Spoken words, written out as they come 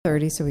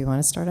30, so we want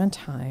to start on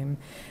time.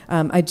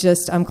 I'm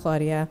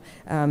Claudia,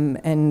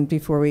 and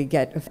before we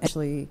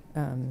begin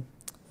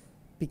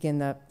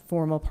the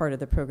formal part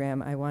of the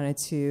program, I wanted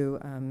to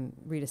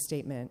read a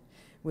statement,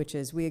 which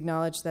is, we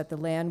acknowledge that the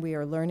land we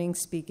are learning,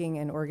 speaking,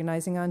 and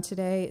organizing on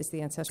today is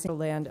the ancestral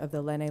land of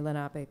the Lenni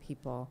Lenape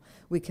people.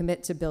 We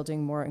commit to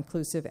building more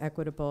inclusive,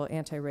 equitable,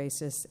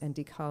 anti-racist, and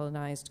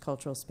decolonized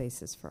cultural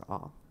spaces for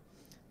all.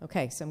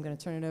 Okay, so I'm going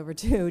to turn it over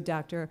to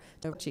Dr.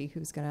 Tachi,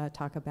 who's going to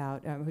talk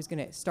about,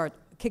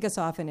 kick us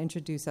off and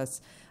introduce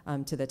us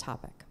to the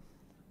topic.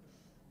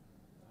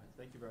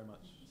 Thank you very much.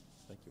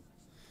 Thank you.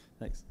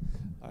 Thanks.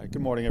 All right,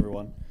 good morning,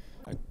 everyone.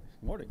 Good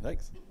morning,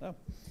 thanks.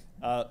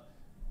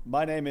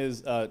 My name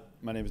is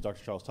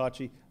Dr. Charles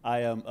Tachi.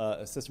 I am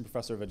Assistant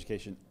Professor of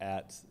Education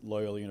at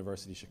Loyola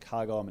University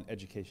Chicago. I'm an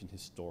education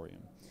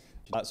historian.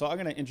 So I'm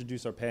going to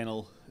introduce our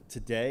panel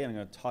today. I'm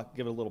going to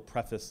give it a little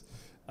preface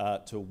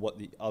to what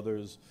the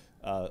others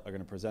are going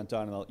to present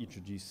on, and I'll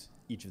introduce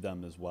each of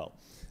them as well.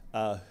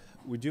 I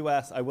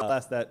will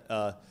ask that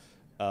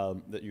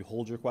that you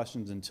hold your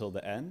questions until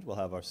the end. We'll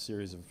have our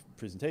series of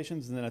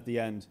presentations, and then at the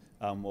end,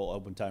 we'll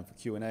open time for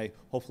Q&A.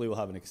 Hopefully, we'll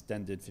have an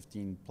extended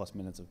 15-plus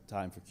minutes of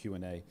time for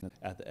Q&A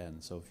at the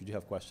end. So if you do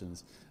have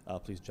questions,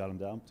 please jot them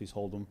down. Please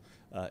hold them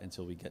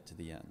until we get to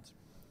the end.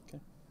 Okay.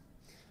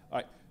 All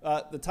right.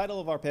 The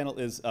title of our panel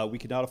is We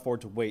Cannot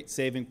Afford to Wait,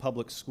 Saving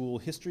Public School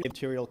History,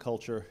 Material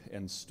Culture,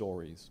 and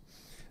Stories.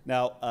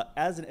 Now,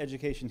 as an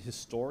education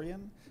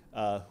historian,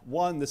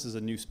 this is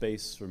a new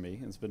space for me,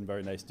 and it's been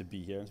very nice to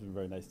be here. It's been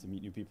very nice to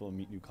meet new people and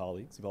meet new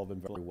colleagues. You've all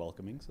been very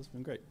welcoming, so it's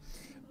been great.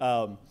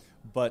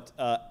 But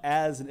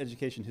as an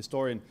education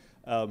historian,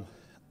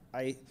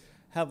 I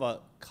have a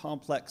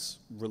complex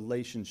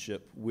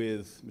relationship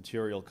with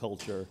material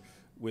culture,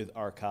 with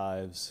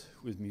archives,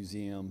 with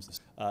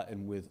museums,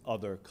 and with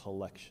other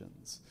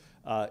collections.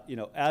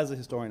 As a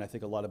historian, I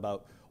think a lot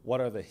about what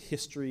are the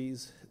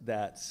histories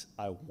that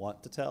I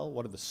want to tell,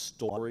 what are the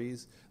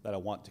stories that I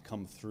want to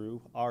come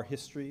through our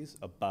histories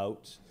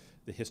about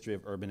the history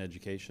of urban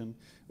education,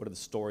 what are the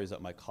stories that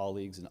my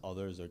colleagues and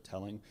others are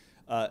telling,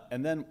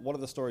 and then what are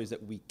the stories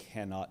that we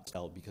cannot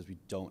tell because we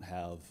don't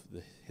have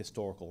the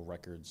historical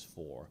records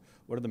for,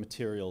 what are the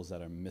materials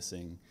that are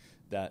missing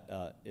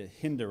that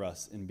hinder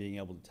us in being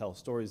able to tell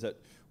stories that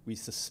we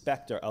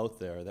suspect are out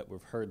there, that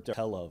we've heard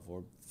tell of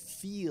or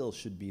feel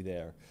should be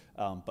there,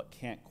 but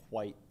can't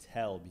quite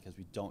tell because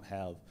we don't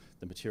have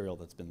the material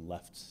that's been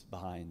left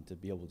behind to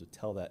be able to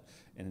tell that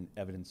in an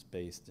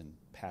evidence-based and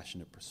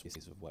passionate,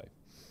 persuasive way.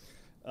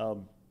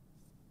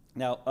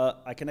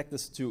 I connect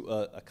this to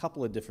a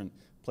couple of different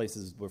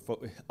places where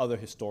other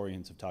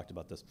historians have talked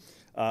about this.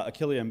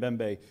 Akili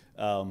Mbembe,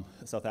 a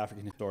South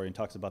African historian,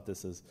 talks about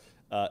this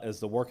as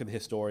the work of the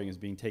historian is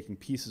being taking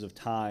pieces of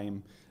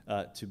time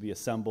to be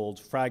assembled,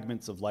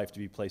 fragments of life to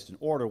be placed in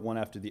order, one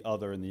after the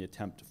other, in the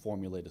attempt to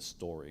formulate a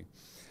story.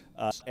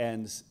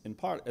 And in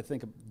part, I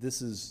think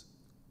this is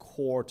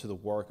core to the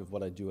work of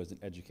what I do as an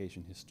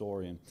education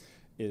historian,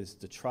 is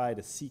to try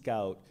to seek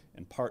out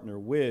and partner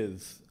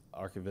with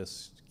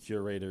archivists,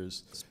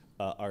 curators,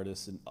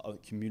 artists, and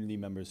community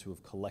members who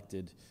have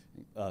collected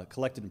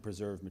and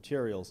preserved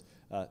materials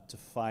to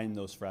find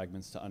those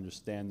fragments, to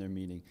understand their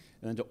meaning,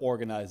 and then to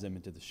organize them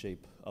into the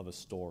shape of a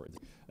story.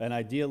 And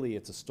ideally,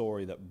 it's a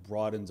story that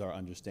broadens our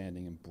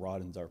understanding and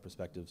broadens our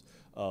perspectives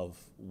of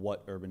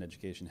what urban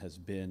education has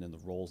been and the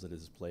roles that it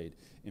has played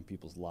in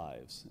people's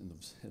lives,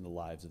 in the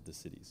lives of the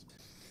cities.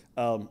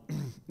 Dr.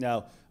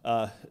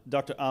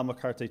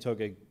 Amakarte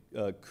Toge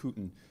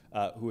Kooten,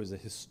 who is a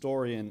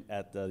historian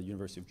at the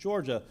University of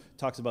Georgia,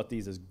 talks about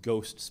these as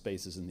ghost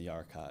spaces in the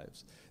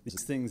archives.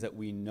 These things that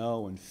we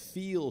know and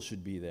feel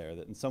should be there,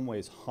 that in some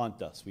ways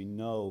haunt us. We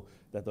know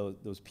that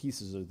those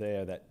pieces are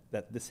there,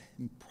 that this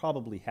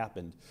probably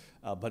happened,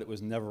 but it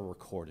was never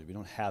recorded. We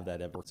don't have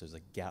that evidence. There's a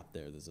gap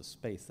there. There's a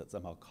space that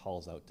somehow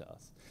calls out to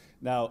us.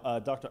 Now,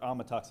 Dr.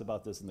 Amma talks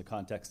about this in the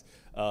context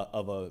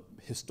of a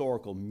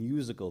historical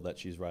musical that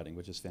she's writing,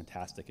 which is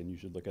fantastic, and you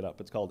should look it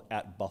up. It's called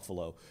At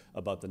Buffalo,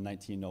 about the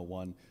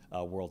 1901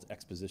 World's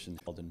Exposition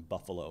held in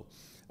Buffalo.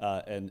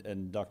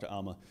 And Dr.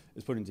 Amma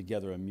is putting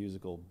together a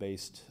musical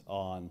based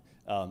on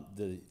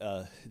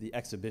the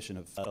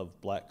exhibition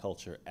of black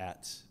culture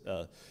at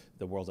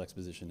the World's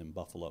Exposition in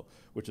Buffalo,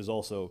 which is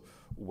also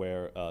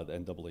where the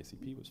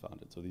NAACP was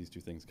founded. So these two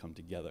things come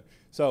together.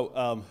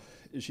 So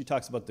she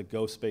talks about the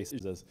ghost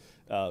spaces.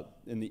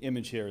 In the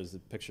image here is a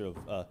picture of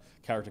a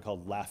character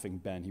called Laughing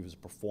Ben. He was a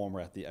performer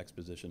at the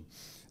exposition.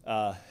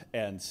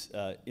 And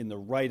in the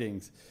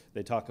writings,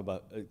 they talk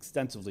about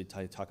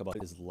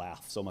his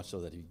laugh, so much so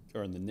that he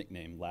earned the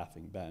nickname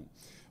Laughing Ben.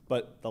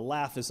 But the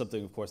laugh is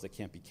something, of course, that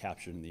can't be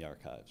captured in the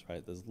archives,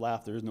 right?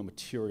 There is no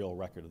material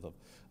record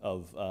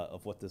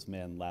of what this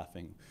man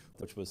laughing,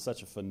 which was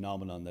such a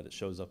phenomenon that it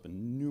shows up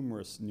in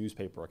numerous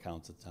newspaper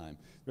accounts at the time.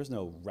 There's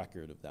no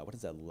record of that. What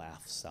does that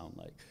laugh sound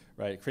like,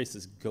 right? It creates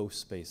this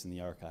ghost space in the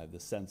archive,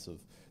 this sense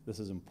of this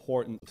is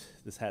important,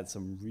 this had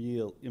some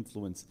real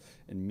influence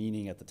and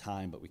meaning at the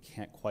time, but we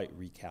can't quite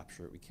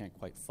recapture it. We can't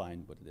quite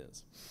find what it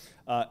is.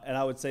 And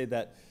I would say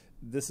that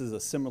this is a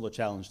similar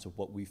challenge to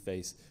what we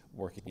face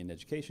working in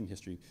education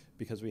history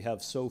because we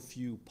have so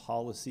few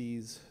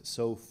policies,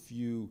 so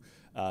few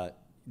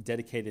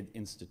dedicated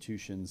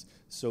institutions,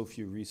 so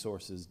few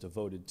resources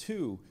devoted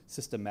to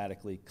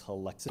systematically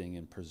collecting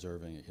and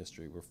preserving a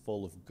history. We're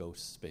full of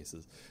ghost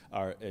spaces.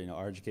 Our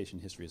education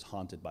history is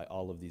haunted by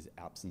all of these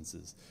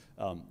absences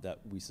that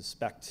we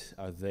suspect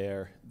are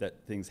there,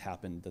 that things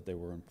happened, that they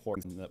were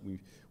important, and that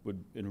we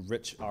would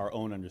enrich our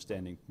own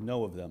understanding,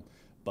 know of them,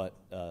 but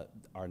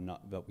are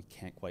not, but we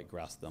can't quite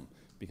grasp them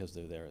because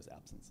they're there as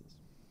absences.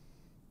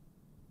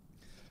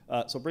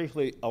 So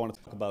briefly, I want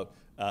to talk about,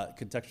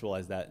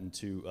 contextualize that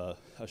into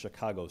a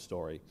Chicago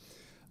story.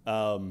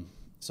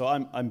 So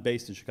I'm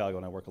based in Chicago,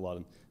 and I work a lot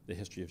in the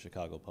history of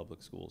Chicago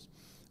public schools.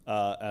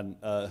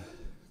 I'll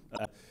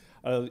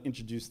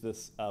introduce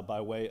this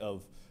by way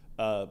of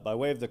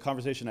the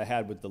conversation I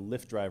had with the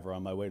Lyft driver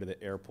on my way to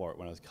the airport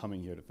when I was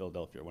coming here to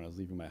Philadelphia, when I was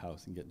leaving my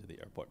house and getting to the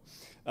airport.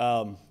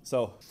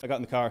 So I got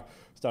in the car,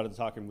 started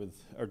talking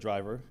with our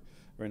driver,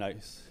 very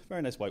nice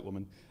white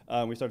woman.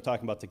 We started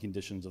talking about the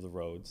conditions of the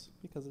roads,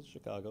 because it's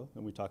Chicago,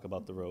 and we talk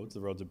about the roads. The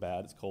roads are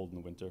bad, it's cold in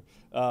the winter,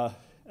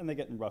 and they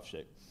get in rough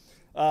shape.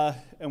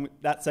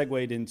 That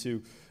segued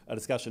into a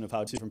discussion of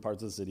how different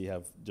parts of the city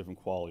have different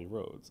quality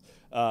roads.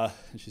 And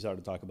she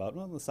started to talk about,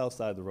 well, on the south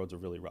side, the roads are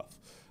really rough.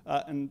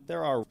 And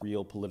there are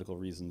real political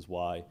reasons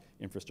why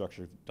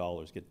infrastructure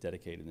dollars get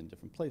dedicated in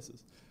different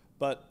places.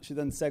 But she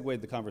then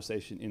segued the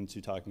conversation into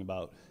talking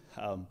about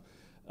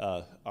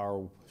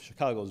our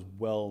Chicago's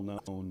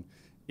well-known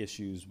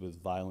issues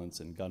with violence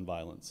and gun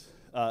violence,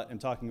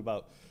 and talking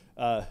about,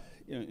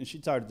 and she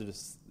started to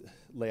just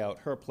lay out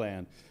her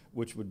plan,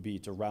 which would be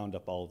to round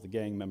up all of the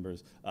gang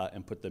members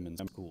and put them in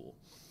school.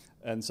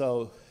 And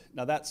so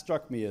now that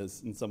struck me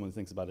as, and someone who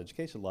thinks about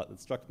education a lot,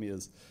 that struck me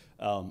as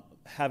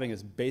having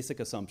this basic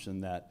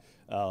assumption that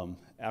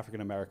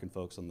African-American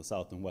folks on the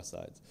south and west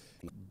sides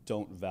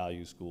don't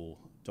value school,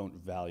 don't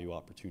value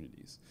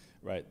opportunities,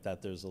 right?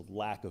 That there's a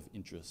lack of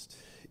interest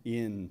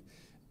in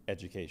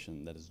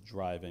education that is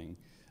driving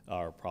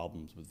our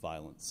problems with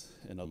violence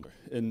and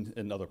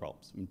other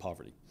problems, in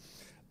poverty.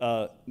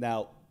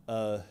 Now,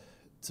 to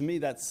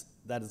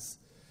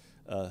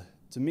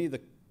me,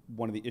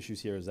 one of the issues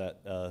here is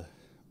that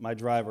my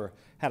driver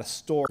had a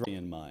story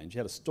in mind. She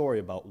had a story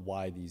about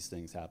why these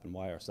things happen,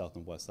 why our south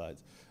and west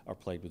sides are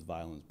plagued with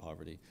violence and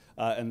poverty.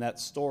 And that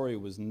story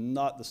was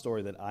not the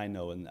story that I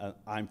know and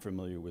I'm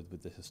familiar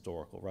with the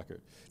historical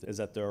record, is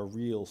that there are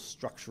real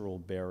structural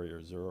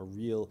barriers, there are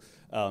real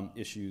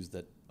issues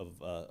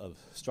of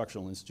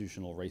structural and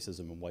institutional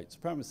racism and white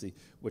supremacy,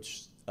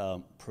 which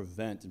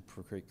prevent and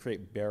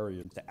create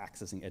barriers to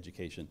accessing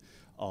education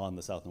on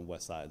the south and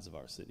west sides of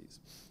our cities,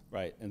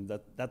 right? And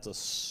that's a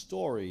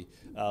story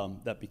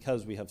that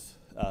because we've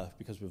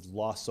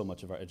lost so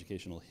much of our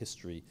educational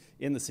history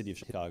in the city of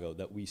Chicago,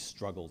 that we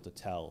struggle to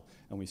tell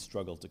and we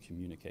struggle to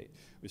communicate.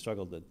 We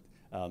struggle to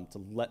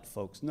let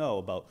folks know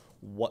about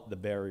what the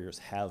barriers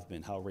have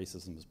been, how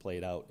racism has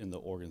played out in the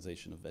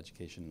organization of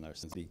education in our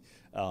city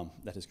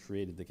that has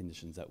created the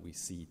conditions that we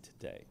see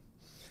today.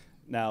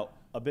 Now,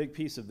 a big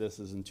piece of this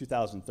is in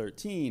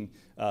 2013,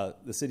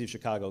 the city of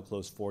Chicago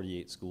closed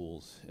 48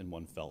 schools in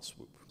one fell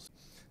swoop.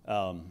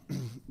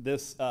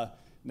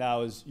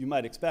 Now, as you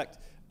might expect,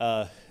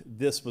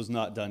 this was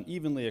not done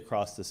evenly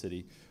across the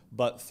city,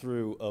 but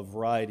through a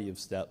variety of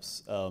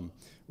steps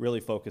really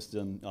focused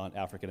on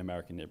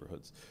African-American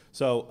neighborhoods.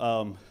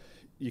 So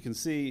you can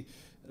see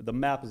the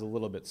map is a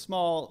little bit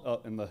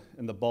small,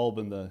 and the bulb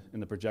in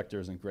the projector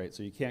isn't great,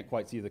 so you can't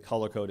quite see the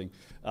color coding,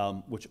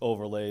 which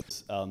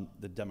overlays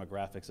the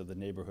demographics of the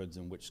neighborhoods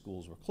in which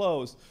schools were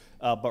closed.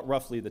 But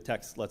roughly, the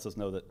text lets us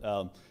know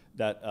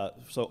that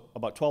so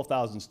about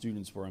 12,000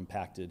 students were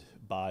impacted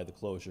by the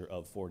closure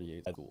of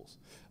 48 schools.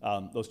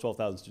 Those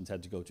 12,000 students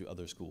had to go to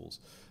other schools.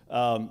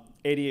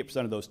 88%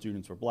 of those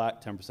students were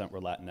Black, 10% were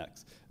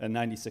Latinx, and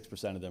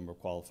 96% of them were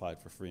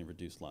qualified for free and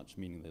reduced lunch,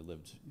 meaning they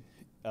lived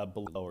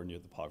below or near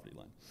the poverty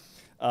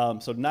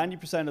line. So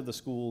 90% of the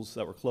schools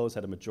that were closed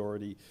had a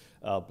majority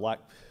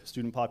Black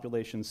student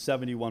population.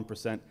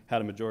 71%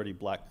 had a majority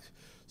Black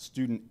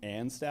student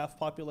and staff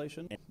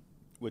population,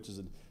 which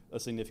is a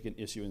significant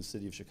issue in the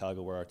city of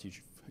Chicago, where our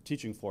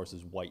teaching force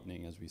is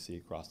whitening, as we see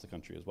across the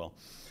country as well.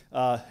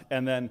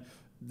 And then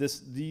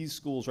these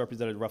schools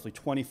represented roughly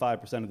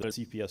 25% of the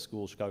CPS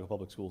schools, Chicago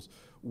Public Schools,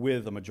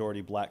 with a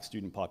majority Black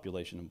student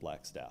population and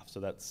Black staff. So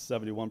that's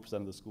 71%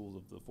 of the schools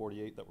of the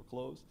 48 that were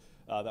closed.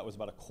 That was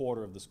about a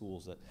quarter of the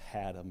schools that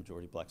had a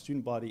majority Black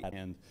student body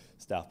and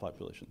staff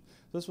population.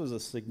 So this was a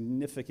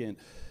significant,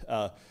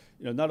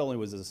 not only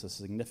was this a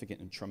significant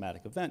and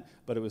traumatic event,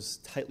 but it was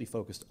tightly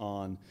focused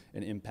on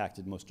and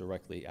impacted most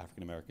directly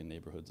African-American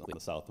neighborhoods on the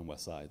south and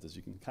west sides, as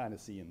you can kind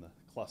of see in the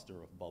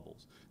cluster of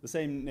bubbles. The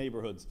same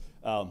neighborhoods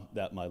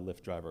that my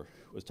Lyft driver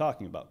was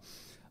talking about.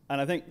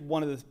 And I think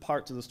one of the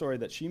parts of the story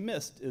that she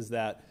missed is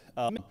that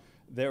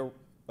there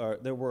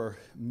were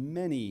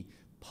many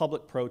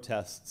public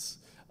protests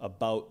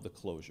about the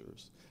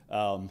closures.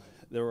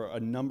 There were a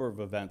number of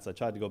events. I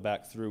tried to go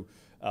back through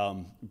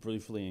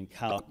briefly and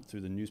count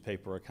through the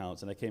newspaper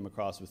accounts, and I came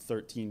across with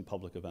 13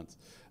 public events.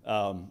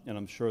 And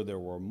I'm sure there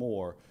were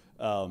more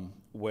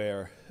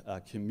where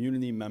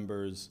community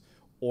members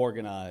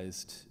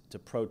organized to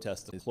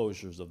protest the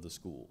closures of the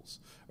schools,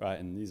 right?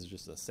 And these are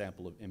just a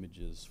sample of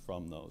images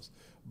from those.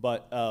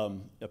 But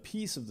a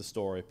piece of the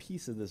story, a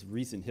piece of this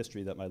recent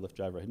history that my Lyft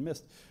driver had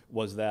missed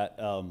was that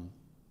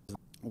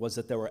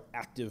there were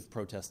active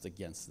protests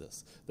against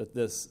this. That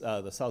this,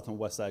 the South and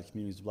West Side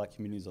communities, black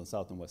communities on the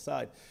South and West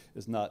Side,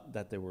 is not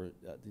that they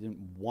didn't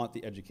want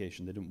the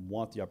education, they didn't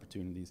want the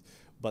opportunities,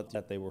 but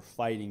that they were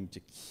fighting to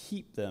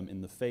keep them in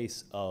the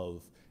face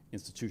of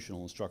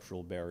institutional and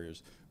structural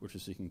barriers, which are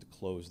seeking to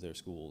close their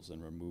schools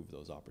and remove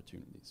those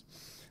opportunities.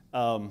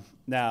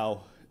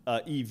 Now,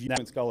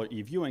 scholar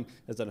Eve Ewing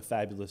has done a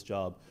fabulous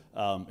job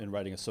in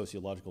writing a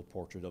sociological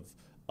portrait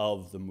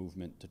of the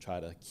movement to try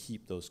to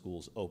keep those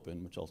schools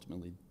open, which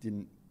ultimately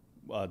didn't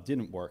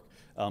work,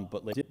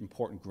 but laid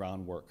important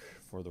groundwork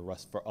for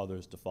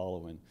others to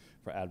follow in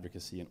for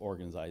advocacy and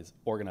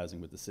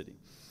organizing with the city.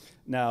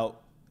 Now,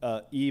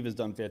 Eve has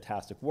done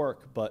fantastic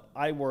work, but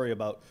I worry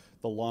about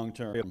the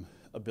long-term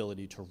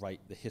ability to write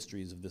the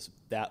histories of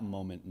that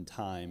moment in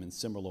time and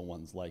similar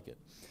ones like it.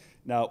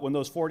 Now, when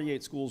those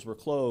 48 schools were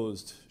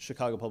closed,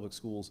 Chicago Public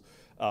Schools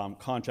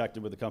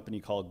contracted with a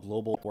company called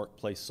Global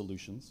Workplace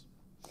Solutions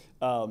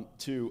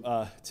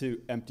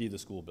to empty the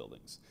school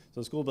buildings. So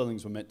the school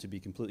buildings were meant to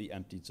be completely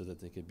emptied so that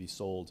they could be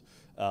sold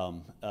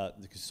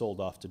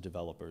off to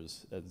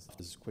developers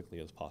as quickly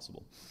as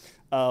possible.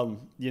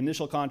 The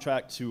initial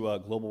contract to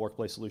Global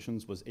Workplace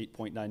Solutions was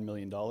 $8.9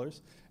 million,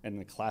 and in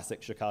the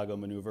classic Chicago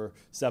maneuver,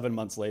 7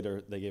 months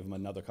later, they gave them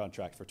another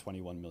contract for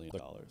 $21 million.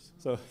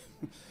 So,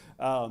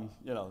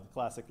 the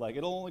classic, like,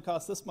 it'll only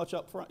cost this much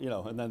up front,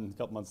 and then a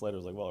couple months later,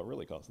 it's like, well, it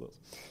really costs this.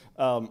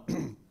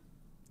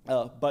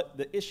 But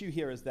the issue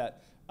here is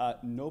that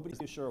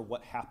nobody's sure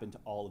what happened to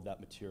all of that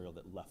material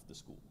that left the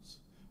schools,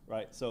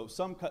 right? So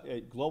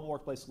Global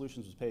Workplace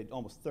Solutions was paid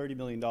almost $30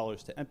 million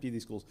to empty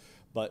these schools,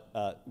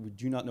 but we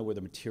do not know where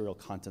the material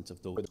contents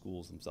of those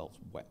schools themselves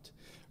went,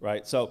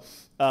 right? So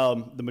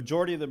the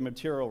majority of the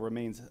material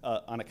remains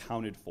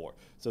unaccounted for.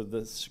 So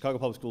the Chicago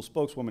Public Schools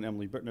spokeswoman,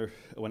 Emily Brittner,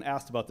 when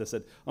asked about this,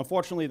 said,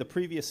 unfortunately, the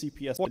previous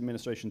CPS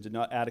administration did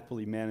not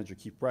adequately manage or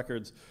keep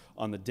records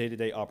on the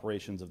day-to-day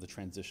operations of the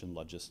transition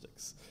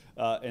logistics.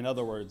 In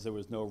other words, there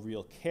was no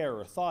real care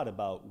or thought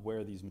about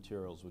where these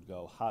materials would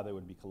go, how they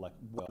would be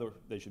collected, whether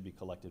they should be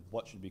collected,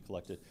 what should be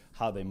collected,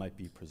 how they might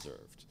be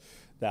preserved.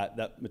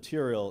 That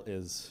material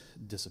is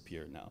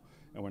disappeared now,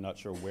 and we're not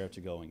sure where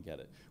to go and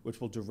get it,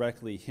 which will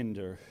directly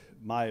hinder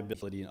my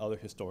ability and other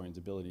historians'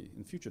 ability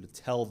in the future to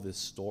tell this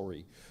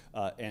story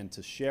and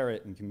to share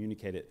it and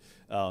communicate it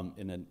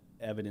in an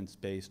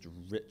evidence-based,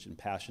 rich, and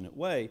passionate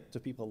way to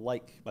people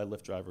like my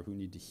Lyft driver who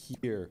need to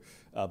hear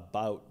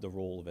about the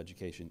role of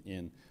education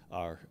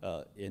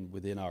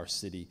within our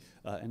city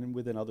and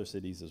within other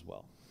cities as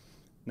well.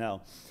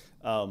 Now,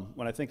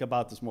 when I think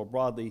about this more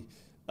broadly,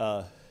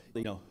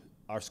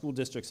 our school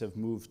districts have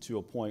moved to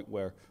a point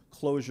where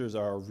closures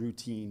are a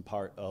routine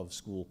part of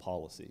school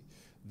policy,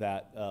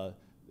 that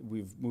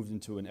we've moved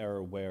into an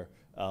era where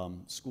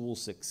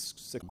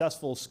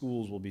successful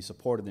schools will be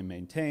supported and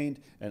maintained,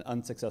 and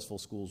unsuccessful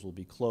schools will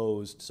be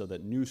closed so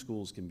that new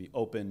schools can be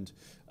opened,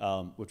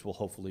 which will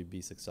hopefully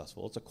be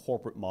successful. It's a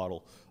corporate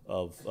model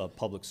of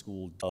public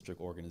school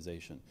district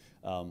organization.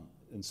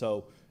 And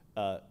so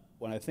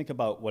when I think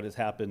about what has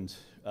happened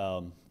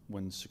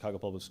when Chicago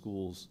Public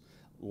Schools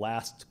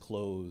last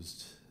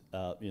closed,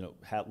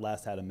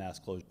 last had a mass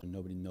closure, and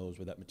nobody knows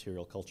where that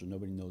material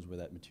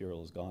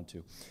has gone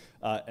to.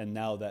 And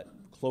now that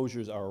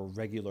closures are a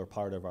regular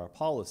part of our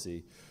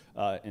policy,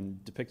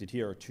 and depicted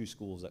here are two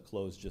schools that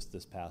closed just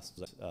this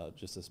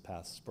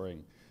past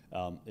spring.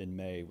 In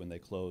May, when they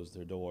closed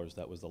their doors,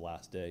 that was the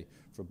last day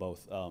for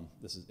both.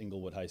 This is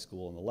Englewood High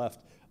School on the left,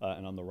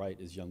 and on the right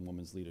is Young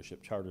Women's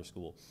Leadership Charter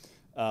School.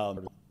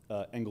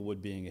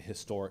 Englewood being a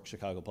historic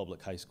Chicago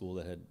public high school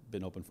that had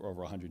been open for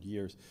over 100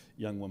 years,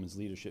 Young Women's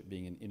Leadership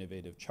being an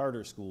innovative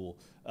charter school,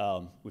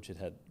 which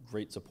had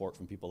great support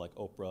from people like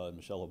Oprah and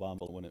Michelle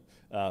Obama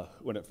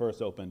when it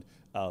first opened,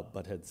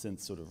 but had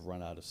since sort of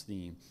run out of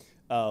steam.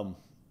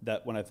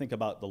 That when I think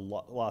about the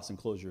loss and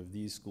closure of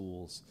these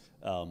schools,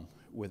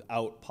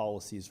 without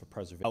policies for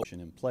preservation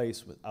in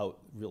place, without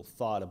real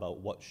thought about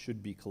what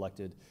should be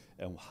collected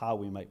and how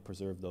we might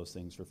preserve those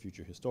things for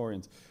future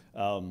historians,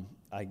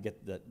 I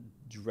get that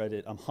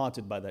I'm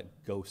haunted by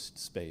that ghost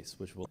space,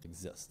 which will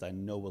exist. I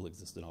know will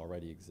exist and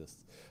already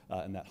exists,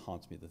 and that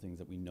haunts me, the things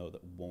that we know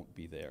that won't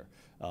be there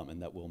and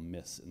that we'll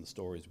miss in the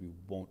stories we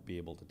won't be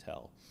able to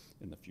tell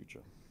in the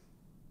future.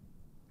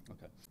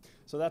 Okay,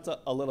 so that's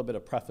a little bit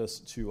of preface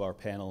to our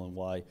panel and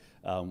why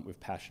we've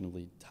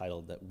passionately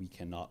titled that We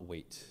Cannot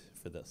Wait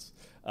for This.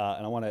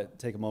 And I want to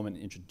take a moment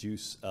and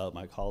introduce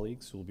my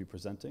colleagues who will be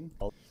presenting.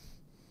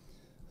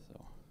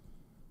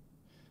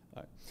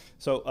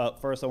 So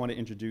first I want to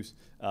introduce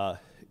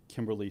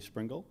Kimberly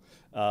Springle.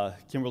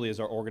 Kimberly is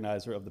our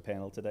organizer of the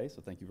panel today,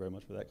 so thank you very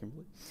much for that,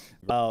 Kimberly.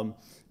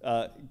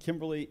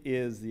 Kimberly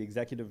is the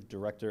executive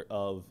director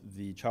of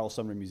the Charles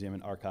Sumner Museum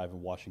and Archive in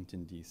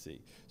Washington,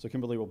 D.C. So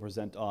Kimberly will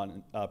present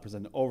an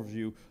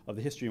overview of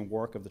the history and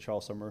work of the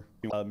Charles Sumner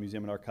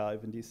Museum and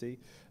Archive in D.C.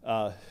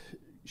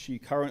 She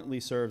currently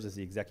serves as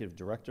the executive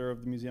director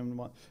of the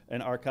Museum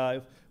and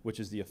Archive,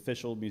 which is the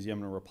official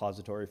museum and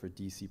repository for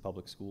D.C.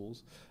 public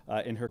schools.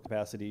 In her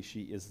capacity,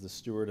 she is the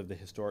steward of the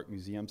historic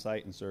museum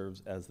site and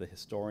serves as the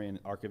historian and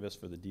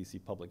archivist for the D.C.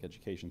 public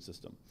education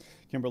system.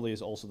 Kimberly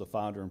is also the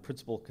founder and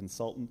principal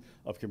consultant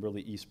of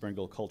Kimberly E.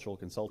 Springle Cultural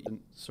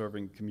Consultant,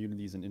 serving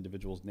communities and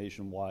individuals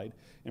nationwide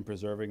in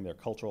preserving their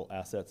cultural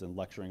assets and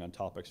lecturing on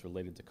topics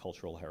related to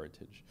cultural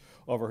heritage.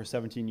 Over her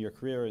 17-year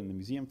career in the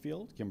museum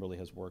field, Kimberly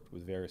has worked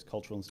with various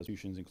cultural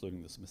institutions,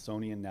 including the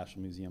Smithsonian,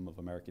 National Museum of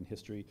American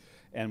History,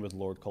 and with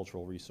Lord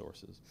Cultural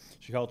Resources.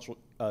 She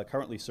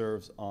currently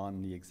serves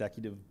on the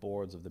executive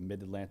boards of the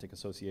Mid-Atlantic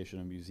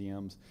Association of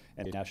Museums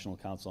and the National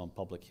Council on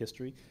Public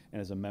History,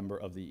 and is a member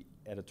of the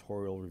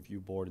Editorial Review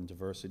Board and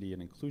Diversity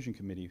and Inclusion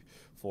Committee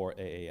for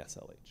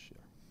AASLH.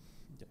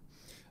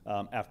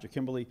 After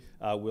Kimberly,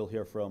 we'll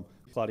hear from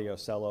Claudia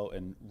Ocello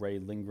and Ray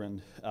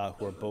Lindgren,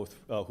 who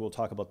will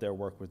talk about their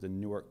work with the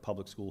Newark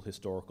Public School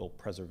Historical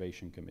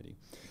Preservation Committee.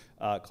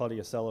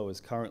 Claudia Ocello is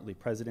currently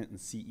president and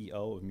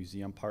CEO of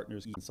Museum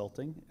Partners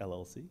Consulting,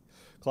 LLC.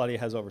 Claudia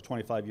has over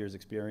 25 years'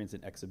 experience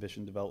in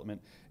exhibition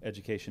development,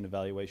 education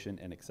evaluation,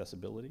 and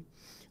accessibility.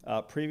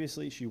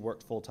 Previously, she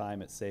worked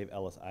full-time at Save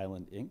Ellis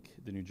Island, Inc.,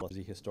 the New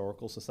Jersey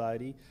Historical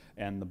Society,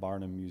 and the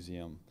Barnum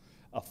Museum.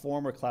 A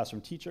former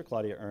classroom teacher,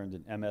 Claudia earned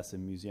an MS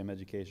in Museum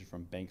Education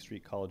from Bank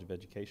Street College of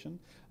Education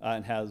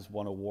and has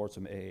won awards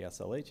from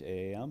AASLH,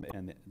 AAM,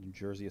 and the New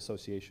Jersey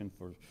Association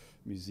for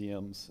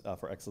Museums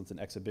for Excellence in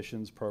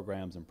Exhibitions,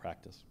 Programs, and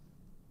Practice.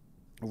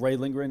 Ray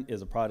Lindgren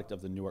is a product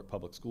of the Newark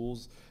Public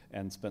Schools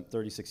and spent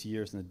 36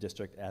 years in the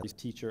district as a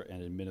teacher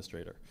and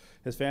administrator.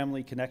 His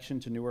family connection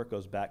to Newark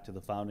goes back to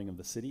the founding of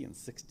the city in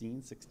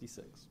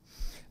 1666.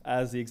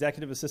 As the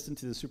executive assistant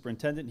to the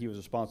superintendent, he was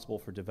responsible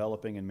for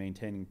developing and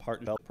maintaining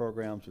partnership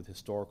programs with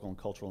historical and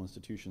cultural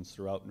institutions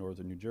throughout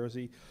northern New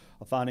Jersey.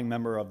 A founding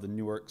member of the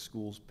Newark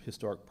Schools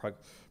Historic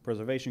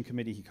Preservation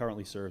Committee, he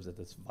currently serves as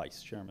its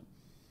vice chairman.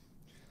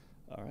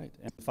 All right,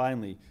 and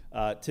finally,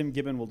 Tim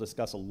Gibbon will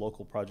discuss a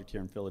local project here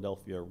in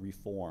Philadelphia,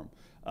 Reform,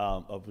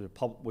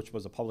 which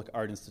was a public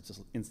art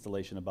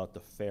installation about the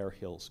Fair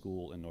Hill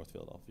School in North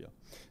Philadelphia.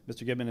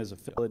 Mr. Gibbon is a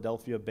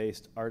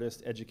Philadelphia-based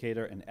artist,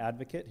 educator, and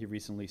advocate. He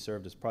recently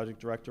served as project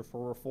director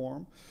for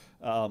Reform,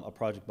 a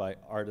project by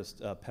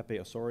artist Pepe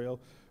Osorio,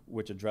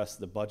 which addressed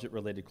the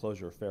budget-related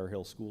closure of Fair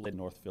Hill School in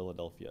North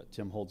Philadelphia.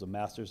 Tim holds a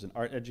master's in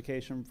art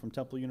education from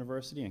Temple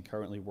University and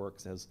currently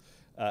works as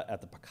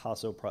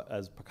Picasso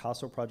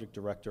Project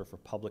Director for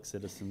Public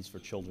Citizens for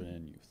Children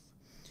and Youth.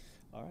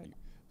 All right,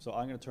 so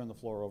I'm going to turn the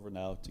floor over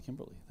now to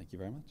Kimberly. Thank you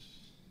very much.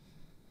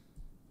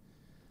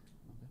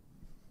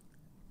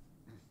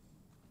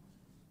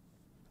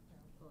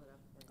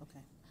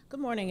 Okay. Good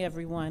morning,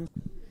 everyone.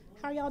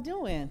 How are y'all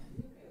doing?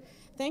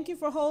 Thank you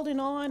for holding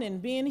on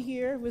and being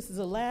here. This is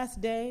the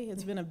last day.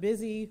 It's been a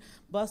busy,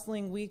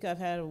 bustling week. I've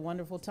had a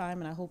wonderful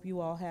time, and I hope you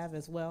all have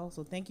as well.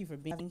 So thank you for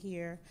being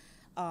here.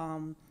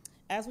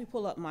 As we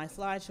pull up my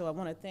slideshow, I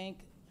want to thank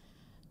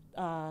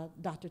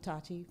Dr.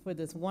 Tachi for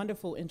this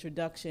wonderful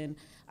introduction.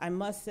 I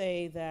must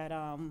say that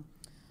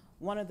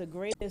one of the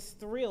greatest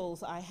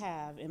thrills I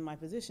have in my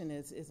position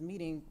is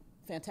meeting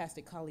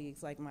fantastic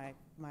colleagues like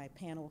my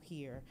panel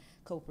here,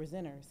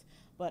 co-presenters.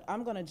 But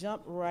I'm going to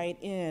jump right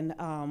in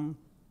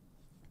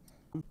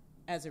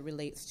as it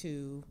relates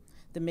to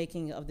the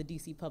making of the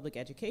DC Public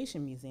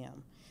Education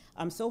Museum.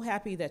 I'm so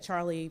happy that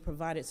Charlie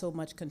provided so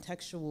much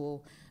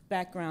contextual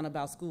background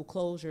about school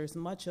closures.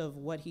 Much of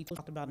what he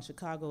talked about in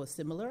Chicago is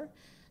similar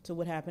to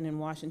what happened in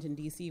Washington,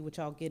 D.C., which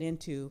I'll get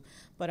into.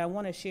 But I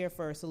want to share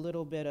first a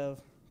little bit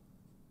of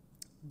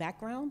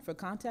background for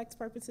context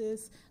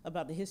purposes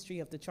about the history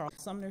of the Charles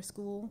Sumner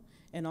School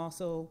and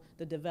also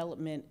the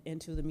development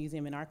into the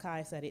museum and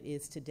archives that it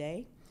is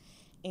today.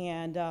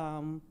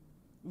 And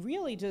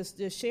really just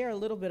to share a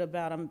little bit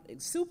about, I'm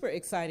super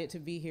excited to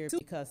be here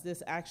because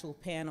this actual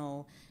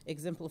panel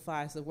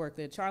exemplifies the work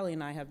that Charlie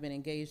and I have been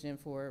engaged in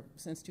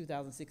since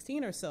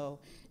 2016 or so,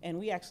 and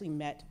we actually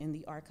met in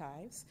the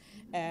archives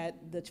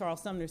at the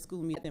Charles Sumner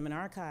School Museum and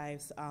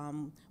Archives,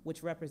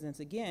 which represents,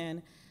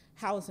 again,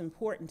 how it's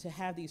important to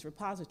have these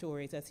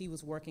repositories as he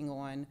was working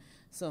on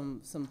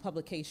some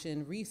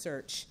publication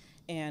research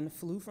and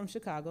flew from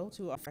Chicago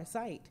to our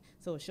site.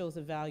 So it shows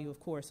the value, of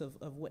course,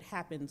 of what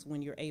happens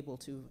when you're able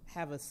to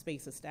have a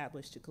space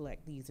established to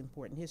collect these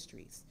important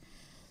histories.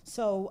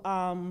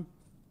 So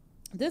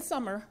this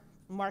summer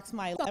marks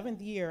my 11th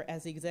year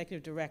as the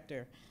executive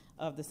director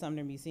of the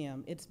Sumner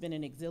Museum. It's been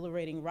an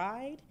exhilarating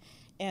ride,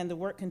 and the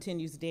work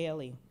continues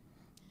daily.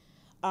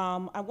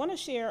 I want to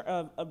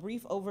share a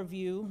brief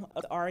overview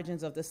of the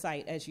origins of the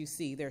site. As you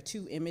see, there are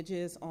two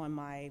images on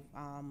my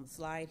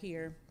slide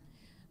here.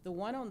 The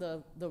one on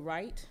the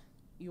right,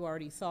 you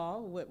already saw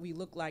what we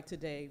look like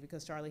today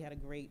because Charlie had a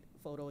great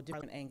photo, a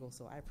different angle,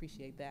 so I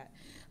appreciate that.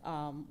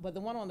 But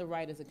the one on the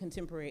right is a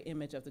contemporary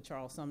image of the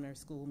Charles Sumner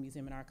School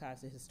Museum and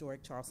Archives, the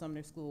historic Charles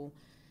Sumner School.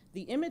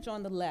 The image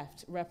on the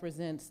left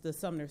represents the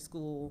Sumner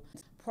School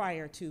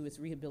prior to its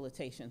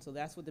rehabilitation, so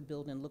that's what the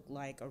building looked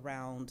like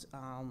around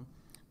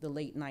the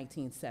late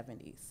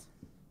 1970s.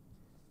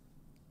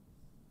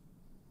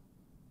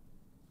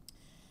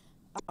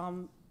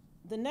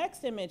 The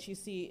next image you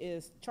see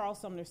is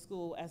Charles Sumner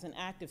School as an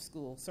active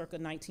school, circa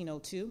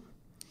 1902.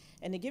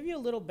 And to give you a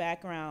little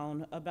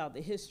background about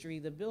the history,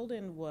 the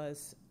building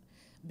was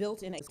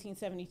built in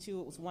 1872.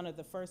 It was one of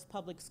the first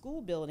public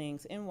school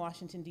buildings in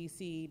Washington,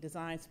 D.C.,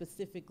 designed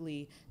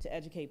specifically to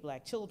educate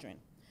black children.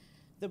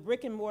 The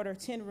brick and mortar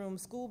 10-room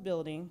school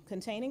building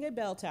containing a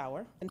bell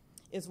tower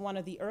is one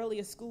of the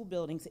earliest school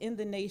buildings in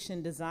the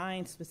nation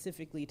designed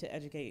specifically to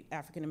educate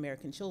African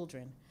American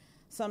children.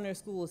 Sumner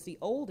School is the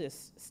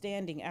oldest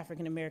standing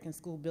African American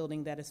school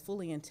building that is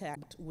fully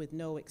intact with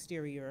no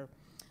exterior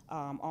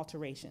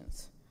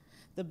alterations.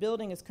 The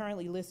building is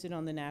currently listed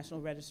on the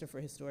National Register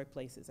for Historic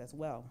Places as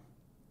well.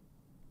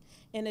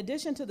 In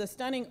addition to the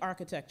stunning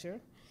architecture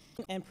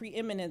and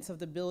preeminence of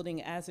the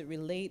building as it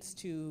relates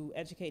to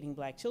educating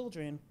black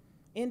children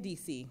in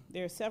DC,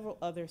 there are several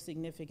other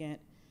significant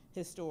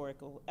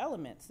historical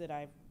elements that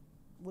I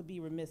would be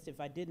remiss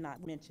if I did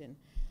not mention.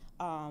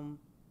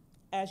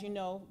 As you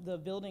know, the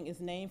building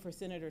is named for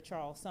Senator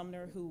Charles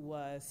Sumner, who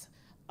was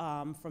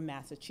from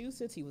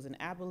Massachusetts. He was an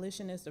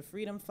abolitionist, a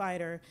freedom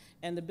fighter,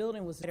 and the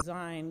building was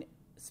designed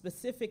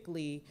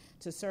specifically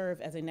to serve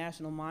as a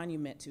national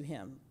monument to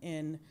him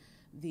in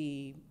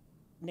the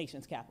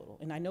nation's capital.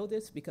 And I know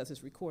this because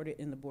it's recorded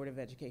in the Board of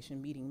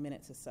Education meeting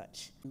minutes as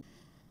such.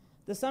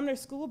 The Sumner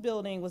School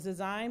building was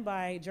designed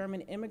by German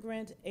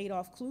immigrant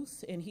Adolf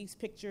Klus, and he's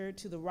pictured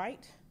to the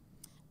right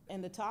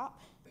and the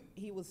top.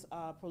 He was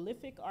a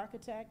prolific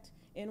architect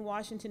in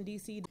Washington,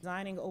 D.C.,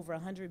 designing over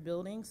 100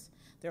 buildings.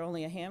 There are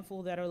only a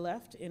handful that are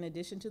left in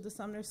addition to the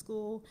Sumner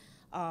School.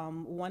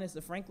 One is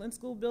the Franklin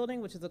School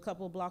building, which is a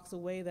couple of blocks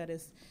away, that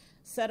is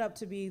set up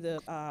to be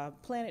the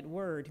Planet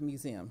Word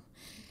Museum.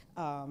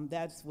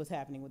 That's what's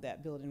happening with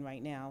that building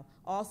right now.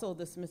 Also,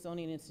 the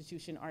Smithsonian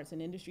Institution Arts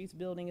and Industries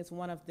building is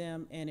one of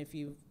them, and if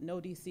you know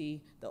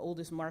D.C., the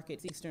oldest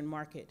market, Eastern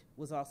Market,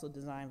 was also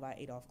designed by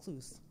Adolf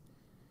Klus.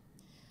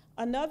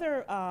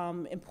 Another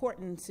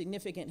important,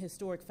 significant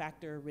historic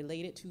factor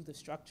related to the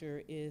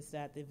structure is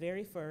that the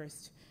very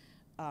first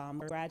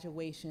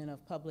graduation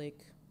of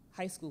public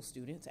high school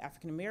students,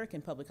 African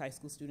American public high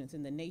school students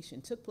in the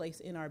nation, took place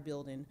in our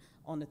building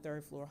on the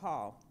third floor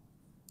hall.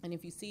 And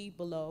if you see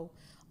below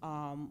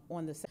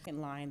on the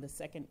second line, the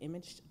second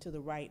image to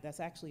the right, that's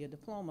actually a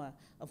diploma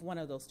of one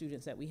of those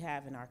students that we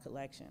have in our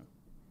collection.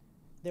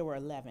 There were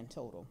 11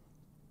 total.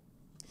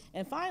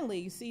 And finally,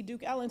 you see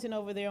Duke Ellington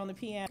over there on the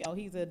piano.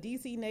 He's a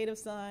D.C. native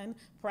son,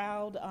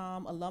 proud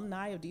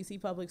alumni of D.C.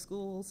 Public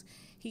Schools.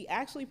 He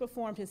actually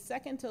performed his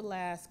second to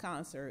last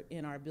concert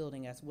in our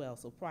building as well,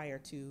 so prior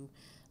to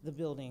the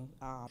building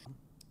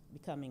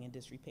becoming in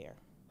disrepair.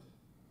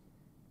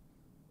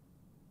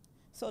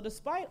 So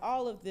despite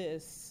all of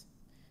this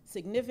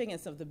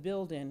significance of the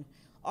building,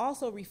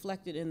 also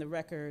reflected in the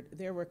record,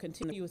 there were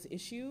continuous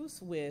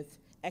issues with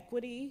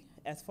equity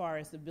as far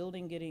as the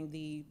building getting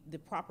the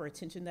proper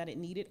attention that it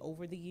needed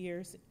over the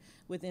years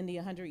within the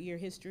 100-year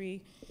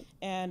history.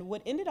 And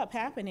what ended up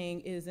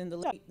happening is in the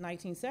late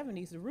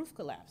 1970s, the roof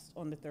collapsed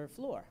on the third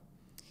floor.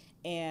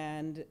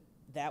 And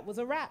that was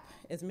a wrap.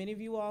 As many of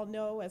you all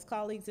know, as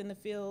colleagues in the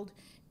field,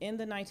 in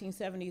the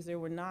 1970s, there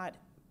were not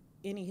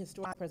any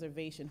historic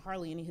preservation,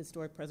 hardly any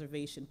historic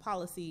preservation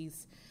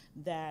policies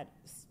that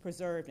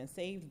preserved and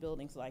saved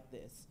buildings like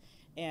this.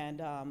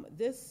 And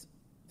this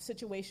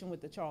situation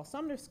with the Charles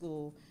Sumner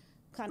School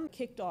kind of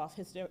kicked off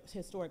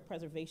historic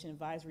preservation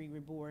advisory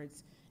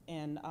boards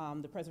and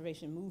the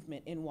preservation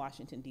movement in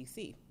Washington,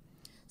 D.C.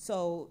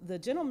 So the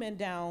gentleman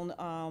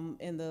down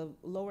in the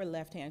lower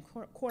left-hand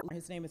corner,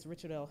 his name is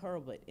Richard L.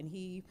 Hurlbut, and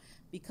he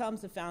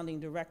becomes the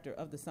founding director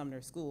of the Sumner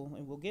School,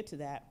 and we'll get to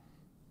that.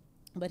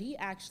 But he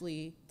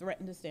actually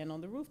threatened to stand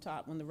on the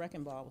rooftop when the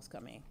wrecking ball was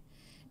coming.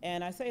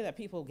 And I say that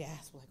people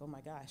gasp, like, oh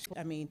my gosh.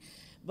 I mean,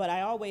 but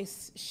I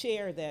always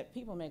share that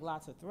people make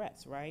lots of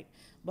threats, right?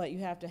 But you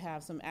have to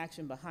have some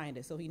action behind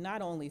it. So he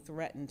not only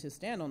threatened to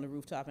stand on the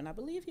rooftop, and I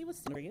believe he was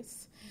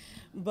serious,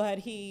 but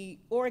he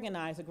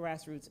organized a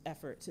grassroots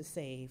effort to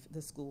save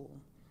the school.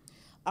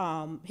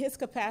 His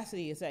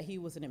capacity is that he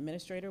was an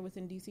administrator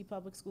within DC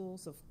Public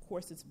Schools. Of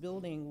course, its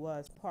building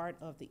was part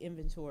of the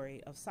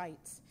inventory of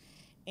sites.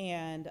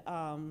 And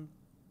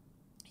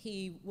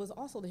he was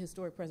also the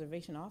historic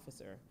preservation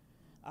officer,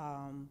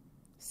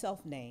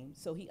 self-named,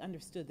 so he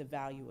understood the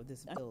value of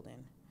this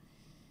building.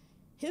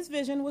 His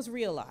vision was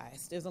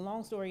realized. There's a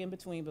long story in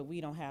between, but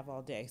we don't have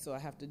all day, so I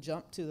have to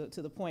jump to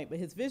the point. But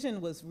his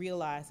vision was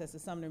realized as the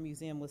Sumner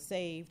Museum was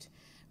saved,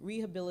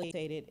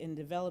 rehabilitated, and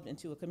developed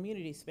into a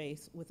community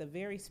space with a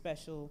very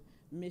special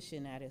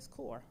mission at its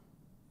core.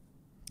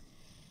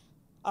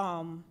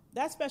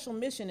 That special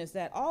mission is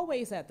that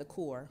always at the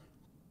core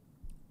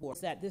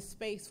that this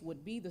space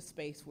would be the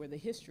space where the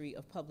history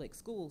of public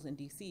schools in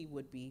DC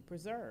would be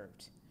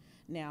preserved.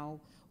 Now,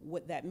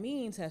 what that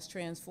means has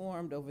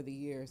transformed over the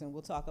years, and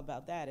we'll talk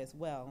about that as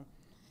well.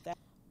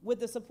 With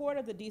the support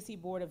of the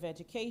DC Board of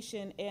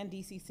Education and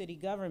DC City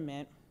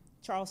Government,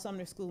 Charles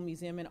Sumner School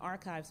Museum and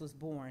Archives was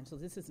born. So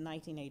this is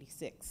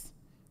 1986.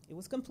 It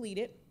was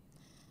completed.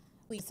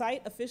 The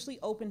site officially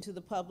opened to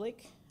the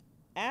public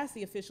as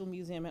the official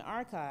museum and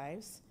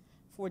archives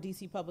for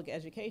DC Public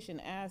Education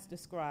as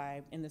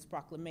described in this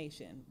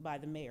proclamation by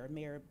the Mayor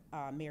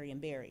Marion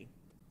Barry.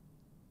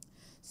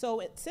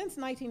 So since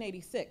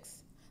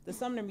 1986, the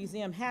Sumner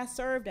Museum has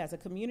served as a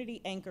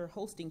community anchor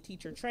hosting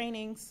teacher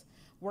trainings,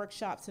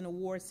 workshops, and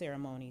award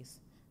ceremonies,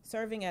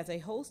 serving as a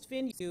host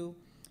venue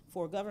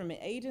for government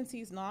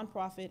agencies,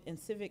 nonprofit, and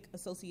civic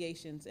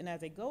associations, and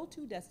as a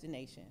go-to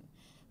destination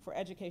for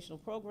educational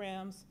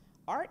programs,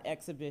 art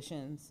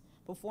exhibitions,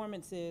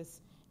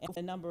 performances, and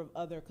a number of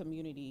other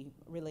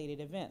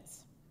community-related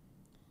events.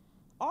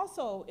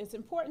 Also, it's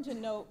important to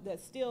note that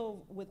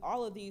still, with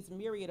all of these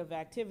myriad of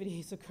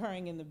activities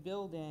occurring in the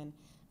building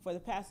for the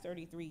past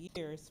 33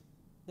 years,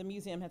 the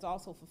museum has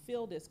also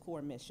fulfilled its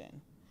core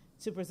mission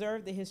to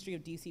preserve the history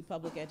of DC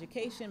public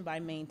education by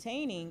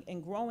maintaining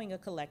and growing a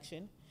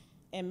collection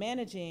and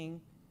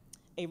managing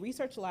a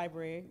research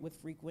library with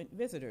frequent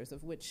visitors,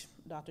 of which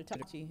Dr.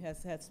 Tachi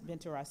has been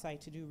to our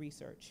site to do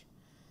research.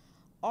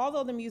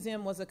 Although the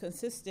museum was a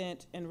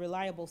consistent and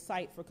reliable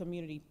site for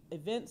community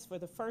events for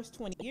the first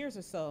 20 years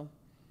or so,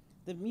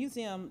 the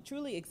museum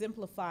truly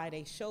exemplified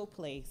a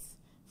showplace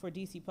for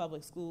DC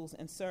public schools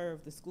and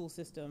served the school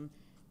system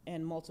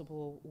in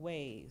multiple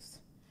ways.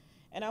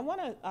 And I want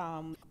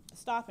to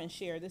stop and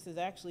share, this is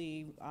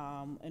actually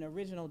an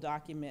original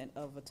document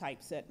of a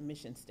typeset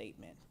mission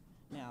statement.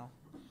 Now,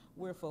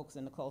 we're folks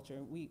in the culture,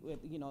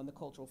 in the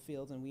cultural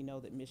fields, and we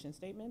know that mission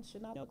statements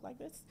should not look like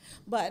this.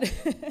 But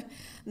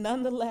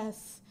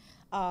nonetheless,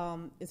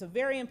 it's a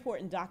very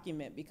important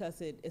document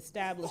because it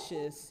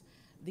establishes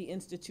the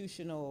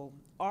institutional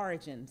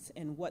origins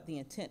and what the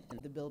intent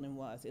of the building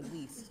was, at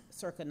least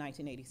circa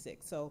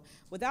 1986. So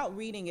without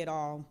reading it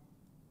all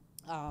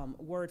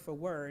word for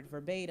word,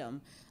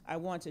 verbatim, I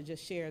want to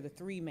just share the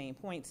three main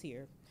points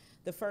here.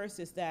 The first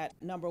is that,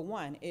 number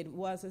one, it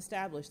was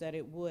established that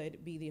it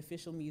would be the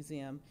official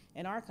museum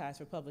and archives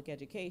for public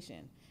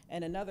education.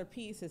 And another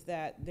piece is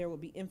that there will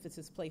be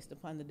emphasis placed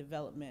upon the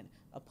development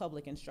of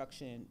public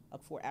instruction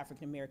for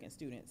African American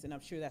students. And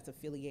I'm sure that's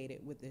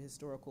affiliated with the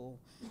historical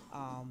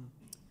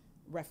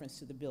reference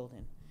to the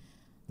building.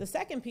 The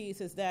second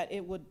piece is that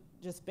it would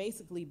just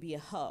basically be a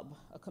hub,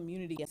 a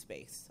community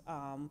space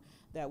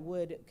that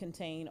would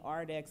contain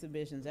art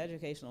exhibitions,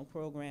 educational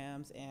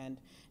programs, and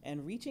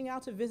reaching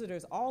out to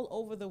visitors all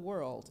over the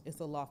world is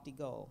a lofty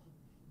goal.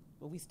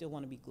 But we still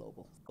want to be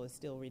global, so it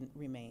still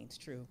remains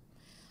true.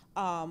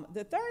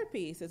 The third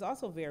piece is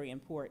also very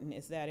important,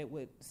 is that it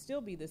would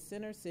still be the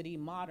center city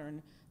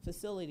modern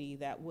facility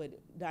that would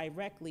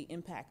directly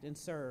impact and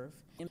serve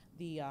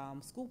the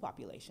school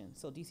population,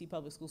 so DC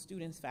Public School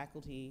students,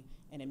 faculty,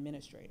 and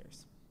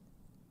administrators.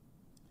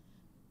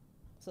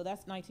 So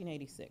that's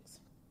 1986.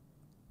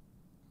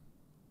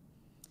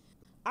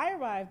 I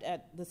arrived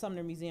at the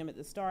Sumner Museum at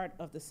the start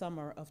of the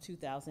summer of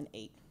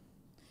 2008,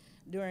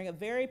 during a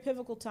very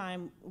pivotal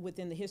time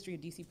within the history of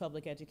DC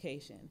public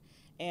education.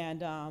 And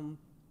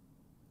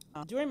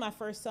during my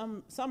first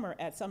summer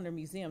at Sumner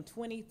Museum,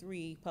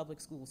 23 public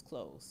schools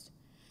closed.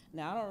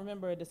 Now, I don't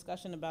remember a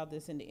discussion about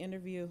this in the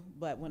interview,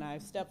 but when I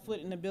stepped foot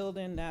in the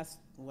building, that's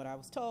what I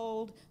was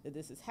told, that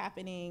this is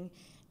happening.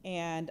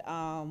 And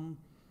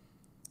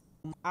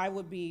I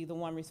would be the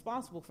one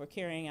responsible for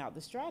carrying out the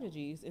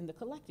strategies in the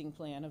collecting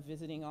plan of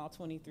visiting all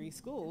 23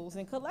 schools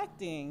and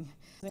collecting.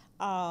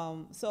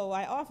 So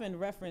I often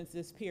reference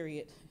this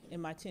period in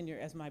my tenure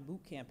as my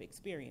boot camp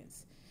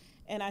experience.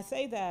 And I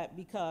say that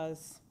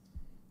because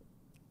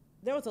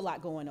there was a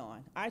lot going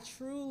on. I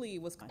truly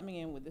was coming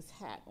in with this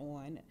hat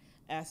on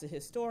as a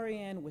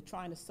historian, with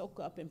trying to soak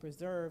up and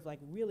preserve, like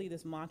really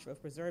this mantra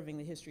of preserving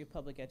the history of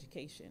public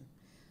education.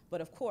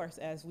 But of course,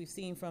 as we've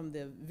seen from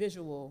the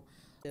visual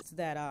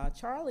that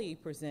Charlie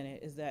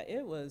presented, is that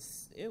it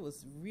was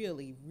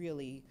really,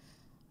 really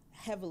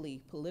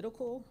heavily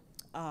political.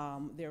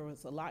 There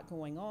was a lot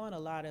going on, a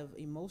lot of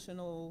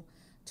emotional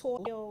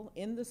toil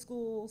in the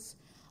schools.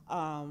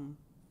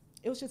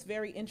 It was just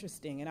very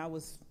interesting,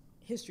 and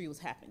history was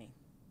happening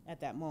at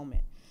that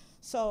moment.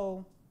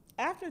 So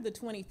after the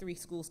 23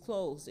 schools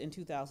closed in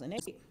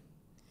 2008,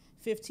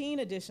 15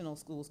 additional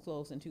schools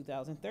closed in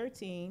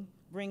 2013,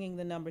 bringing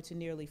the number to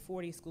nearly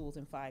 40 schools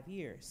in 5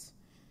 years.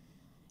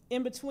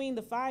 In between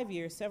the 5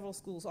 years, several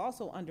schools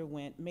also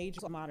underwent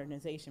major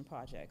modernization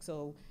projects.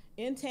 So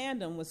in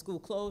tandem with school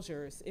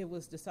closures, it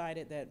was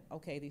decided that,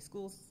 okay, these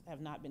schools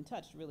have not been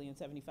touched really in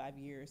 75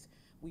 years.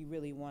 We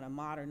really want to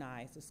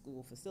modernize the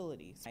school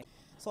facilities.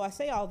 So I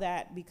say all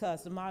that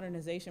because the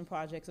modernization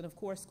projects and, of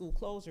course, school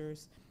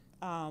closures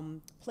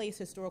place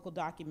historical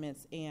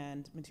documents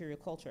and material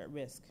culture at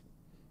risk.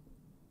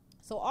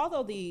 So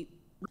although the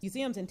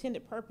museum's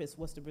intended purpose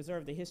was to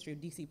preserve the history of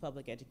DC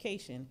public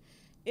education,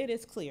 it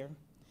is clear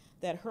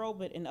that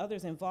Hurlbut and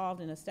others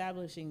involved in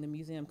establishing the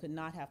museum could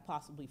not have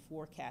possibly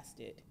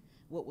forecasted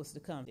what was to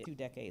come 2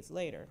 decades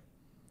later.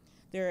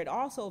 There had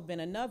also been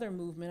another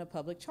movement of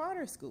public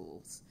charter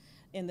schools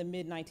in the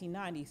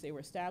mid-1990s. They were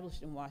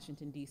established in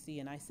Washington, D.C.,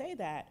 and I say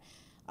that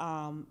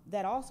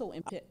that also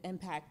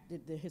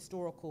impacted the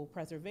historical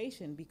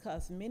preservation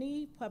because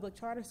many public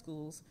charter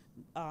schools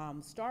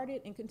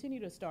started and continue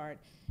to start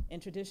in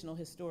traditional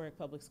historic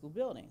public school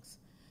buildings.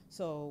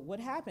 So what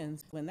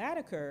happens when that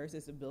occurs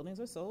is the buildings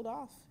are sold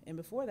off, and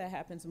before that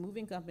happens,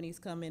 moving companies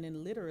come in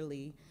and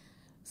literally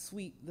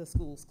sweep the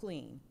schools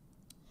clean.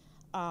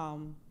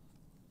 Oh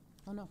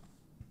no.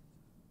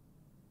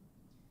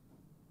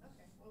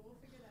 Okay, well, we'll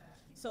figure that out.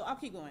 So I'll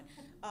keep going.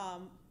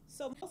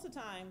 So most of the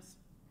times,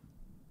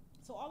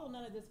 so although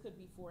none of this could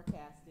be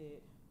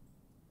forecasted,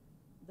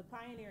 the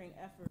pioneering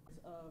efforts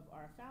of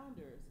our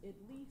founders at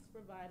least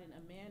provided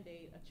a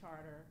mandate, a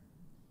charter,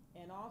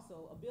 and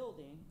also a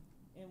building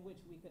in which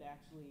we could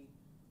actually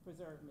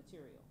preserve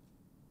material.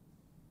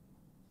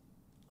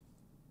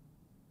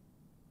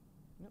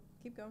 Nope,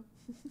 keep going.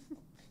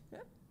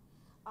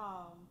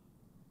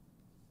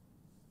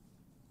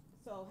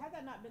 So had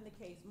that not been the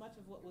case, much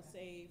of what was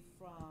saved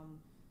from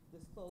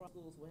this closed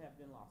schools would have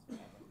been lost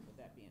forever, with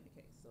that being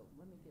the case. So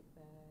let me get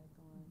back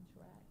on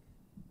track.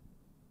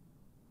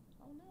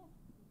 Oh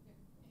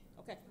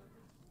no. Okay.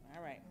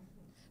 All right.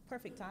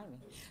 Perfect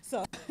timing.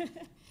 So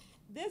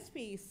this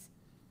piece,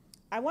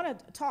 I want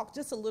to talk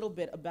just a little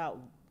bit about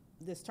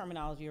this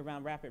terminology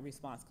around rapid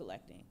response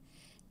collecting.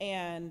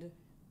 And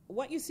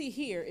what you see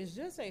here is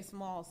just a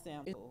small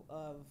sample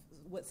of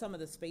what some of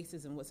the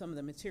spaces and what some of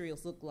the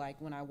materials look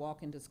like when I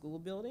walk into school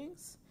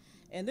buildings.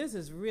 And this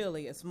is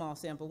really a small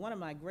sample. One of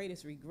my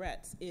greatest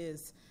regrets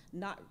is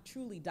not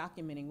truly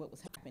documenting what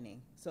was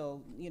happening.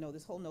 So, you know,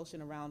 this whole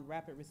notion around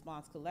rapid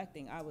response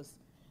collecting, I was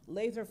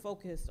laser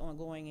focused on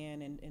going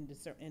in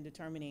and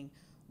determining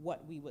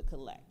what we would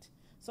collect.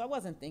 So I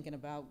wasn't thinking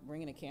about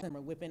bringing a camera,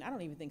 whipping. I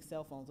don't even think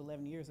cell phones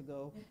 11 years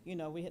ago. You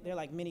know, they're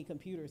like mini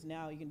computers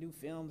now. You can do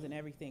films and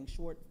everything,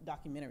 short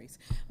documentaries.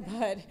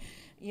 But,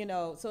 you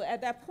know, so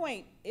at that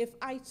point, if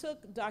I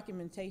took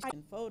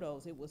documentation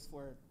photos, it was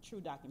for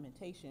true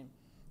documentation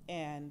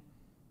and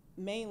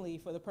mainly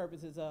for the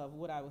purposes of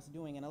what I was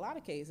doing. In a lot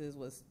of cases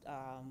was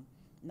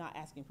not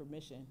asking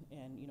permission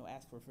and, you know,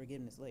 ask for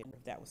forgiveness later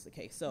if that was the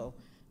case. So,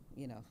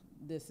 you know,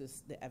 this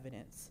is the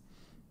evidence.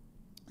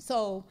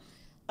 So,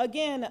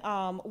 again,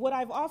 what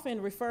I've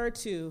often referred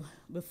to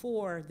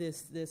before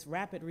this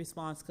rapid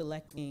response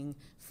collecting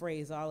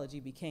phraseology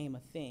became a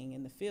thing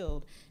in the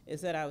field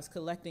is that I was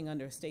collecting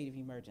under a state of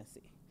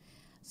emergency.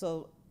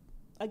 So,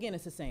 again,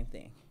 it's the same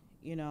thing,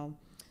 you know.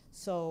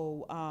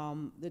 So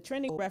the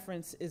trending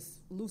reference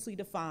is loosely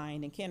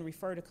defined and can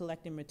refer to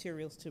collecting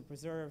materials to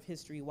preserve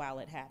history while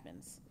it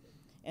happens.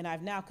 And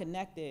I've now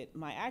connected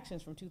my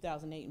actions from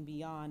 2008 and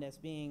beyond as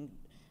being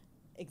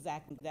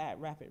exactly that,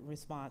 rapid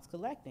response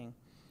collecting.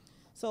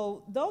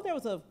 So though there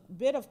was a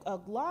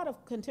lot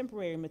of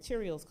contemporary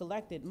materials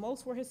collected,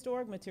 most were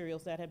historic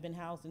materials that had been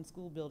housed in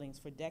school buildings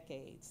for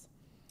decades.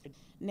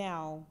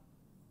 Now,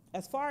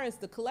 as far as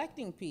the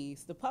collecting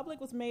piece, the public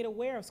was made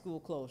aware of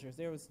school closures.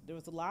 There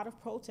was a lot of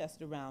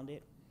protest around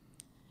it.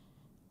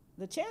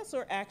 The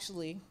chancellor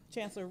actually,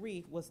 Chancellor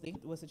Reif was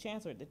the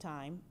chancellor at the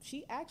time.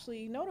 She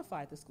actually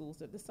notified the schools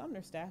that the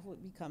Sumner staff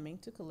would be coming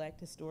to collect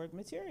historic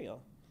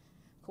material.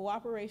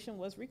 Cooperation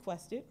was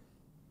requested.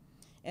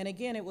 And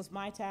again, it was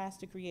my task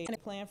to create a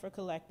plan for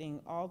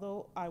collecting.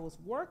 Although I was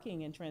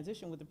working in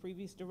transition with the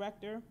previous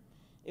director,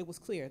 it was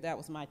clear that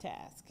was my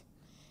task.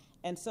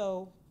 And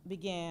so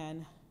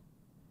began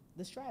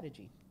the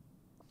strategy.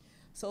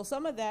 So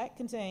some of that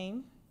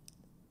contained,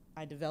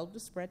 I developed a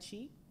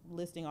spreadsheet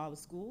listing all the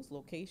schools,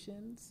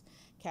 locations,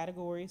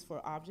 categories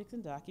for objects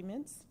and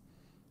documents.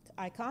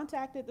 I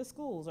contacted the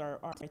schools, or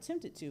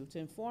attempted to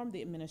inform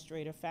the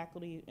administrator,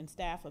 faculty, and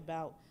staff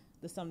about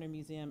the Sumner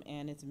Museum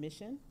and its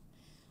mission.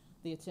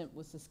 The attempt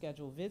was to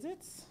schedule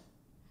visits.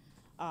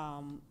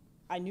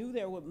 I knew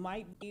there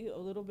might be a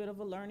little bit of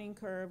a learning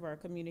curve or a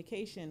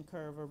communication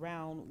curve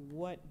around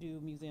what do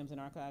museums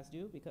and archives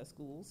do, because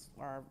schools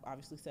are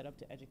obviously set up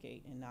to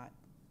educate and not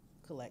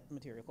collect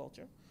material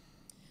culture.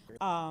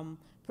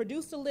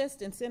 Produced a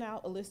list and sent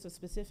out a list of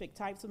specific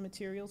types of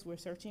materials we're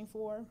searching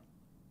for,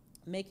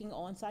 making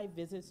on-site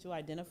visits to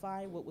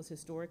identify what was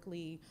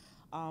historically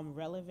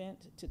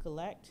relevant to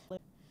collect,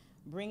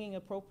 bringing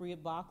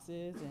appropriate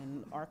boxes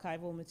and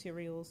archival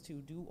materials to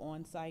do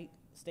on-site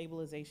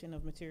stabilization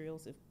of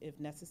materials if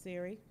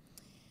necessary.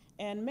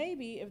 And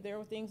maybe if there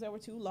were things that were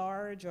too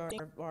large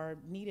or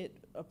needed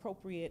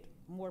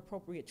more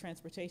appropriate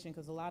transportation,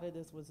 because a lot of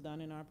this was done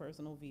in our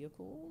personal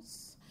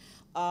vehicles,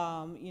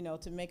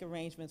 to make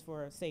arrangements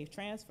for a safe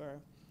transfer.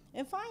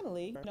 And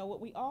finally, what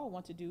we all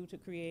want to do to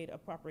create a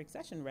proper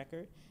accession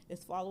record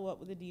is follow up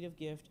with a deed of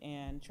gift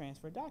and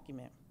transfer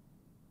document.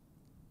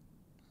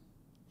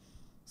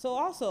 So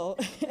also,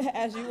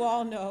 as you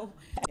all know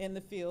in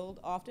the field,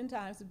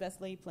 oftentimes the best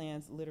laid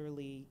plans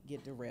literally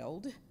get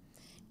derailed.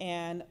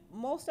 And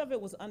most of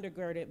it was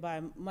undergirded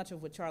by much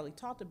of what Charlie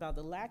talked about,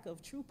 the lack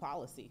of true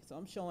policy. So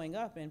I'm showing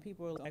up and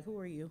people are like, who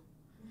are you?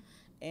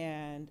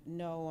 And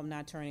no, I'm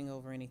not turning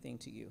over anything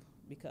to you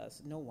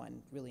because no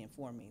one really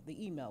informed me.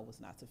 The email was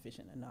not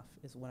sufficient enough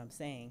is what I'm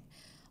saying.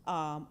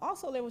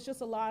 Also, there was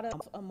just a lot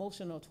of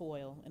emotional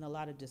toil and a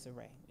lot of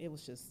disarray. It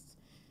was just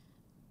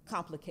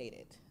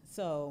complicated.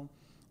 So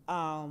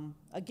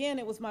again,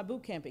 it was my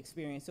boot camp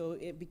experience. So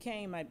it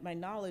became my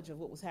knowledge of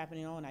what was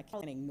happening on. I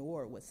can't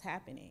ignore what's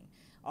happening.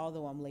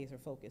 Although I'm laser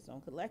focused on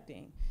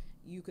collecting,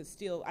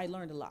 I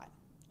learned a lot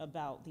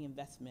about the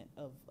investment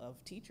of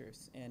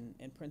teachers and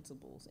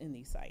principals in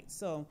these sites.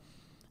 So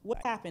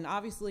what happened?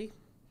 Obviously,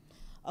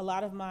 a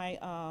lot of my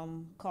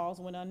calls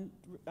went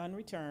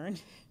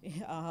unreturned.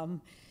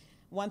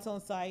 Once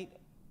on site,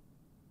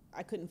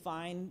 I couldn't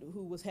find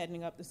who was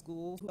heading up the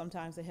school.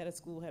 Sometimes the head of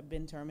school had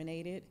been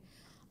terminated.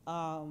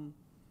 A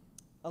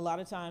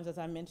lot of times, as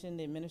I mentioned,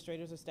 the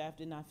administrators or staff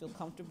did not feel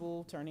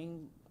comfortable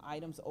turning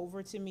items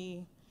over to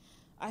me.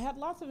 I had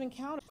lots of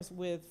encounters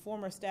with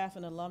former staff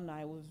and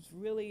alumni. It was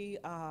really,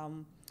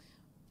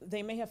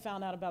 they may have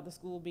found out about the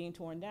school being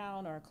torn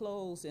down or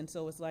closed, and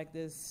so it's like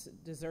this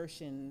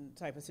desertion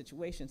type of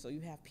situation. So you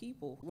have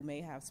people who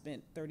may have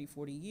spent 30,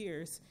 40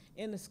 years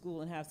in the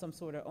school and have some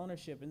sort of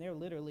ownership, and they're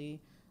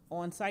literally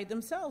on site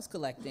themselves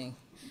collecting.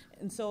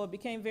 And so it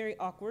became very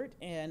awkward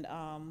and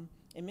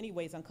in many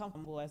ways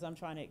uncomfortable as I'm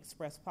trying to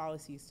express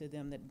policies to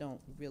them that don't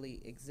really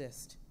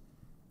exist.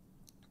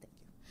 Thank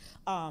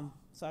you.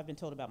 So I've been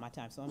told about my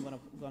time, so I'm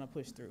gonna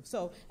push through.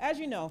 So as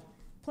you know,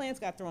 plans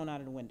got thrown out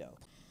of the window.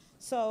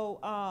 So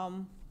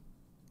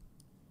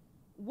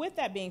with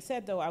that being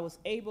said, though, I was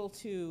able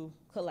to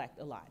collect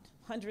a lot,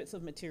 hundreds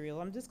of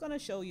material. I'm just gonna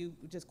show you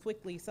just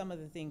quickly some of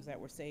the things that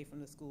were saved from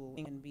the school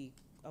and be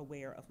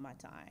aware of my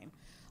time.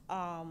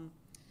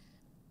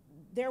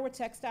 There were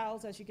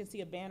textiles, as you can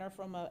see, a banner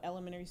from an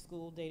elementary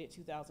school dated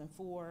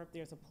 2004.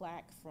 There's a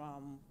plaque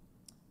from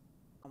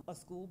a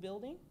school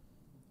building.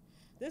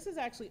 This is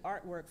actually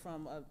artwork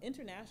from an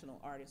international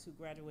artist who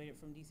graduated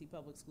from DC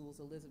Public Schools,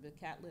 Elizabeth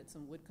Catlett,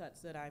 some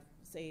woodcuts that I've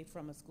saved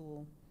from a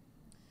school.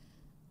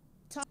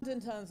 Tons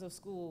and tons of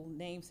school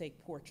namesake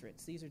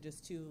portraits. These are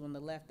just two on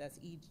the left. That's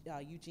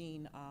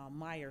Eugene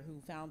Meyer,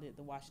 who founded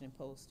the Washington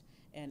Post,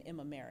 and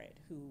Emma Merritt,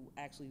 who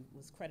actually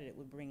was credited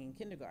with bringing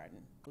kindergarten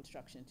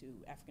instruction to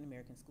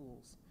African-American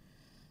schools.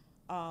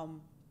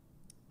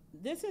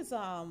 This is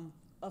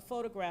a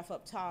photograph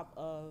up top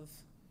of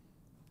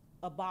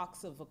a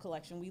box of a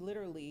collection.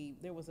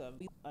 There was a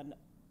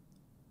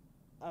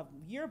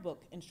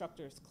yearbook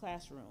instructor's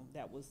classroom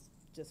that was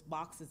just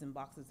boxes and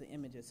boxes of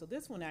images. So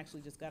this one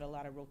actually just got a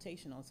lot of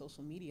rotation on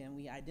social media, and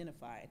we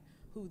identified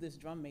who this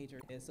drum major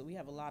is. So we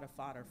have a lot of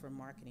fodder for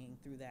marketing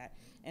through that.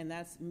 And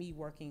that's me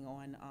working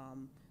on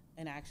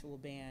an actual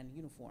band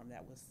uniform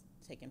that was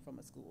taken from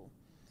a school.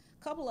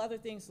 A couple other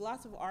things,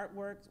 lots of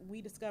artwork. We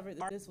discovered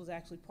that this was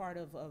actually part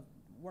of a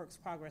Works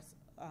Progress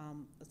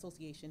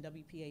Association,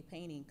 WPA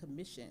painting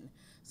commission.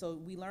 So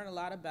we learned a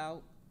lot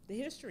about the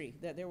history,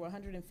 that there were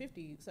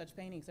 150 such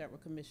paintings that were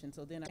commissioned.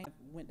 So then I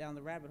went down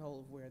the rabbit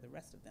hole of where are the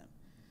rest of them.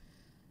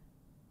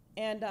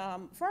 And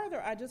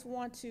further, I just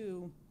want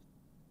to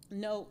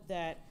note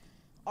that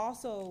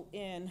also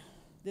in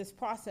this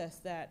process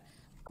that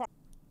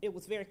it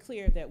was very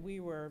clear that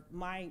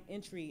my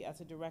entry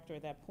as a director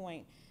at that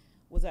point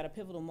was at a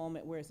pivotal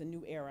moment where it's a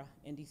new era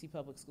in DC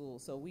Public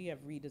Schools. So we have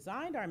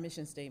redesigned our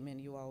mission statement,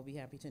 you all will be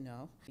happy to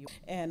know.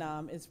 And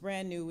it's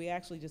brand new. We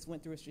actually just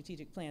went through a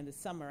strategic plan this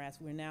summer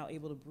as we're now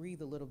able to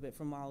breathe a little bit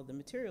from all of the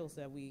materials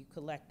that we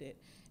collected.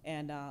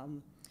 And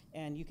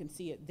you can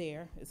see it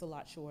there. It's a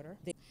lot shorter.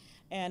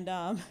 And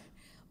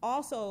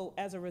also,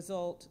 as a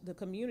result, the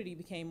community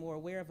became more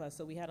aware of us,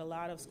 so we had a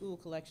lot of school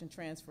collection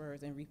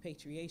transfers and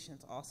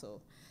repatriations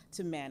also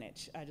to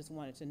manage. I just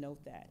wanted to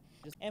note that.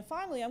 And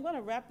finally, I'm going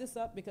to wrap this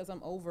up because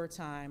I'm over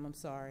time, I'm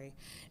sorry,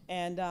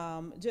 and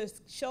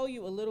just show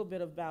you a little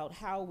bit about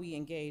how we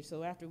engage.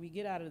 So after we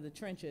get out of the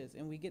trenches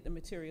and we get the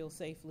material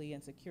safely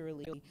and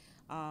securely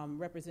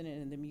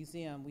represented in the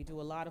museum, we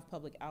do a lot of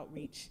public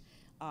outreach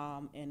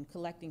and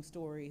collecting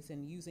stories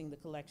and using the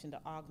collection to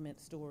augment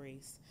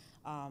stories.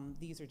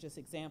 These are just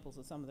examples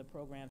of some of the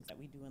programs that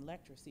we do in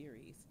lecture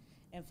series.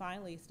 And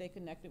finally, stay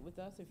connected with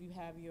us. If you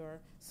have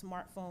your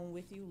smartphone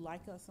with you,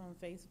 like us on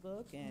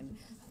Facebook and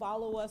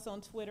follow us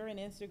on Twitter and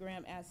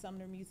Instagram at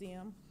Sumner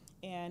Museum.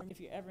 And if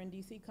you're ever in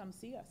DC, come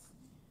see us.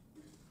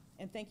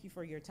 And thank you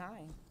for your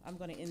time. I'm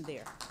going to end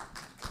there.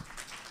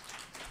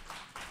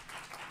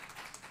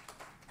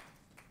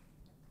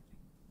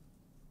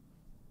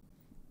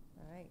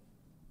 All right.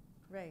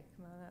 Ray,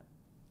 come on up.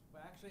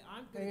 Well, actually,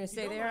 I'm You're going to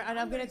stay there, and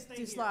I'm going to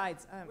do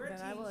slides. We're a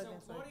Then I team, will so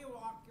advance Claudia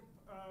will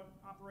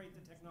operate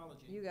the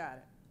technology. You got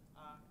it.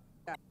 Uh,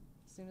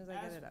 As soon as I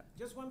get it up.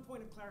 Just one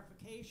point of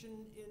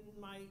clarification.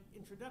 In my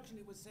introduction,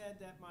 it was said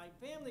that my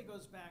family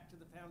goes back to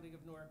the founding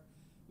of Newark.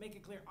 Make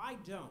it clear, I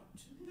don't.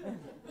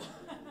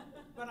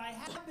 But I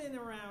have been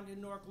around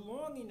in Newark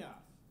long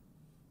enough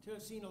to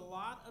have seen a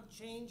lot of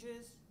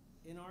changes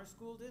in our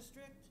school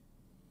district.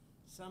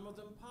 some of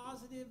them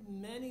positive,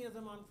 many of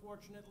them,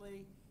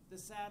 unfortunately, the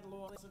sad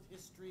loss of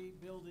history,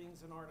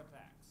 buildings, and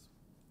artifacts.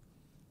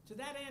 To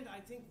that end,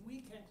 I think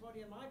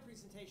Claudia, my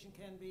presentation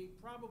can be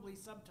probably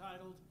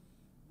subtitled,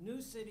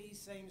 New City,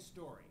 Same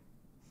Story.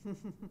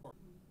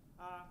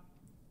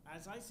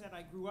 As I said,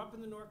 I grew up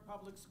in the Newark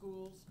Public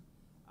Schools.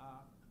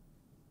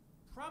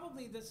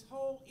 Probably this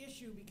whole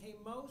issue became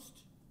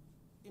most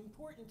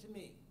important to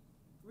me,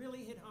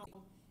 really hit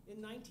home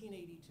in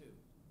 1982.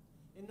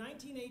 In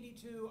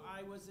 1982,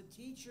 I was a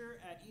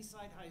teacher at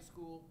Eastside High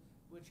School,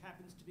 which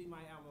happens to be my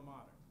alma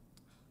mater.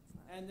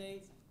 And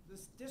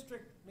this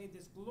district made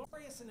this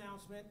glorious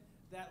announcement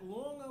that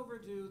long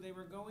overdue, they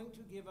were going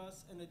to give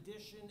us an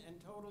addition and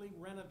totally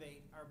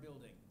renovate our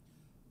building.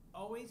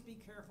 Always be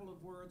careful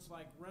of words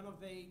like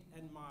renovate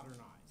and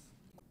modernize.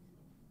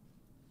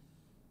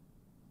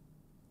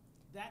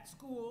 That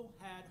school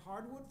had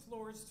hardwood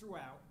floors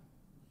throughout.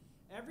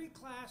 Every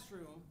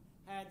classroom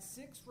had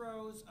 6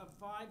 rows of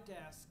 5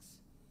 desks.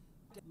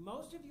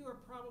 Most of you are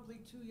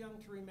probably too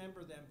young to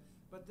remember them,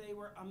 but they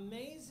were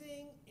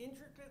amazing,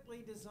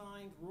 intricately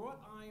designed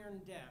wrought iron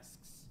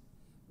desks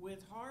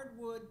with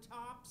hardwood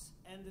tops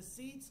and the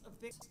seats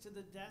affixed to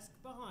the desk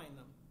behind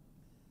them.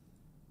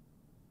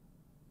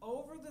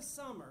 Over the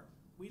summer,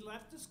 we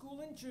left the school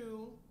in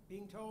June,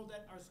 being told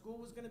that our school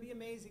was going to be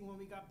amazing when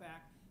we got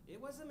back. It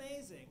was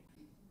amazing.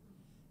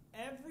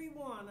 Every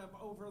one of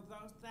over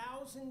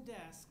 1,000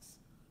 desks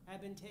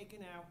had been taken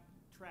out,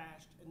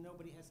 trashed, and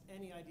nobody has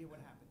any idea what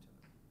happened to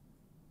them.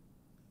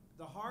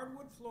 The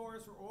hardwood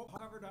floors were all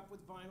covered up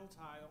with vinyl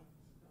tile.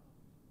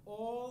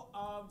 All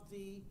of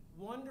the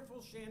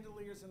wonderful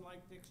chandeliers and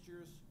light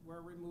fixtures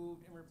were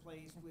removed and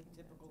replaced with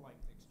typical light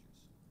fixtures.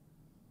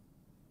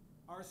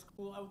 Our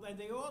school, and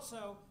they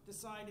also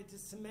decided to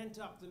cement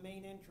up the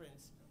main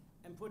entrance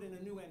and put in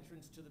a new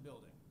entrance to the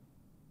building.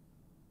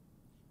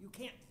 You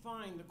can't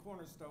find the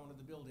cornerstone of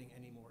the building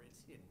anymore,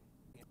 it's hidden.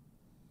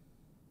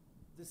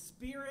 The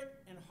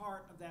spirit and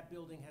heart of that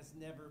building has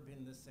never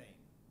been the same.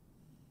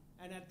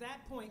 And at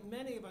that point,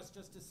 many of us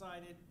just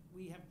decided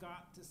we have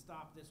got to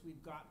stop this,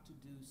 we've got to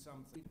do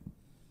something.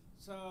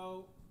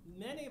 So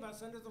many of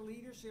us, under the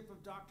leadership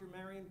of Dr.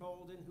 Marion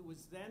Bolden, who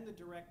was then the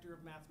director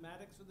of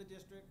mathematics for the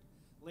district,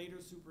 later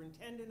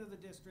superintendent of the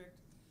district,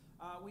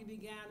 we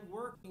began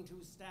working to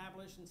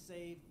establish and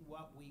save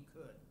what we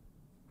could.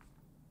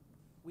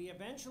 We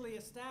eventually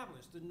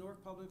established the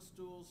Newark Public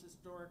Schools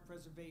Historic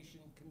Preservation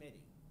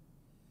Committee.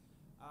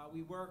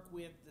 We work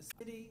with the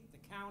city, the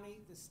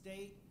county, the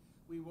state.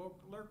 We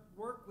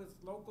work with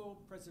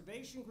local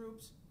preservation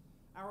groups.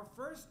 Our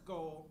first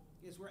goal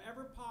is,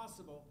 wherever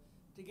possible,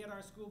 to get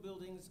our school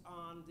buildings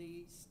on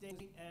the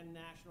state and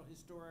national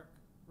historic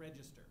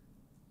register.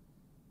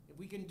 If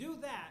we can do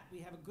that, we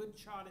have a good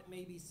shot at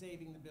maybe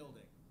saving the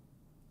building.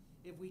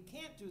 If we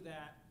can't do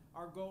that,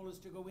 our goal is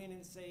to go in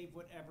and save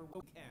whatever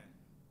we can.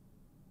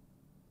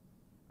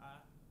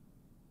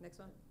 Next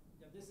one.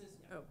 Yeah, this is.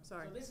 Oh,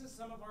 sorry. So this is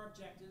some of our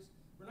objectives.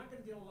 We're not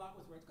going to deal a lot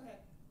with words. Go ahead.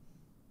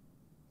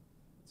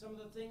 Some of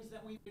the things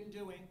that we've been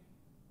doing.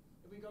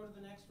 If we go to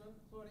the next one,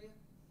 Claudia.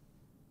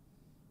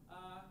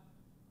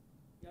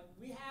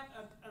 We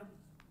have an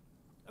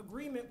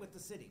agreement with the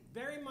city,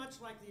 very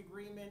much like the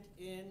agreement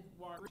in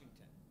Washington.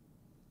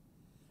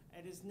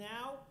 It has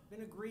now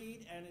been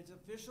agreed, and it's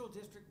official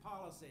district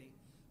policy.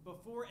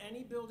 Before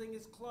any building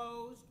is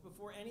closed,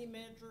 before any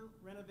major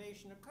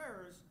renovation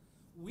occurs,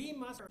 we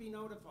must be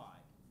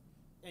notified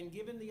and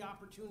given the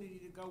opportunity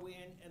to go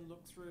in and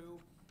look through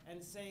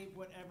and save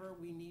whatever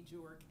we need to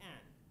or can.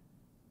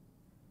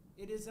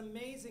 It is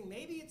amazing.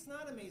 Maybe it's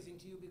not amazing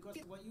to you, because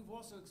what you've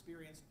also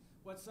experienced,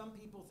 what some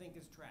people think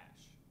is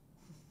trash,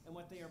 and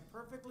what they are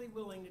perfectly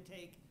willing to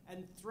take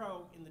and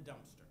throw in the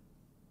dumpster.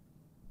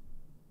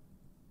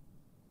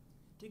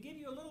 To give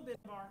you a little bit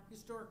of our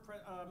historic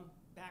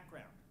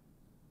background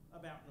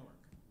about Newark.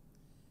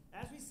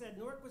 As we said,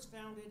 Newark was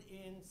founded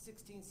in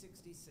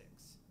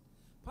 1666.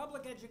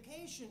 Public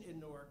education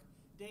in Newark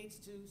dates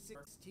to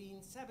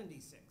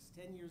 1676,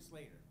 10 years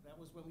later. That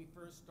was when we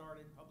first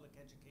started public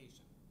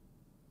education.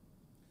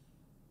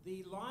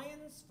 The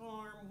Lions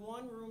Farm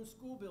one-room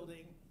school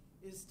building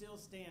is still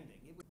standing.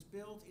 It was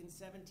built in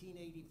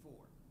 1784.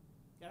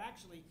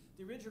 Actually,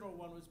 the original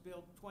one was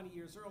built 20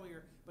 years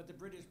earlier, but the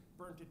British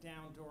burnt it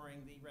down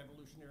during the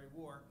Revolutionary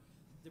War.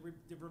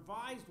 The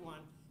revised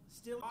one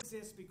still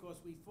exists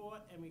because we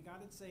fought and we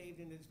got it saved,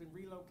 and it's been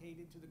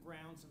relocated to the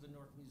grounds of the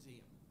Newark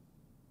Museum.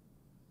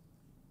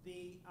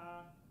 The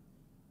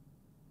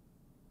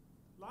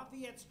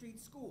Lafayette Street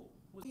School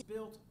was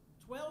built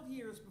 12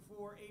 years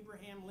before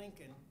Abraham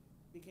Lincoln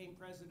became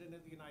President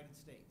of the United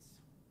States.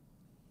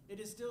 It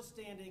is still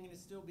standing and is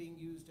still being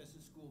used as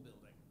a school building.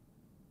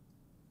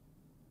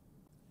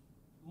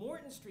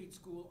 Morton Street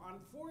School,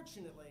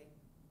 unfortunately,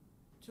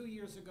 2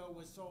 years ago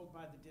was sold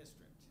by the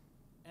district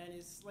and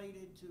is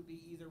slated to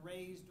be either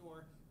raised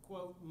or,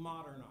 quote,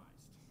 modernized.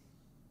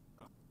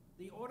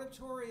 The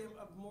auditorium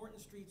of Morton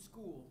Street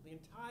School, the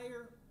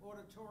entire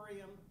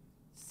auditorium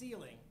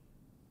ceiling,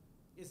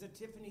 is a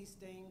Tiffany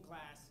stained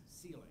glass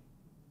ceiling.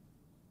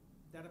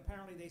 that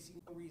apparently they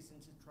see no reason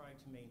to try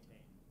to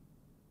maintain.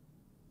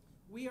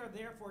 We are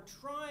therefore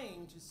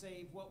trying to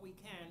save what we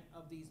can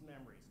of these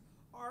memories.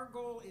 Our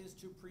goal is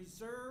to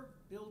preserve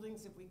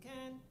buildings if we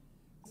can,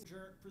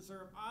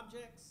 preserve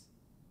objects,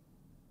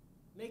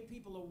 make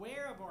people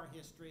aware of our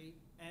history,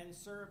 and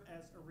serve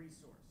as a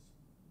resource.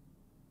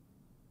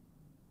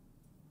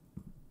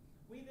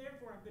 We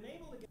therefore have been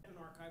able to get an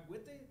archive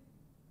with the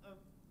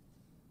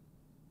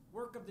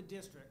work of the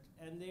district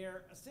and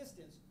their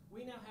assistance.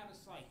 We now have a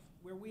site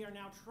where we are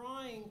now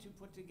trying to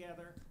put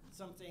together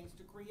some things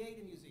to create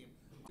a museum.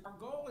 Our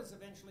goal is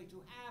eventually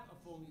to have a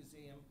full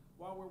museum.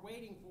 While we're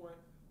waiting for it,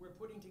 we're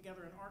putting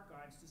together an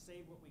archives to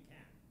save what we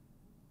can.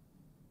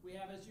 We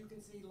have, as you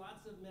can see,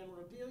 lots of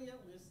memorabilia,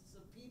 lists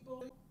of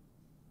people,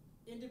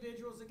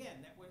 individuals,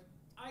 again, that were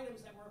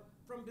items that were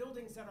from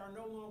buildings that are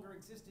no longer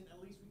existent. At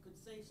least we could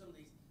save some of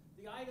these.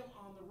 The item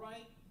on the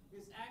right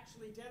is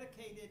actually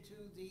dedicated to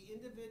the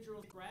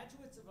individual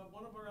graduates of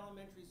one of our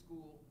elementary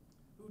schools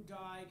who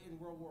died in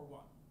World War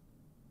I.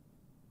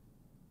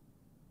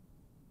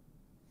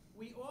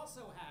 We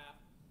also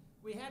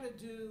we had to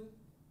do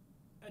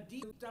a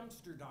deep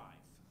dumpster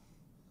dive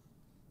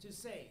to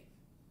save.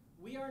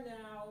 We are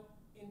now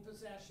in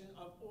possession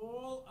of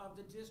all of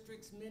the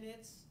district's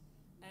minutes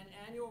and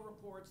annual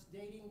reports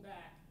dating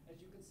back,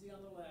 as you can see on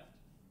the left,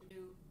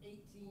 to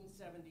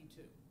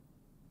 1872.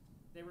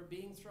 They were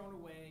being thrown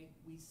away.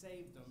 We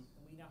saved them,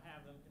 and we now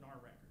have them in our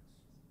records.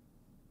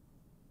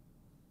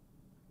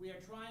 We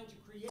are trying to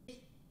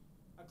create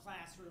a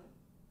classroom.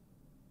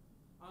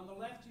 On the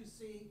left, you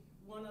see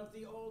one of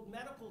the old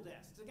medical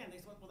desks. Again, they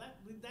thought, well,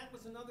 that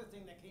was another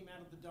thing that came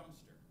out of the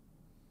dumpster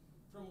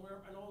from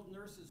an old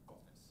nurse's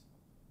office.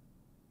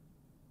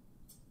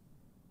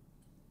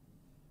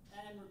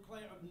 And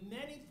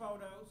many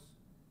photos,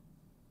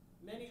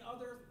 many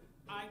other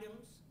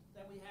items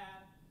that we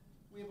have.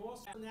 We have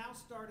also now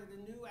started a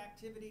new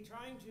activity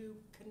trying to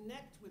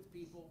connect with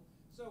people.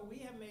 So we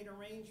have made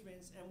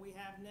arrangements, and we're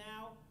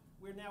now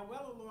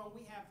well along.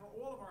 We have for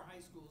all of our high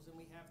schools, and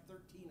we have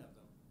 13 of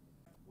them.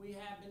 We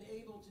have been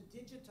able to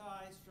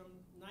digitize from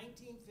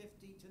 1950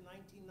 to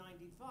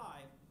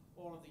 1995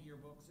 all of the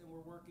yearbooks, and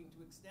we're working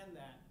to extend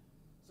that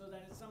so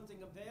that it's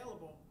something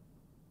available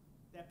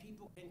that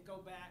people can go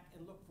back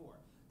and look for.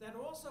 That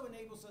also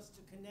enables us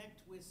to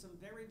connect with some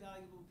very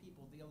valuable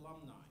people, the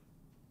alumni.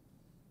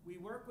 We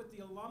work with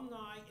the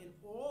alumni in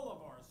all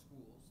of our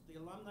schools,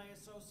 the Alumni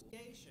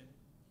Association,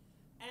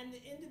 and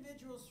the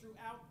individuals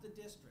throughout the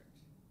district.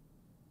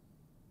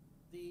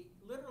 The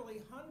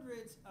literally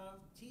hundreds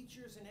of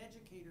teachers and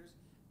educators,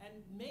 and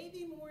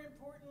maybe more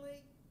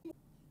importantly,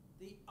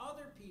 the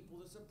other people,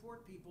 the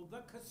support people,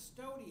 the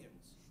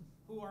custodians,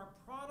 who are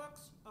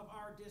products of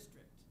our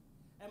district,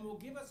 and will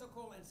give us a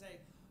call and say,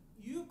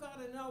 you've got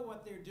to know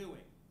what they're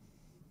doing.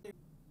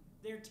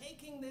 They're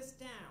taking this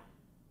down.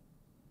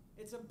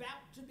 It's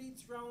about to be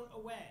thrown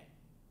away,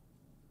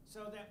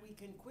 so that we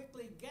can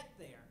quickly get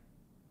there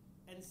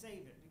and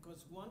save it,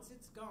 because once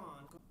it's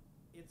gone,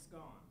 it's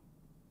gone.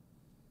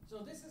 So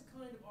this is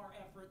kind of our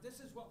effort. This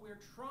is what we're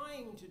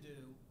trying to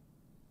do,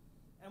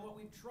 and what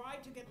we've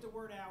tried to get the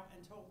word out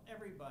and told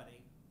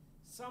everybody,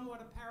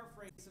 somewhat a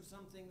paraphrase of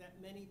something that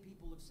many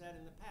people have said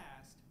in the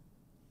past.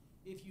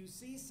 If you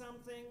see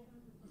something,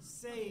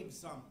 save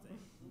something.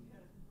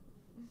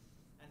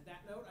 On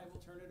that note, I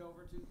will turn it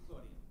over to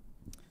Claudia.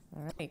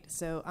 All right,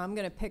 so I'm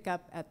going to pick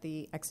up at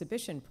the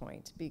exhibition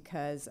point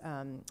because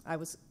I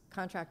was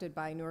contracted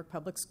by Newark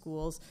Public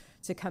Schools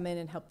to come in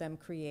and help them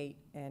create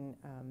an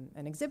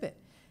exhibit.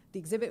 The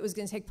exhibit was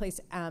going to take place,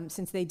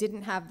 since they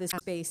didn't have this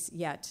space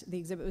yet, the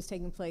exhibit was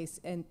taking place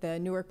in the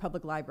Newark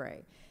Public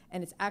Library.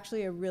 And it's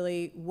actually a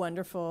really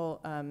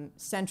wonderful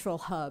central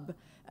hub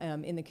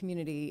in the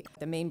community,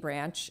 the main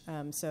branch.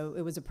 So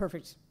it was a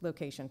perfect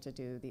location to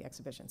do the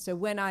exhibition. So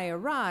when I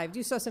arrived,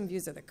 you saw some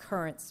views of the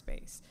current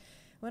space.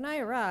 When I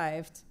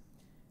arrived,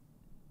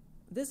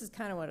 this is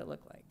kind of what it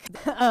looked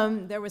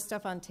like. There was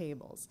stuff on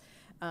tables.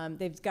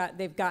 They've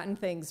gotten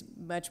things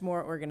much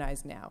more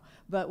organized now.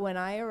 But when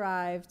I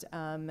arrived,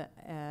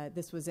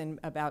 this was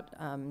in about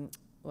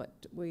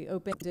we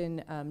opened in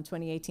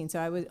 2018, so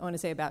I want to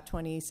say about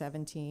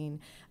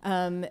 2017.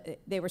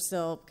 They were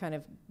still kind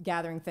of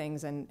gathering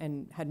things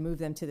and had moved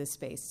them to this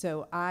space.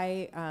 So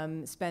I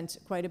spent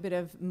quite a bit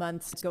of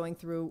months going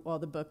through all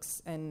the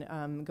books and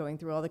going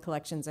through all the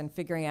collections and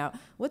figuring out,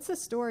 what's the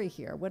story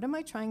here? What am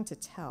I trying to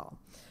tell?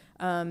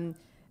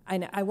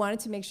 And I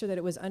wanted to make sure that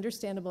it was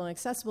understandable and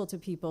accessible to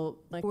people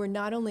who were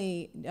not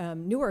only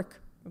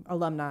Newark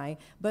alumni,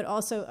 but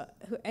also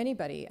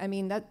anybody. I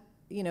mean, that,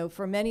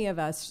 for many of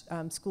us,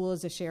 school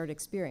is a shared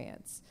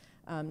experience.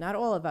 Not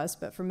all of us,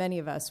 but for many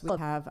of us, we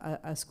have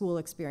a school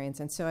experience.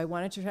 And so I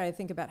wanted to try to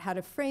think about how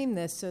to frame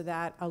this so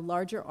that a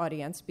larger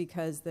audience,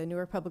 because the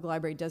Newark Public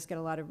Library does get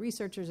a lot of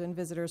researchers and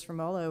visitors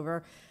from all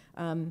over,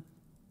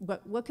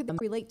 what could they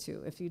relate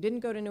to? If you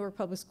didn't go to Newark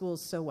Public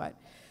Schools, so what?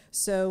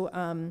 So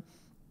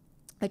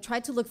I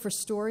tried to look for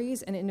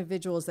stories and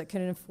individuals that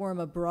could inform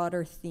a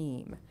broader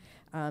theme,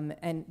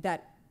 and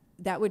that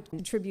that would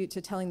contribute to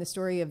telling the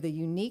story of the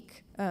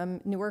unique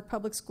Newark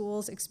Public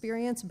Schools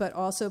experience, but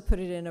also put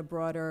it in a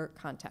broader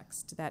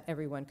context that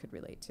everyone could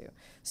relate to.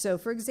 So,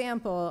 for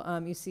example,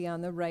 you see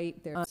on the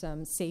right there are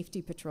some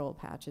safety patrol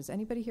patches.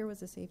 Anybody here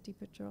was a safety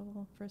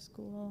patrol for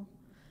school?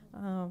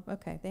 Oh,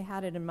 okay. They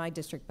had it in my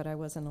district, but I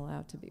wasn't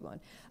allowed to be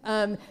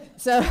one.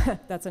 So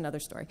that's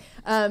another story.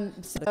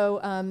 So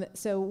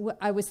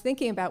I was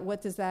thinking about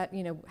what does that,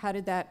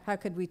 how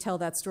could we tell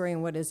that story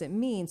and what does it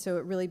mean? So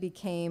it really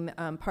became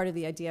part of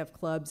the idea of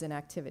clubs and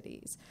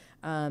activities.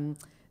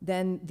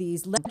 Then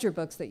these ledger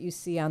books that you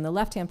see on the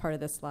left-hand part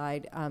of the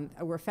slide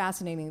were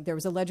fascinating. There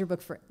was a ledger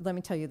book for, let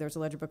me tell you, there's a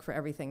ledger book for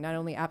everything. Not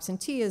only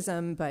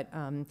absenteeism, but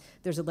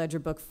there's a ledger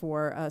book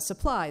for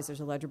supplies. There's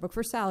a ledger book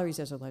for salaries.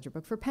 There's a ledger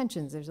book for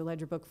pensions. There's a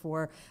ledger book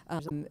for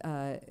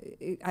how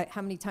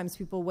many times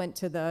people went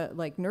to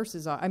the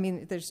nurses' office. I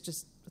mean, there's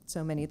just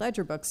so many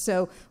ledger books.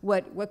 So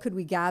what could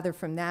we gather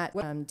from that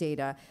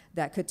data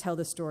that could tell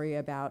the story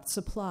about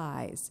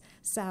supplies,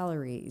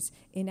 salaries,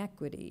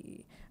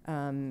 inequity,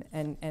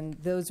 and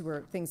those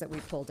were things that we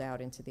pulled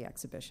out into the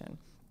exhibition.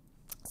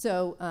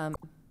 So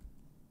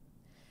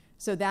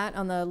that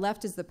on the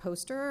left is the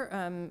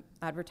poster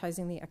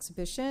advertising the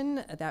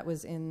exhibition. That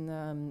was in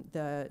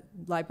the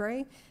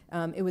library.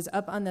 It was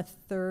up on the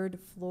third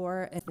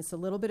floor, and it's a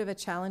little bit of a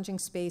challenging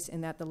space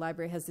in that the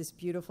library has this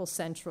beautiful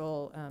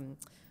central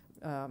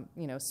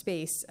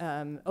space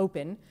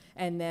open,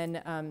 and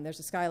then there's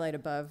a skylight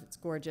above. It's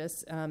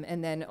gorgeous,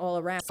 and then all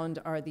around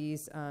are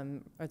these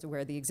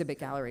where the exhibit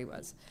gallery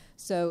was.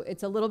 So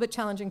it's a little bit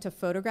challenging to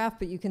photograph,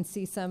 but you can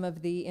see some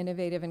of the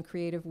innovative and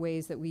creative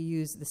ways that we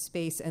use the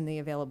space and the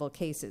available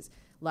cases.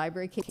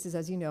 Library cases,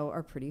 as you know,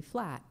 are pretty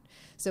flat.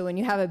 So when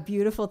you have a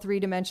beautiful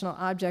three-dimensional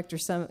object or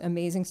some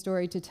amazing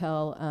story to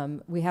tell,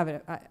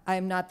 I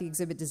am not the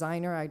exhibit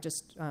designer. I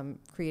just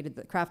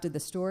crafted the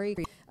story.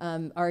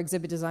 Our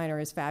exhibit designer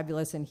is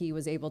fabulous, and he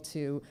was able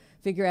to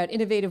figure out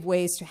innovative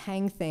ways to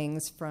hang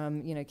things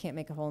from, can't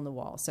make a hole in the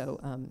wall. So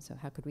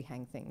how could we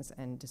hang things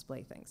and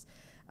display things?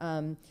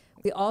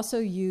 We also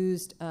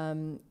used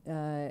in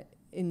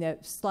the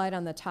slide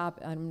on the top,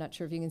 I'm not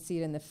sure if you can see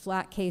it, in the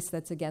flat case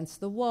that's against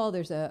the wall,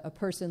 there's a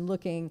person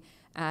looking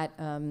at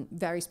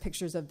various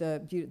pictures of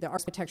the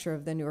architecture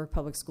of the Newark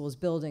Public Schools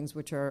buildings,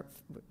 which are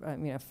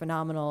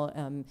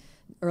phenomenal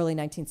early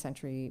 19th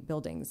century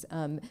buildings.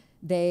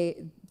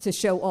 To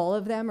show all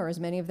of them, or as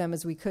many of them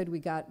as we could, we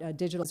got a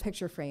digital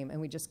picture frame, and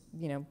we just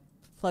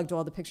plugged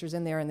all the pictures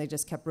in there, and they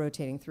just kept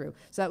rotating through.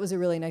 So that was a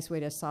really nice way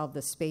to solve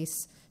the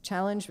space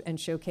challenge and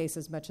showcase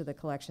as much of the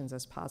collections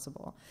as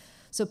possible.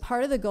 So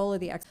part of the goal of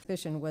the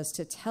exhibition was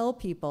to tell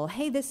people,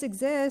 hey, this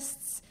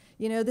exists,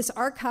 this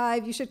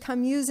archive, you should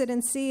come use it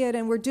and see it,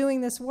 and we're doing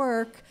this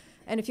work,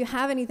 and if you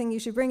have anything, you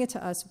should bring it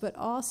to us, but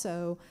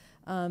also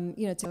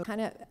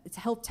to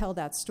help tell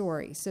that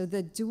story. So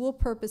the dual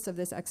purpose of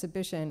this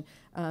exhibition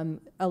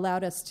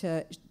allowed us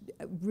to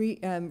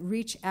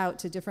reach out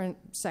to different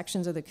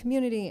sections of the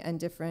community and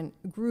different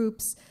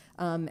groups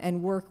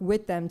and work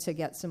with them to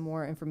get some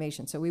more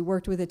information. So we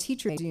worked with a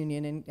teachers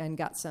union and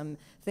got some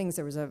things.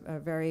 There was a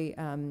very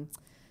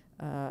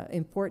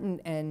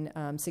important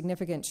and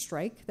significant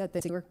strike that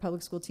the Newark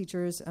Public School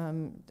teachers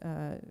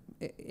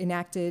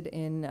enacted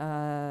in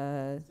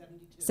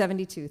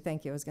 72.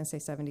 Thank you. I was going to say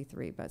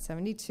 73, but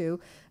 72.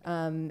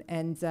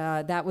 And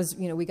that was,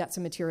 we got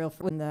some material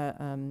from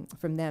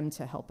them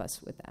to help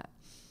us with that.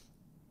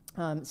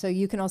 So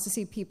you can also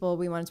see people,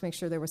 we wanted to make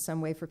sure there was some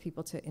way for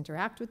people to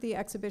interact with the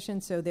exhibition.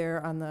 So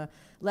there on the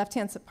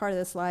left-hand part of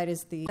the slide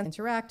is the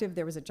interactive.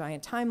 There was a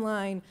giant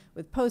timeline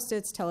with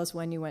Post-its. Tell us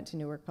when you went to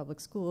Newark Public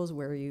Schools,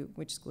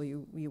 which school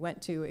you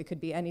went to. It could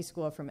be any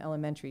school from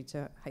elementary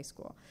to high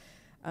school.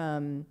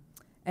 And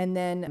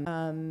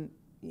then,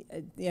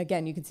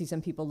 again, you can see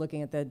some people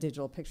looking at the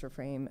digital picture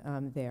frame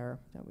there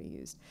that we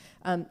used.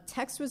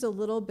 Text was a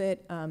little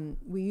bit,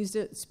 we used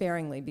it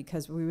sparingly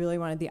because we really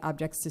wanted the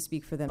objects to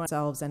speak for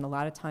themselves, and a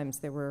lot of times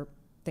there were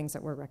things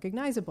that were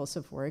recognizable.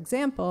 So, for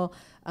example,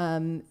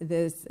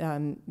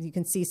 you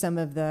can see some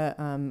of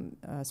the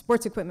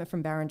sports equipment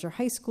from Barringer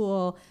High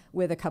School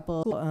with a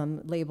couple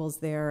labels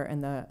there,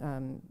 and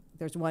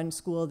there's one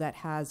school that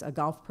has a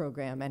golf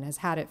program and has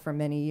had it for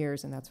many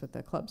years, and that's what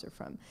the clubs are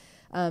from.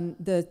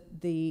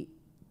 The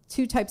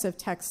two types of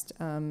text,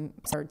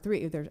 or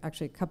three, there's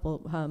actually a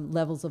couple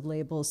levels of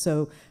labels.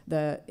 So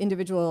the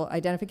individual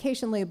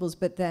identification labels,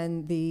 but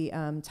then the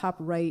top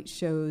right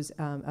shows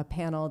a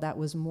panel that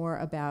was more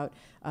about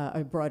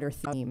a broader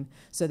theme,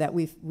 so that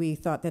we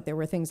thought that there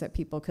were things that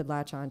people could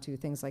latch onto,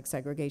 things like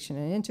segregation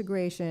and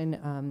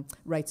integration,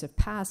 rites of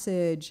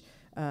passage,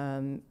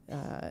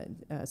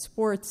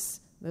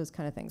 sports, those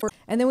kind of things.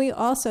 And then we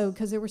also,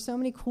 because there were so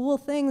many cool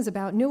things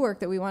about Newark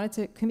that we wanted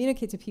to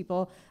communicate to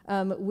people,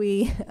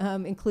 we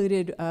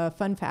included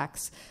fun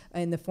facts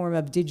in the form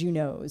of did you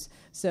knows.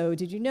 So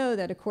did you know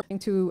that according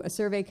to a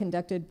survey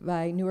conducted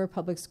by Newark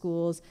Public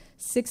Schools,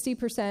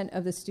 60%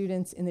 of the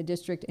students in the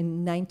district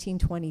in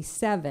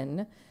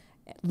 1927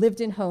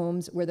 lived in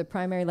homes where the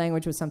primary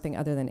language was something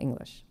other than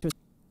English.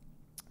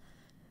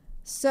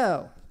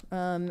 So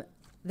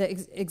The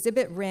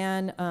exhibit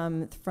ran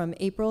from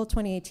April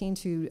 2018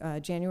 to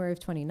January of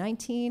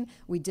 2019.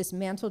 We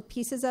dismantled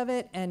pieces of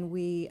it, and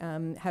we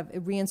have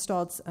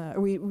reinstalled,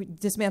 we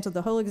dismantled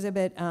the whole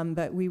exhibit,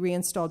 but we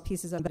reinstalled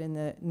pieces of it in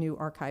the new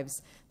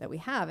archives that we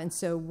have. And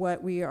so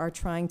what we are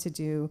trying to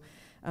do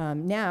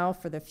now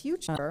for the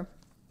future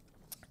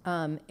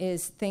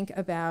is think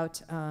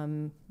about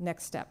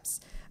next steps.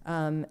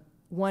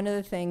 One of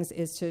the things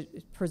is to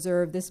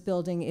preserve, this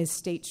building is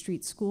State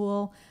Street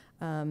School.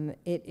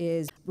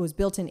 It was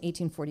built in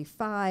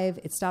 1845.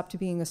 It stopped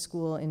being a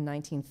school in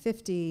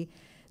 1950.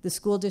 The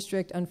school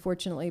district,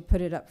 unfortunately,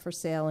 put it up for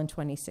sale in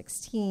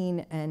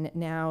 2016, and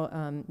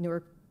now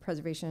Newark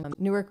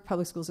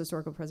Public Schools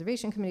Historical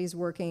Preservation Committee is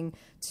working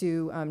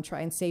to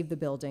try and save the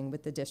building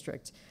with the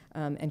district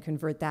and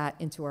convert that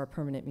into our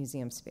permanent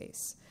museum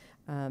space.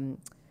 And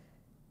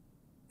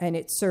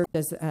it served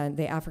as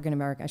the African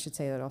American, I should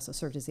say that also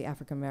served as the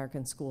African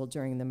American school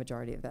during the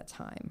majority of that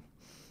time.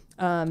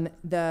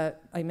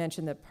 I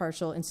mentioned the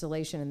partial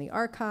installation in the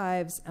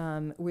archives.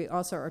 We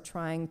also are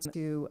trying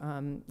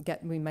to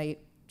we might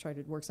try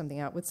to work something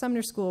out with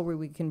Sumner School where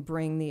we can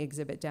bring the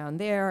exhibit down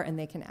there and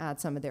they can add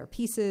some of their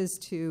pieces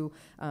to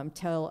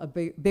tell a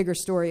bigger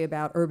story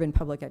about urban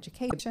public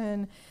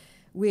education.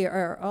 We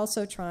are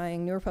also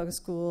trying, Newark Public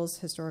Schools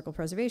Historical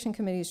Preservation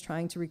Committee is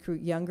trying to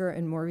recruit younger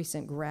and more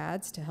recent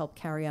grads to help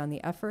carry on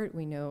the effort.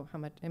 We know how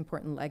much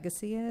important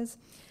legacy is.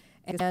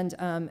 And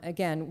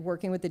again,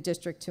 working with the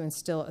district to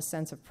instill a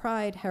sense of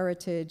pride,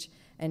 heritage,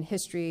 and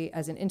history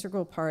as an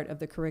integral part of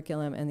the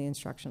curriculum and the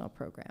instructional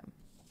program.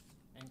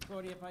 And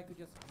Claudia, if I could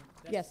just,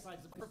 that Yes.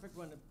 slide's the perfect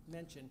one to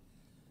mention.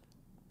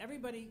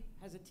 Everybody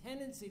has a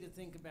tendency to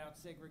think about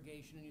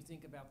segregation, and you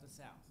think about the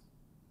South.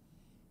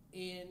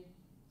 In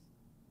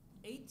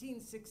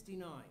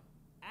 1869,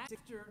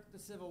 after the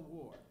Civil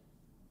War,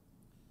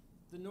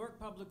 the Newark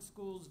Public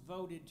Schools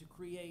voted to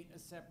create a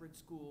separate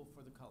school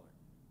for the colored.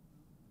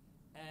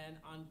 And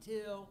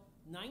until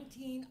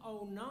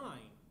 1909,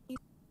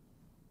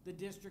 the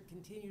district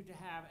continued to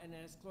have, and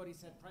as Claudia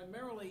said,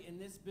 primarily in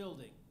this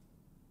building,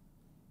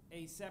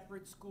 a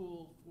separate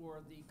school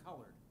for the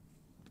colored.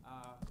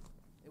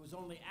 It was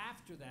only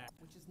after that,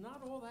 which is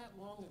not all that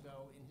long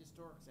ago in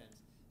historic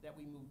sense, that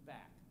we moved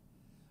back.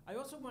 I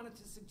also wanted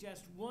to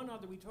suggest one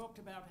other. We talked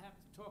about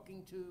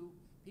talking to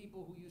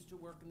people who used to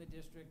work in the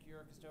district,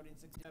 your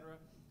custodians, etc.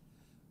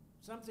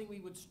 Something we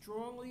would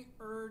strongly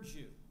urge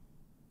you.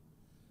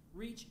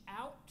 Reach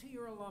out to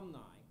your alumni,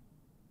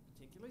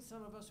 particularly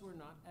some of us who are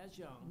not as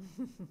young.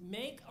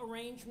 Make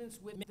arrangements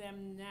with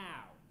them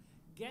now.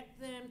 Get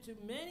them to,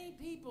 many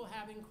people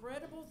have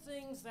incredible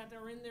things that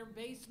are in their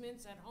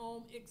basements at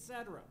home,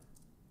 etc.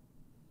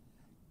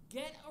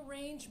 Get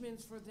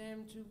arrangements for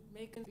them to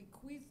make a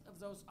bequeath of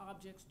those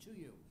objects to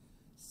you.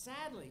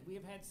 Sadly, we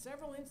have had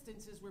several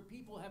instances where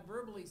people have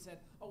verbally said,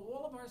 oh,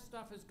 all of our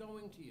stuff is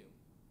going to you.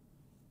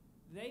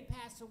 They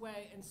pass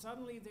away, and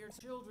suddenly their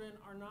children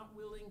are not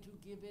willing to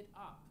give it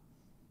up.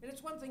 And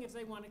it's one thing if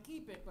they want to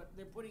keep it, but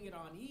they're putting it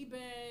on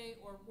eBay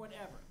or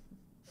whatever.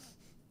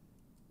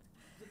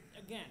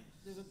 Again,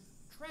 there's a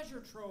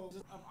treasure trove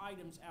of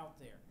items out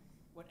there.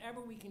 Whatever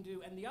we can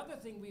do. And the other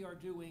thing we are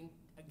doing,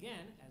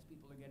 again, as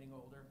people are getting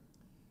older,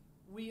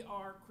 we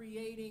are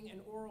creating an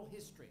oral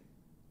history.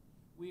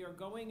 We are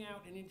going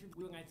out and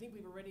interviewing. I think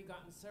we've already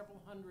gotten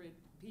several hundred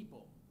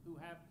people who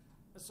have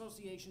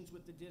associations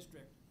with the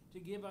district to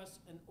give us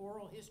an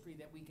oral history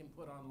that we can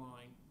put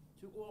online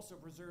to also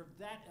preserve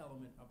that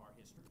element of our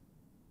history.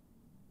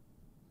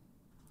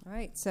 All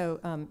right, so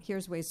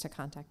here's ways to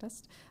contact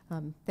us.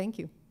 Thank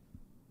you.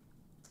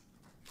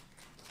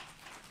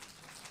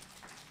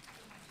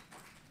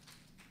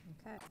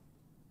 Okay.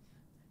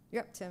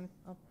 You're up, Tim.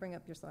 I'll bring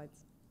up your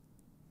slides.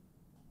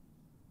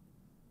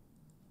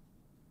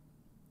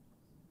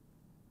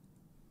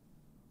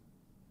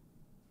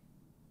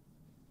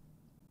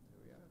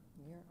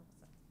 You're all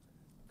set.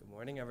 Good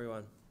morning,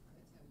 everyone.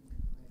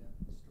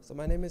 So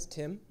my name is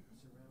Tim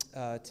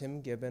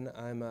Gibbon.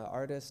 I'm an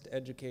artist,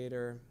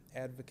 educator,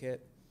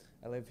 advocate.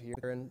 I live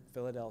here in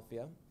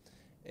Philadelphia,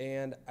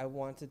 and I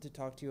wanted to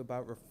talk to you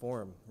about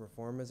Reform.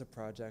 Reform is a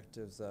project.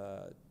 It was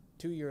a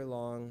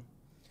 2-year-long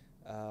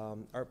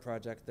art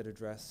project that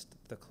addressed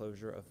the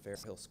closure of Fair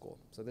Hill School.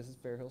 So this is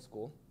Fair Hill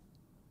School.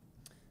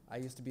 I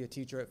used to be a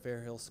teacher at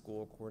Fair Hill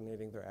School,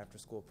 coordinating their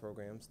after-school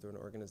programs through an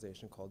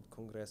organization called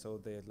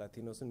Congreso de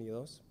Latinos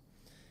Unidos.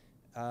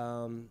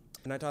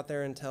 And I taught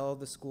there until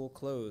the school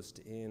closed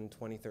in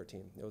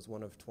 2013. It was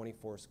one of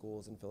 24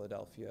 schools in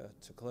Philadelphia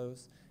to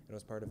close, and it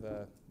was part of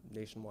a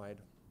nationwide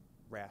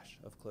rash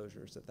of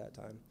closures at that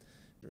time.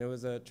 It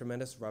was a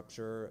tremendous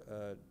rupture,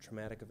 a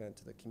traumatic event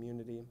to the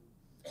community.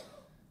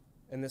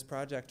 And this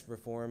project,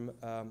 Reform,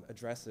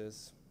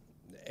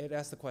 it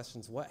asks the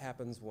questions, what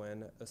happens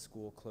when a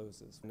school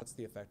closes? What's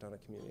the effect on a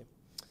community?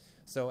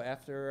 So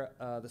after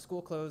the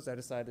school closed, I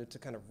decided to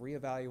kind of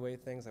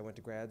reevaluate things. I went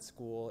to grad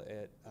school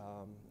at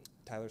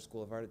Tyler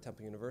School of Art at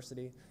Temple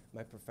University.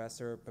 My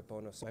professor,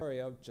 Pepono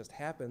Soria, just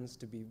happens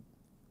to be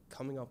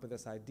coming up with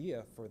this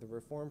idea for the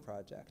Reform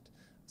project.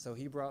 So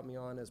he brought me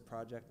on as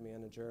project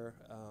manager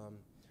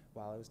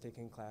while I was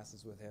taking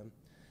classes with him.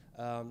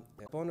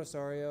 Pepon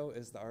Osorio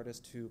is the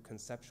artist who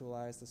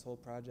conceptualized this whole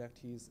project.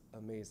 He's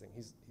amazing.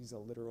 He's a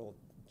literal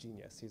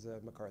genius. He's a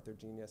MacArthur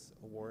Genius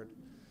Award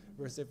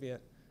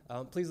recipient.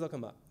 Please look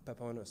him up,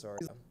 Pepon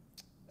Osorio.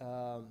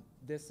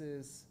 This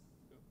is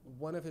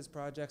one of his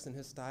projects, and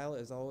his style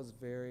is always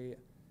very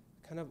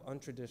kind of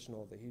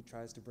untraditional, that he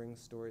tries to bring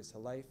stories to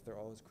life. They're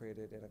always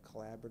created in a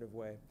collaborative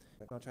way.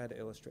 I'll try to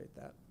illustrate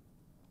that.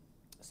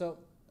 So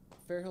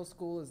Fairhill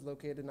School is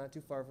located not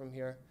too far from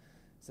here.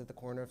 It's at the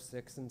corner of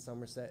 6th and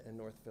Somerset in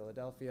North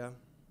Philadelphia.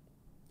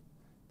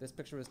 This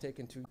picture was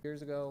taken 2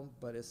 years ago,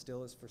 but it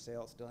still is for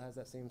sale. It still has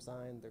that same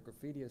sign. The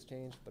graffiti has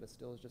changed, but it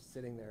still is just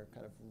sitting there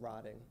kind of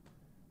rotting.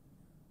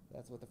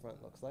 That's what the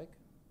front looks like.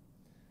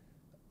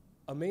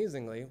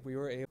 Amazingly, we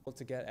were able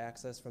to get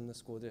access from the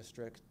school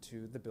district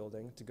to the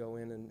building to go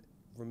in and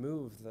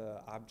remove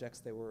the objects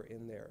that were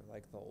in there,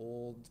 like the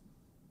old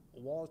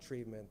wall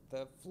treatment,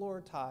 the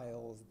floor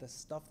tiles, the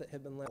stuff that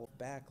had been left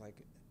back, like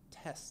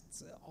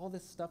tests, all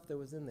this stuff that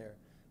was in there.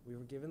 We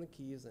were given the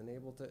keys and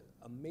able to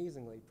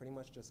amazingly pretty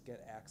much just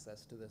get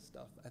access to this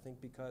stuff. I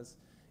think because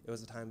it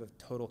was a time of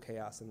total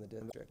chaos in the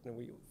district, and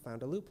we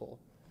found a loophole.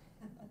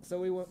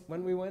 So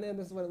when we went in,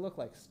 this is what it looked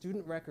like.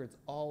 Student records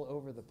all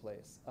over the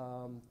place.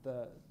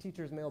 The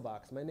teacher's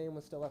mailbox, my name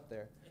was still up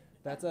there.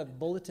 That's a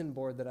bulletin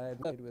board that I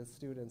had made with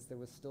students that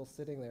was still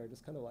sitting there,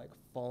 just kind of like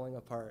falling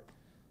apart.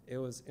 It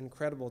was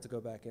incredible to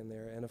go back in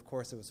there, and of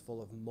course it was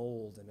full of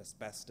mold and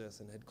asbestos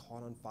and had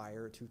caught on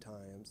fire 2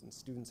 times, and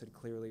students had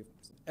clearly,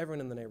 everyone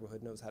in the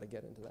neighborhood knows how to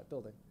get into that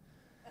building.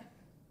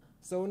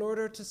 So in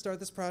order to start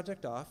this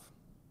project off,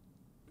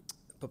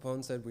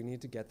 Pepon said we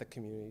need to get the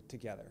community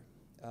together.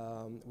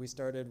 We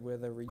started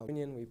with a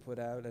reunion. We put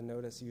out a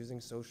notice using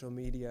social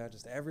media,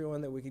 just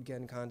everyone that we could get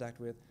in contact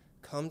with,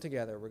 come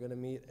together. We're going to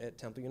meet at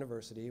Temple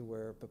University,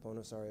 where Pepon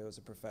Osorio is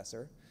a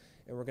professor,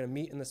 and we're going to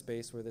meet in the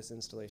space where this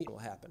installation will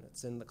happen.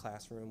 It's in the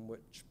classroom,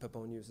 which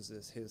Pepon uses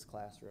as his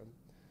classroom.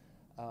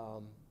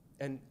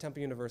 And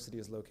Temple University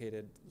is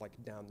located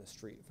like down the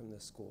street from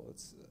this school.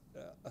 It's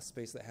a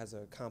space that has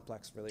a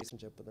complex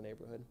relationship with the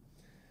neighborhood.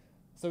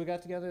 So we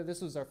got together.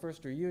 This was our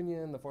first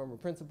reunion. The former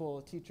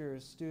principal,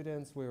 teachers,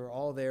 students, we were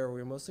all there. We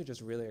were mostly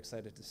just really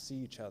excited to see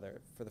each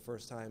other for the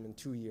first time in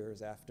 2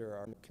 years after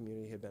our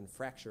community had been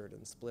fractured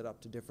and split up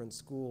to different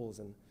schools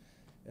and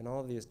all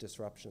of these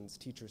disruptions,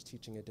 teachers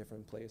teaching at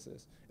different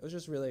places. It was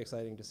just really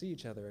exciting to see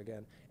each other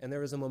again. And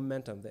there was a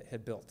momentum that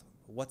had built.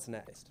 What's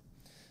next?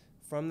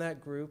 From that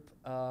group,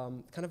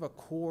 kind of a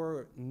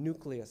core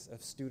nucleus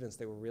of students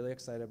that were really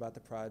excited about the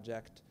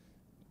project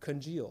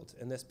congealed,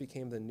 and this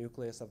became the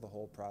nucleus of the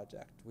whole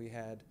project. We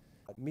had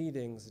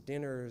meetings,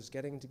 dinners,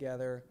 getting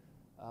together,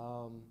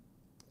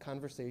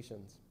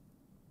 conversations.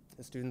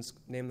 The students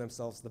named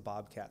themselves the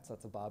Bobcats.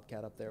 That's a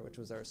bobcat up there, which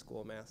was our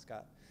school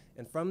mascot.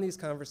 And from these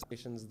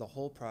conversations, the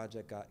whole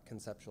project got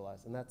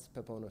conceptualized, and that's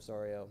Pepon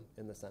Osorio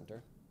in the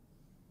center.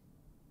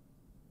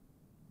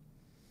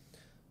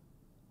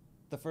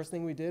 The first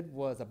thing we did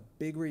was a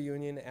big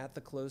reunion at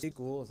the closed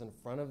school. It was in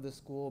front of the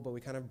school, but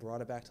we kind of brought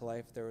it back to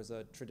life. There was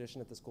a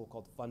tradition at the school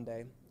called Fun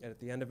Day, and at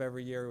the end of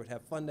every year, we would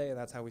have Fun Day, and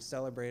that's how we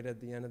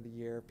celebrated the end of the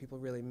year. People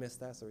really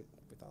missed that, so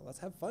we thought, let's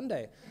have Fun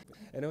Day.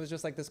 And it was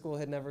just like the school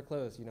had never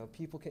closed. You know,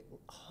 people came,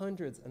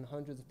 hundreds and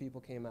hundreds of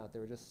people came out. They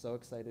were just so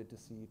excited to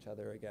see each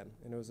other again,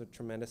 and it was a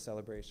tremendous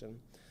celebration.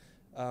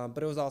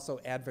 But it was also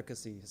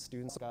advocacy.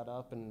 Students got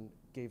up and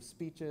gave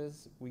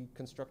speeches. We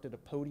constructed a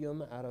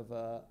podium out of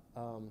a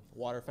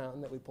water fountain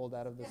that we pulled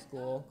out of the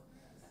school.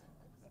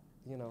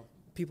 You know,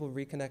 people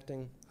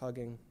reconnecting,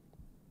 hugging.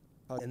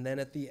 And then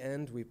at the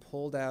end, we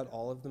pulled out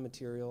all of the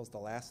materials, the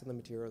last of the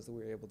materials that we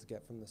were able to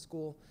get from the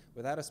school,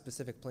 without a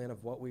specific plan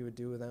of what we would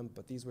do with them,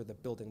 but these were the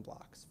building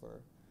blocks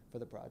for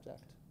the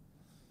project.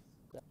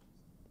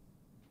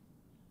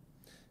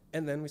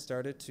 And then we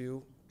started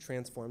to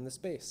transform the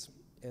space.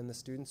 And the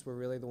students were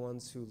really the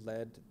ones who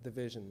led the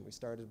vision. We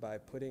started by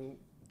putting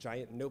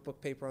giant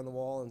notebook paper on the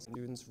wall, and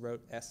students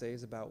wrote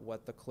essays about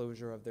what the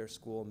closure of their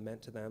school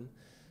meant to them.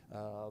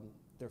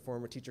 Their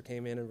former teacher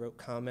came in and wrote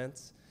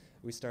comments.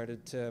 We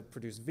started to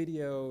produce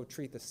video,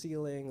 treat the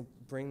ceiling,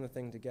 bring the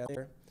thing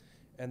together.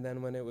 And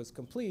then when it was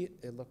complete,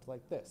 it looked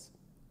like this.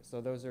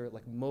 So those are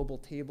like mobile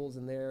tables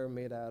in there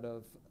made out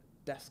of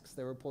desks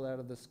that were pulled out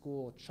of the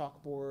school,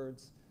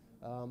 chalkboards,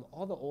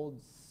 all the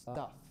old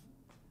stuff.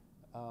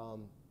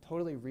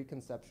 Totally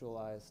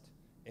reconceptualized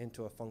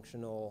into a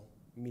functional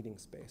meeting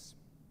space.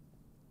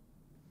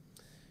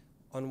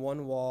 On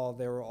one wall,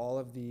 there were all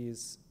of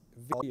these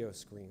video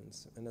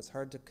screens, and it's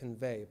hard to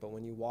convey, but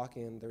when you walk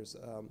in, there's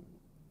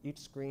each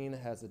screen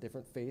has a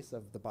different face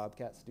of the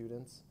Bobcat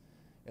students,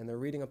 and they're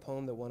reading a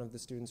poem that one of the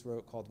students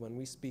wrote called When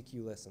We Speak,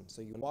 You Listen.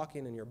 So you walk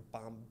in and you're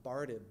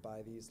bombarded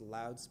by these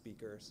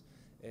loudspeakers,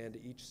 and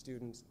each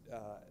student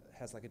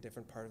has like a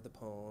different part of the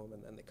poem,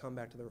 and then they come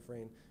back to the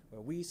refrain,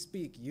 when we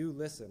speak, you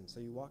listen. So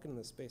you walk into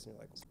this space and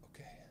you're like,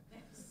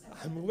 okay,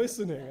 I'm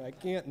listening. I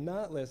can't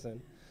not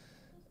listen.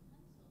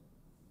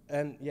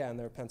 And yeah, and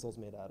there are pencils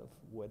made out of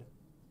wood.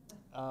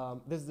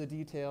 This is a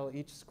detail.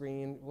 Each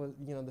screen was,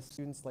 the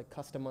students like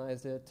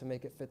customized it to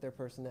make it fit their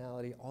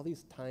personality. All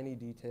these tiny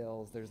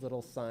details. There's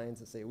little signs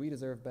that say, "We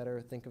deserve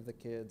better, think of the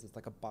kids." It's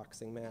like a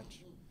boxing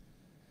match.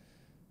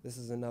 This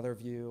is another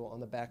view. On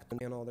the back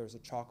panel, there's a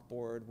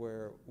chalkboard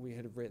where we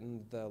had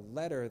written the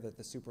letter that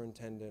the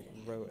superintendent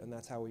wrote, and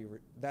that's how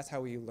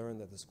we learned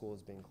that the school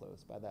is being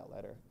closed, by that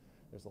letter.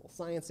 There's a little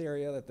science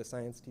area that the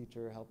science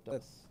teacher helped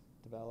us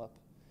develop.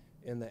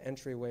 In the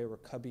entryway were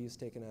cubbies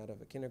taken out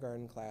of a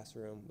kindergarten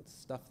classroom with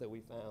stuff that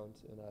we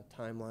found in a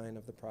timeline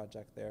of the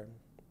project there.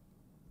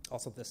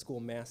 Also, the school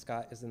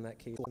mascot is in that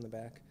case in the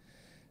back.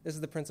 This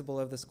is the principal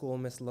of the school,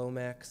 Miss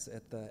Lomax,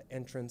 at the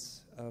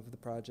entrance of the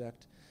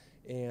project.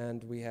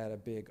 And we had a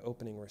big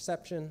opening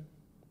reception.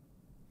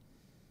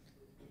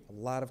 A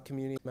lot of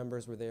community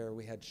members were there.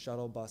 We had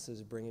shuttle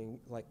buses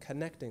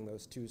connecting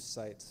those two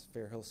sites,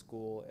 Fair Hill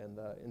School and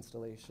the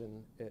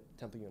installation at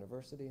Temple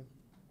University.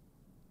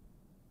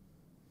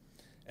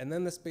 And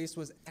then the space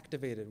was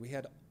activated. We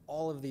had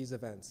all of these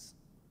events.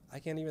 I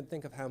can't even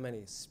think of how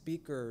many.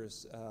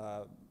 Speakers,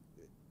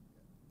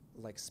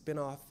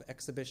 spin-off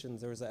exhibitions.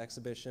 There was an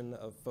exhibition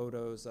of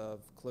photos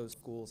of closed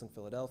schools in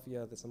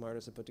Philadelphia that some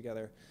artists had put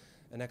together.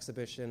 An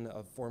exhibition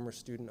of former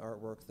student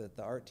artwork that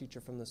the art teacher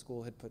from the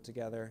school had put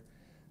together.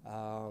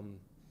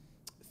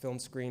 Film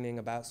screening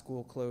about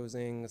school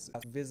closings.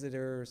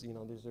 Visitors,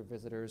 these are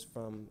visitors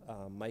from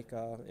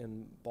MICA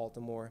in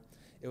Baltimore.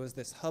 It was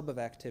this hub of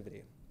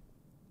activity.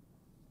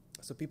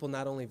 So people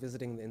not only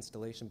visiting the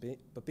installation,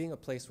 but being a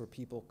place where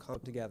people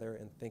come together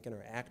and think and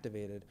are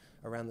activated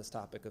around this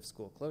topic of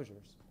school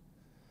closures.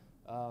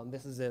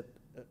 This is at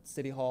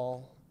City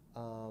Hall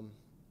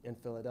in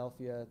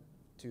Philadelphia.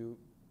 Two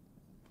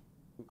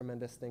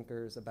tremendous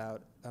thinkers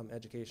about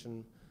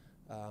education,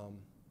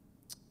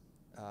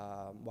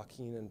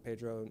 Joaquin and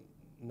Pedro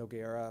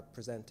Noguera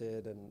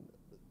presented, and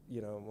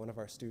one of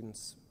our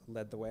students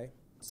led the way.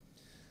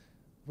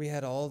 We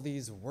had all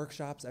these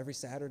workshops every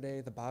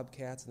Saturday. The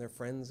Bobcats and their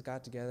friends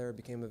got together. It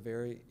became a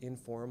very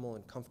informal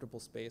and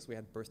comfortable space. We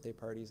had birthday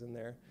parties in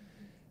there.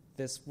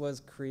 This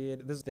is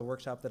the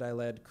workshop that I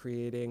led,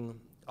 creating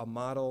a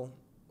model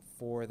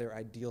for their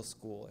ideal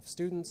school. If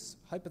students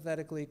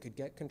hypothetically could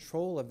get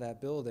control of that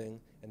building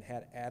and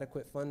had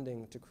adequate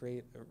funding to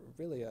create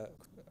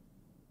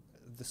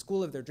the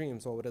school of their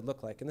dreams, what would it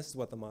look like? And this is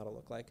what the model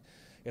looked like.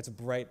 It's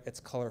bright, it's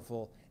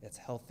colorful, it's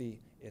healthy,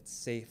 it's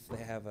safe.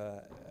 They have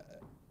a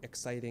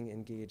exciting,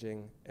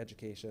 engaging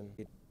education.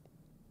 This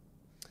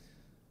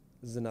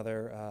is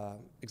another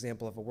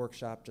example of a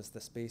workshop, just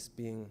the space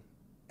being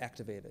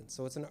activated.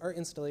 So it's an art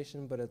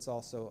installation, but it's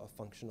also a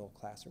functional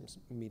classroom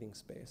meeting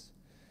space.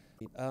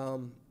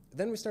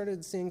 Then we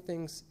started seeing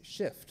things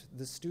shift.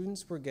 The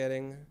students were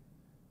getting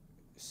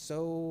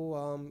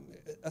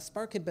a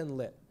spark had been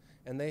lit,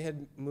 and they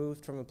had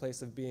moved from a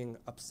place of being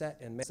upset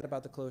and mad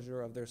about the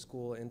closure of their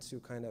school into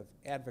kind of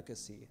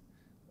advocacy.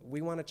 We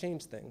want to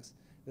change things.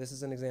 This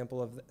is an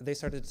example of, they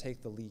started to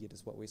take the lead,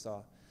 is what we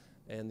saw,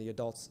 and the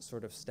adults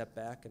sort of stepped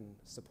back and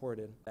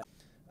supported.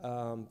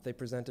 They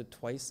presented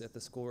twice at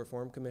the School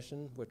Reform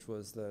Commission, which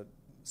was the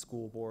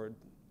school board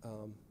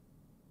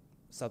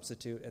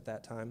substitute at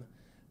that time,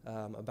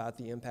 about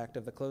the impact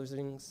of the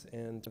closings,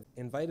 and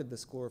invited the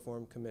School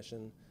Reform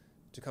Commission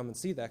to come and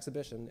see the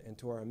exhibition, and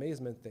to our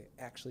amazement, they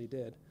actually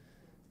did,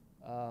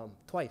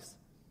 twice.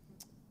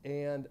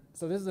 And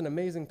so this is an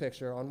amazing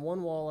picture. On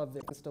one wall of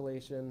the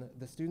installation,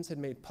 the students had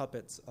made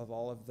puppets of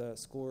all of the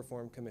School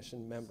Reform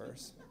Commission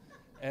members.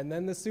 And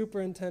then the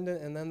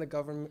superintendent, and then the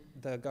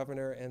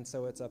governor, and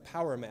so it's a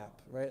power map,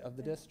 right, of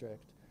the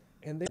district.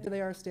 And there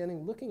they are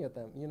standing looking at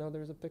them.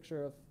 There's a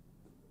picture of,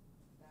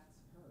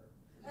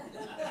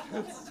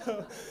 that's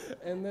her.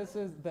 And this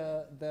is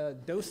the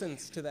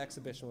docents to the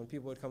exhibition when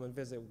people would come and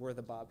visit were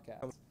the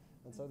Bobcats.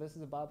 And so this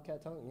is a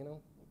Bobcat telling,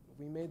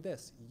 we made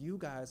this. You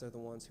guys are the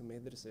ones who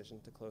made the decision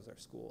to close our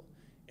school.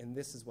 And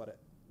this is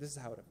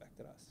how it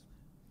affected us.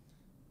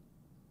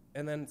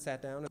 And then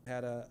sat down and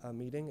had a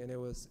meeting, and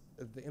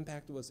the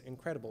impact was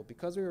incredible.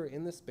 Because we were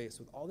in this space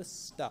with all this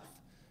stuff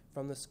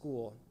from the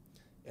school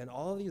and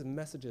all of these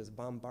messages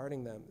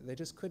bombarding them, they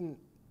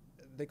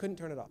couldn't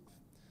turn it off.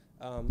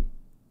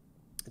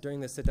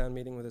 During this sit-down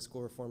meeting with the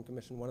School Reform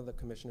Commission, one of the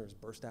commissioners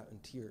burst out in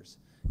tears.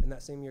 And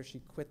that same year, she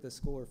quit the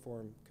School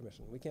Reform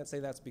Commission. We can't say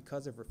that's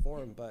because of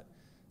reform, but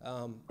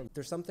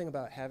there's something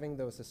about having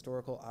those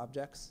historical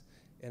objects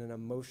and an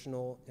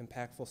emotional,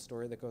 impactful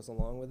story that goes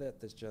along with it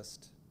that's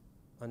just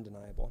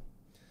undeniable.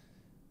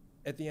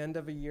 At the end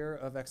of a year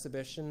of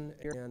exhibition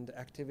and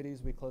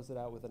activities, we closed it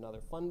out with another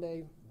fun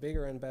day,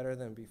 bigger and better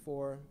than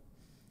before,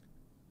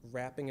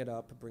 wrapping it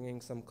up,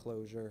 bringing some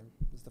closure.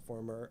 This is the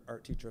former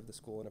art teacher of the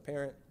school and a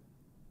parent.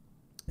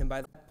 And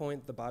by that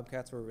point, the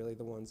Bobcats were really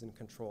the ones in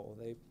control.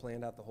 They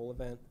planned out the whole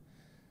event.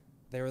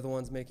 They were the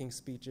ones making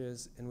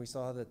speeches, and we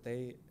saw that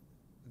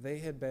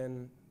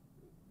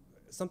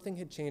something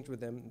had changed with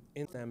them,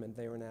 and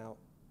they were now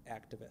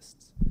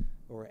activists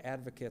or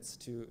advocates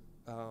to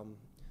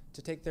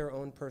take their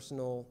own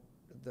personal,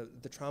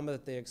 the trauma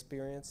that they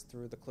experienced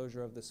through the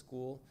closure of the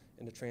school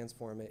and to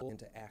transform it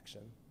into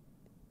action.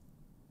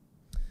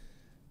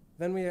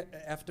 Then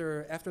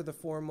after the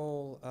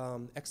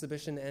formal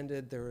exhibition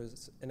ended, there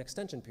was an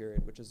extension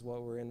period, which is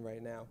what we're in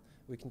right now.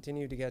 We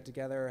continue to get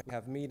together,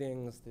 have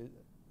meetings.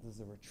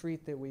 There's a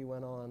retreat that we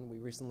went on. We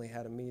recently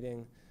had a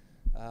meeting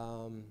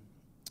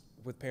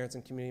with parents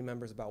and community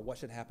members about what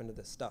should happen to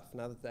this stuff.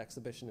 Now that the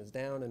exhibition is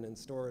down and in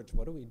storage,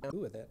 what do we do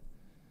with it?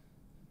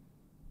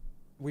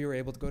 We were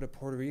able to go to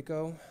Puerto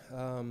Rico.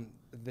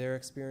 They're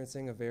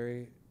experiencing a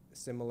very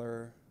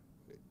similar,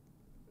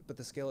 but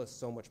the scale is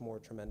so much more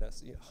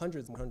tremendous.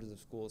 Hundreds and hundreds of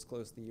schools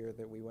closed the year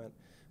that we went.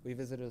 We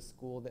visited a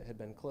school that had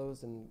been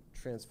closed and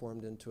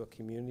transformed into a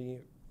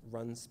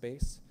community-run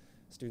space.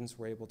 Students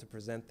were able to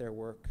present their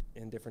work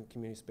in different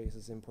community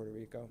spaces in Puerto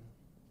Rico.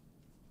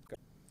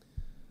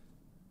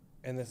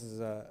 And this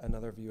is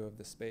another view of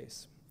the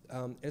space.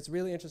 It's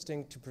really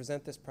interesting to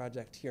present this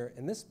project here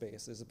in this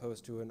space as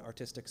opposed to an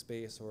artistic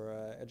space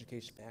or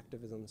education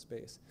activism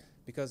space,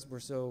 because we're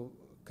so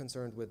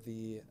concerned with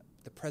the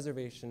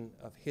preservation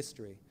of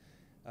history.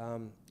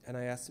 And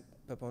I asked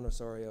Pepón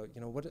Osorio,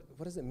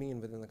 what does it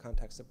mean within the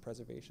context of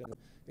preservation?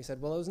 He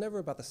said, well, it was never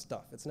about the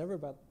stuff. It's never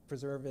about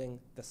preserving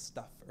the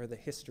stuff or the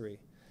history.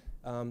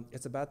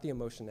 It's about the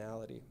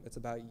emotionality. It's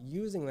about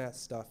using that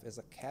stuff as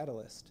a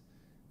catalyst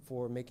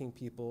for making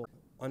people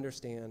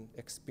understand,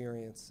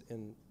 experience,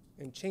 and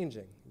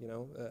changing,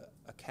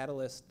 a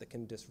catalyst that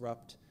can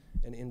disrupt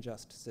an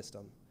unjust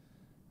system.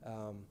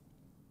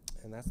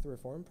 And that's the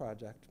Reform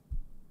Project.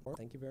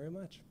 Thank you very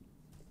much.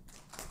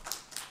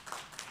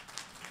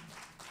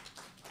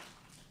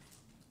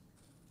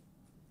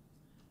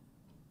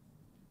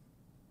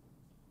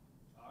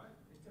 All right,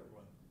 thanks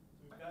everyone.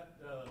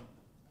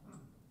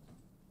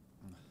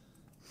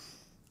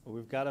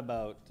 We've got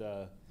about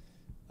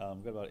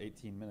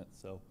 18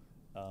 minutes, so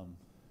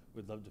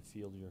we'd love to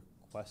field your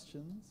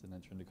questions and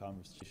enter into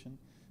conversation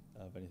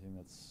of anything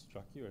that's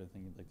struck you or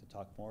anything you'd like to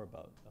talk more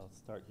about. I'll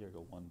start here,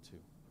 go 1,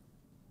 2.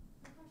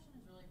 My question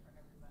is really for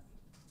everybody.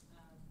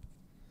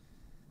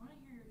 I want to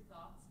hear your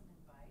thoughts and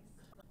advice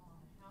on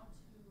how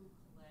to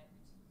collect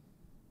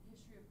the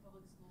history of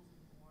public schools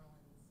in New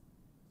Orleans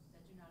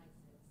that do not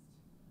exist.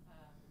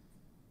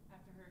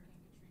 After Hurricane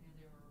Katrina,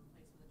 they were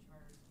replaced with a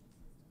charter school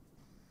system.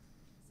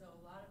 So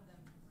a lot of them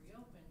have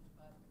reopened,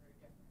 but they're very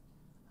different.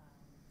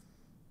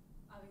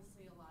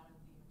 Obviously, a lot of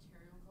the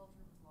material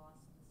culture was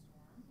lost in the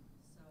storm.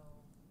 So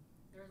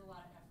there's a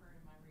lot of effort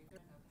in my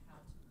region of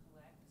how to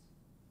collect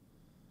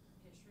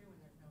history when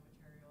there's no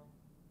material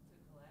to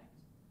collect.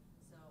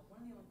 So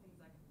one of the only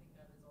things I can think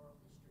of is oral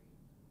history.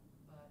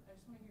 But I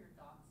just want to hear your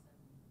thoughts and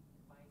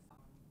advice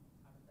on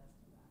how to best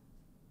do that.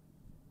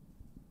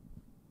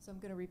 So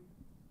I'm going to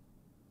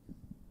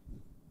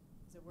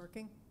is it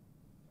working?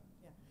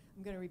 Yeah.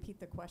 I'm going to repeat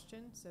the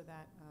question so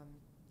that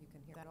you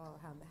can hear that all.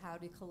 How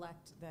to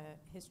collect the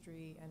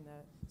history and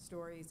the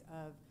stories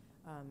of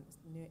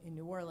in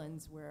New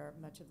Orleans, where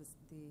much of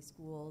the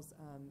school's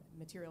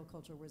material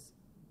culture was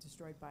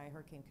destroyed by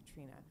Hurricane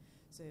Katrina.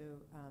 So,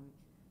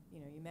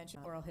 you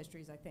mentioned oral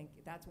histories. I think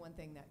that's one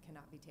thing that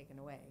cannot be taken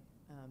away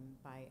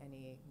by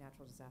any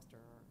natural disaster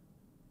or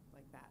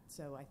like that.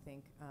 So I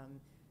think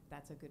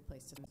that's a good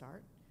place to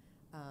start.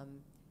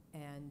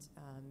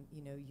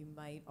 You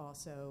might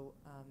also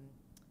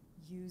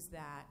use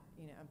that.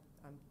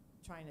 I'm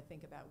trying to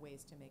think about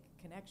ways to make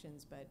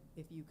connections, but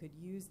if you could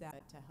use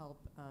that to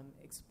help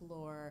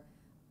explore,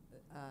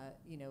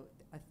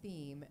 a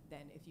theme,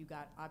 then if you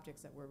got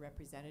objects that were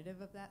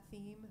representative of that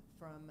theme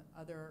from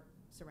other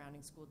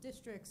surrounding school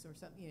districts or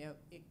something,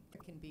 it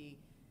can be,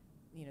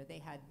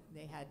 they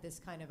had this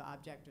kind of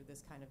object or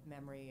this kind of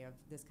memory of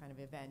this kind of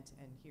event,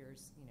 and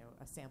here's,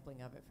 a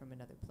sampling of it from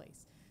another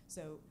place.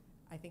 So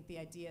I think the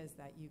idea is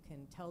that you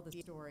can tell the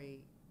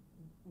story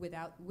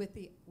without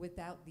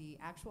the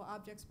actual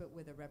objects, but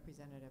with a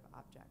representative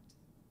object.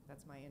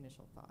 That's my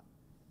initial thought.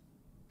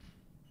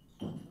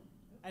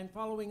 And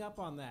following up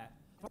on that,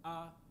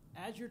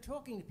 as you're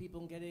talking to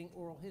people and getting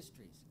oral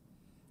histories,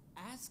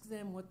 ask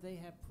them what they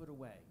have put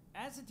away.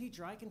 As a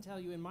teacher, I can tell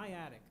you in my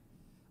attic,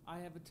 I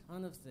have a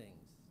ton of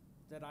things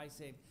that I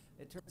saved.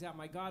 It turns out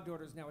my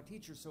goddaughter is now a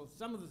teacher, so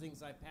some of the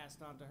things I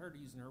passed on to her to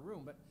use in her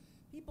room, but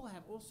people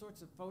have all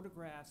sorts of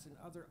photographs and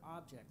other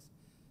objects.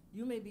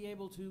 You may be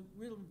able to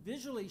really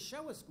visually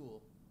show a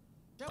school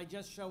by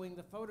just showing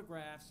the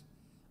photographs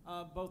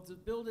of both the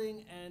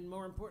building and,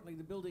 more importantly,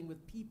 the building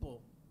with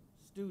people,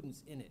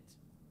 students in it.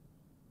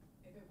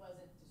 If it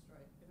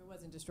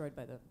wasn't destroyed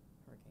by the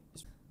hurricane.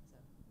 So,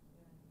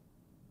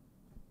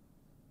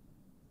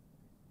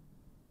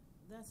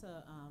 That's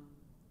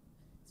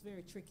it's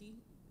very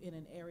tricky in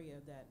an area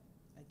that,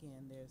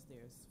 again, there's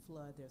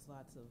flood, there's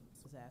lots of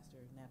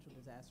natural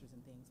disasters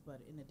and things,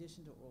 but in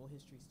addition to oral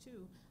histories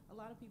too, a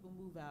lot of people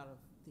move out of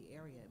the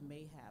area and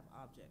may have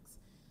objects.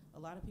 A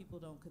lot of people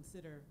don't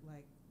consider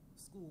like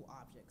school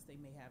objects they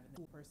may have in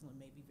their personal,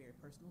 may be very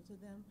personal to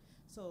them.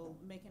 So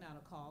making out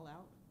a call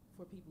out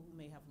for people who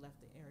may have left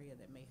the area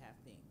that may have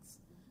things.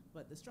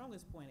 But the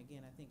strongest point,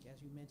 again, I think,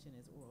 as you mentioned,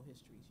 is oral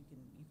histories. You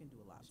can do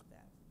a lot with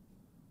that.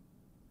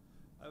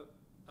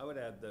 I would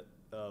add that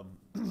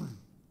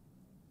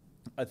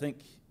I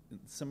think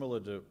similar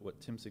to what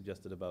Tim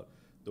suggested about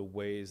the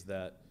ways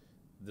that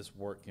this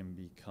work can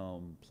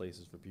become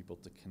places for people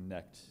to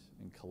connect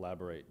and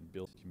collaborate and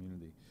build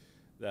community,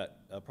 that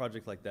a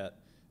project like that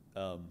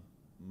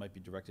might be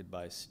directed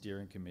by a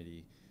steering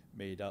committee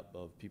made up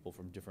of people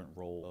from different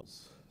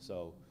roles.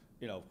 So,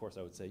 of course,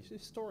 I would say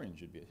historians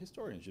should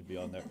be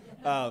on there.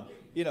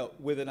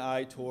 With an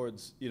eye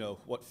towards,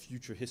 what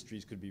future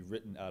histories could be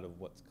written out of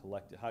what's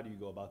collected. How do you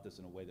go about this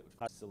in a way that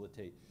would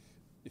facilitate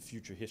the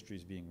future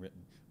histories being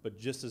written? But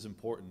just as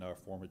important are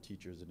former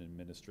teachers and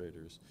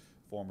administrators,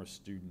 former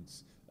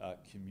students,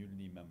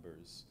 community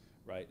members,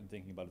 right? And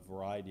thinking about a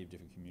variety of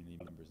different community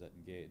members that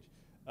engage.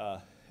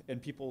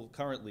 And people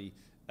currently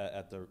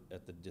at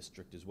the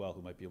district as well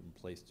who might be able in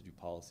place to do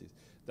policies,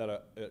 that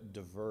are a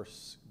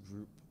diverse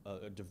group,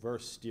 a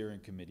diverse steering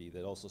committee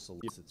that also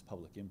solicits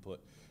public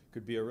input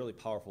could be a really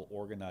powerful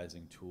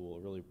organizing tool, a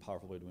really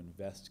powerful way to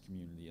invest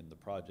community in the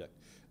project,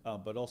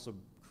 but also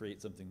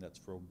create something that's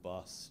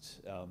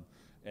robust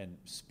and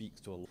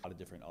speaks to a lot of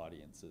different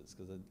audiences.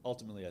 Because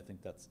ultimately, I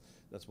think that's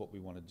what we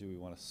want to do. We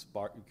want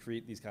to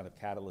create these kind of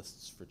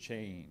catalysts for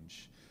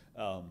change.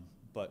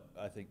 But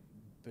I think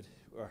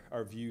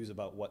our views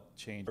about what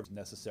change is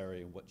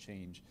necessary and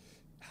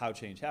how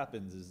change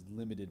happens is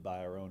limited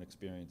by our own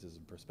experiences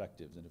and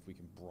perspectives. And if we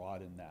can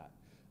broaden that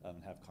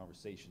and have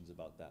conversations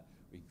about that,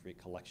 we can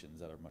create collections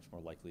that are much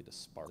more likely to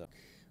spark a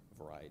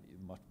variety,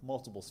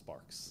 multiple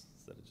sparks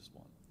instead of just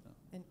one. No.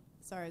 And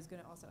sorry, I was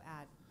going to also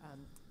add,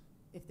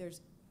 if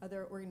there's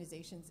other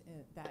organizations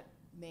that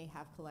may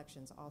have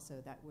collections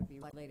also that would be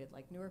related,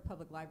 like Newark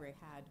Public Library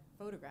had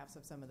photographs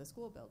of some of the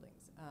school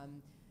buildings.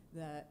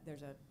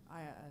 There's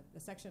a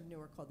section of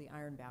Newark called the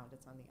Ironbound.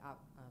 It's on the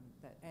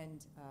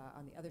end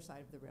on the other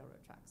side of the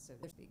railroad tracks, so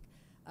to speak,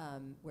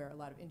 where a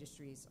lot of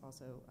industries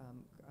also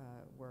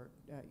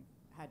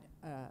had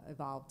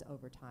evolved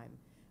over time.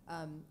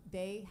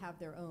 They have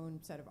their own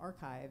set of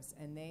archives,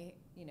 and they,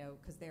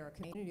 because they're a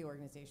community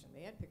organization,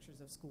 they had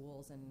pictures of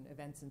schools and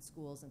events in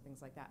schools and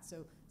things like that.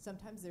 So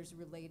sometimes there's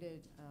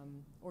related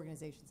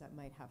organizations that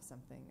might have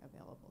something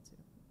available too.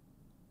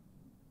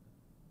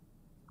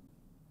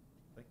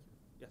 Thank you.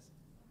 Yes.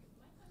 Okay,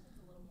 my question's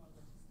a little more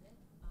logistic.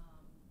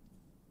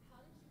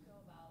 How did you go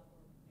about,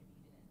 or maybe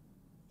you didn't,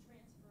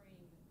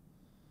 transferring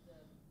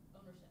the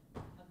ownership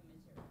of the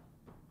material?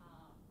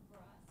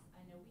 For us,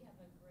 I know we have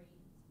a great,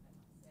 I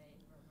must say,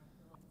 for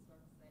Local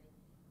Historical Society,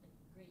 like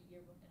great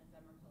yearbook and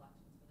ephemera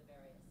collections for the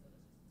various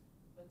sodas.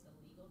 But the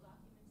legal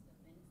documents, the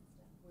minutes and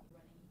stuff, we're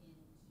running into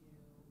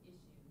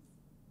issues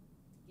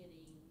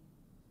getting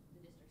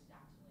the districts to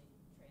actually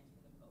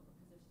transfer them over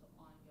because they're still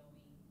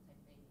ongoing type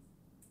things.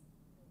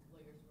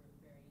 Lawyers were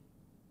very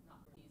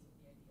not pleased with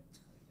the idea of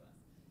coming to us.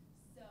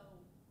 So,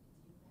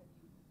 have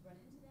you run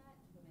into that?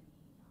 Do you have any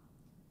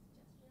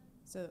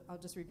suggestions? So I'll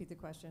just repeat the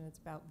question. It's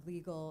about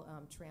legal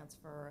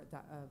transfer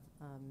of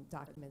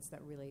documents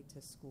that relate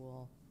to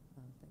school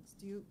things.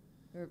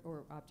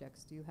 Or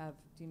objects. Do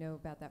you know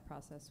about that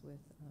process with?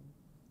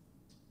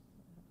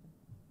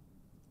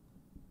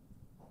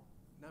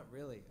 Not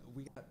really.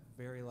 We got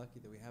very lucky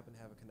that we happen to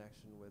have a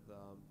connection with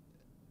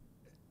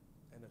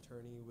an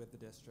attorney with the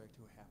district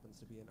who happens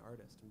to be an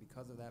artist. And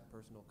because of that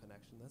personal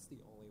connection, that's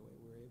the only way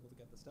we were able to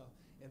get the stuff.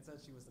 And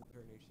since she was an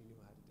attorney, she knew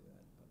how to do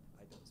that, but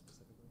I don't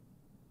specifically.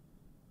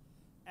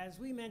 As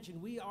we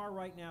mentioned, we are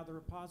right now the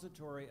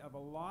repository of a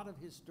lot of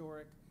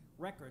historic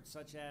records,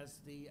 such as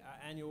the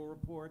annual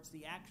reports,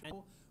 the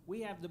actual.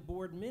 We have the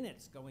board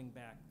minutes going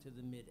back to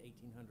the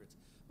mid-1800s.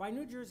 By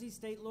New Jersey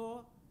state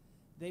law,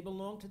 they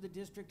belong to the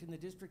district, and the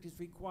district is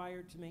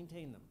required to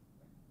maintain them.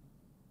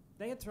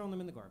 They had thrown them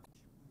in the garbage.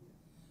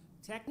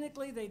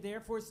 Technically, they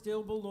therefore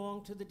still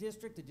belong to the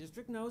district. The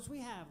district knows we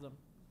have them.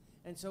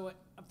 And so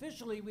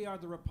officially, we are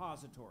the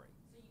repository.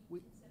 So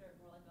you consider it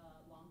more like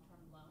a long-term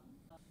loan?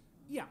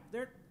 Yeah,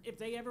 if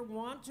they ever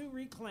want to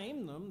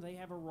reclaim them, they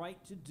have a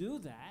right to do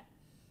that.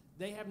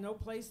 They have no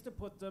place to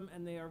put them,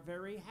 and they are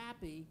very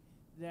happy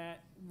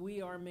that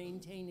we are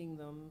maintaining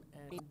them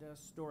and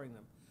storing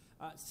them.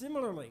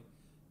 Similarly,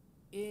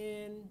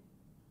 in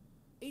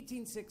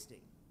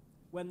 1860,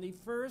 when the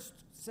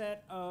first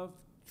set of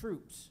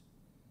troops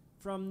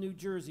from New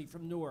Jersey,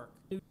 from Newark,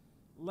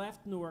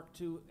 left Newark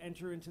to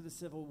enter into the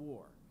Civil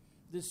War,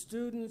 the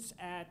students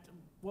at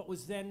what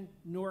was then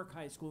Newark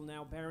High School,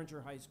 now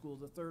Barringer High School,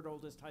 the third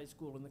oldest high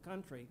school in the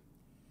country,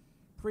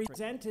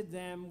 presented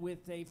them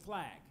with a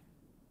flag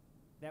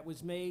that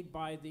was made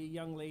by the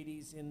young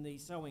ladies in the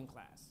sewing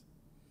class.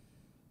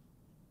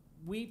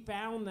 We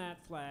found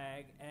that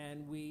flag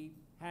and we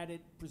had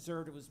it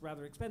preserved. It was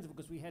rather expensive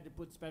because we had to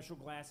put special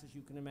glasses,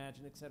 you can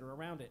imagine, et cetera,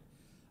 around it.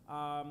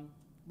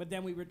 But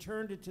then we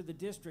returned it to the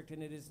district,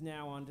 and it is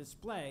now on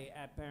display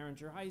at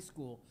Barringer High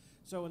School.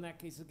 So in that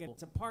case, again,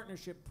 it's a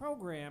partnership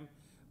program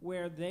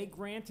where they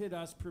granted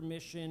us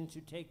permission to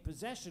take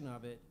possession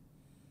of it,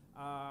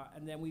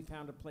 and then we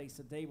found a place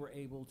that they were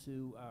able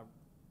to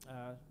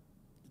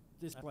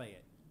display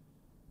it.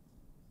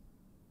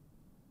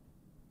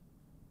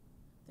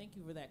 Thank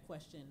you for that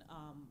question.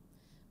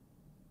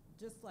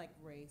 just like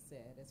Ray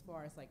said, as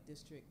far as like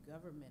district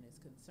government is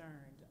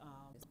concerned,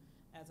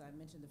 as I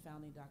mentioned, the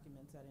founding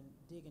documents, I didn't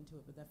dig into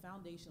it, but the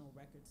foundational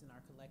records in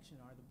our collection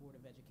are the Board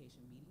of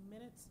Education meeting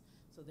minutes.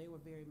 So they were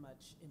very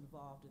much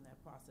involved in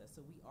that process.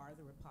 So we are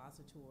the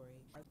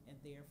repository, and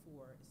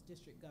therefore it's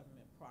district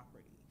government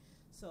property.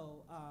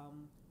 So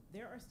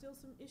there are still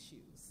some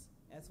issues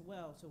as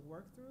well to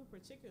work through,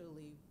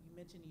 particularly, you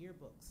mentioned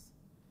yearbooks.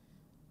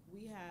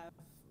 We have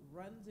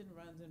runs and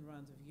runs and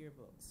runs of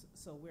yearbooks.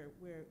 So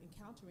we're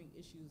encountering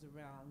issues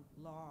around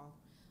law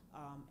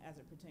as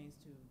it pertains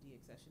to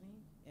deaccessioning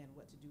and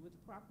what to do with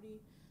the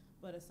property.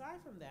 But aside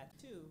from that,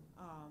 too,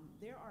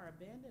 there are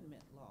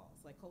abandonment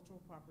laws, like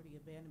cultural property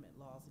abandonment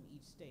laws in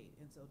each state.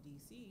 And so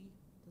DC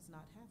does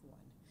not have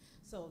one.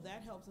 So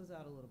that helps us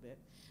out a little bit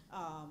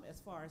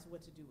as far as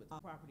what to do with the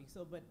property.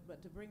 So, but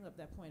to bring up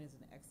that point is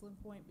an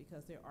excellent point,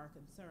 because there are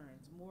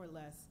concerns, more or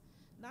less,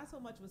 not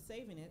so much with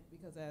saving it,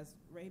 because as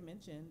Ray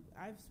mentioned,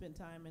 I've spent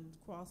time in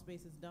crawl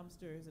spaces,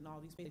 dumpsters, and all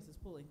these places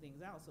pulling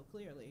things out. So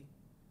clearly,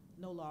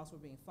 no laws were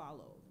being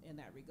followed in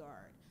that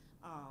regard.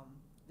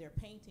 There are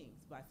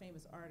paintings by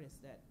famous artists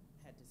that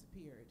had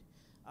disappeared,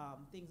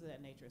 things of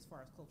that nature as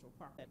far as cultural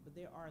property. But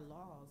there are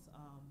laws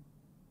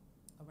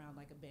around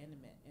like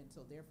abandonment, and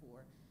so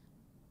therefore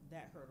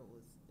that hurdle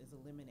is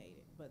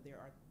eliminated. But there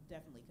are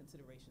definitely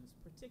considerations,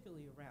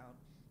 particularly around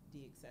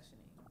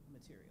deaccessioning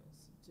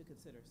materials to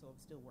consider. So I'm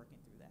still working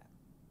through that.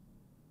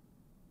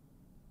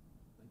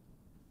 Thank you.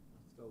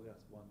 Let's go.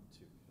 Yes, 1,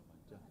 2. If you don't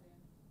mind. Go Yeah. ahead,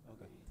 Ann.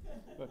 Okay.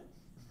 Okay. Good.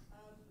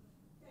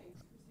 Thanks,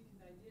 Christy,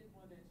 because I did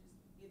want to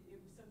just,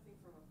 it was something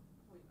from a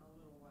point a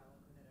little while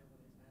ago that I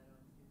wanted to add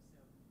on to, so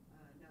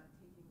not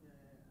taking the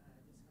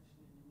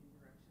discussion in a new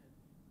direction.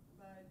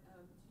 But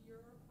to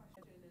your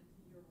question and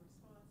to your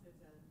responses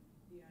and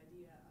the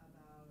idea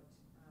about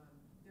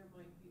there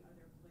might be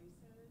other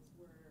places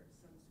where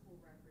some school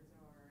records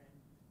are,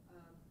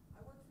 and I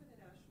work for the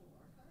National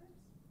Archives,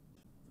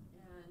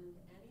 and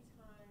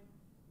anytime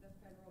the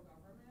federal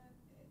government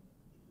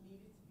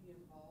needed to be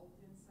involved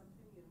in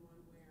something in one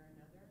way or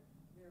another,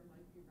 there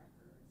might be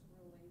records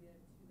related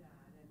to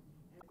that. And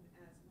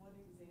as one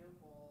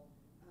example,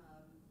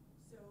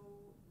 so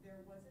there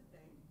was a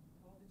thing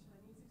called the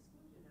Chinese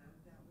Exclusion Act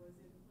that was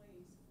in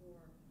place for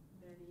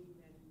many,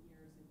 many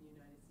years in the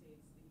United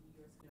States,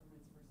 the U.S.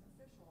 government's first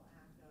official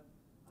act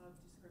of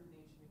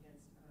discrimination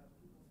against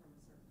people from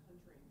a certain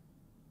country.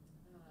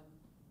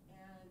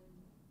 And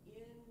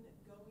in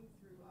going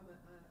through, I'm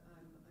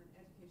an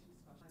education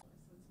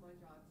specialist, so it's my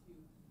job to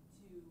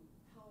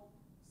help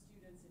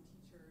students and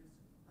teachers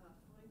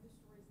find the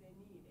stories they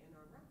need in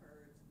our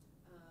records.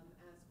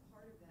 As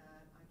part of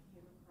that, I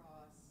came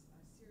across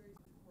a series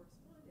of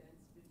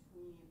correspondence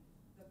between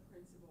the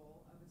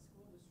principal of a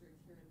school district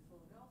here in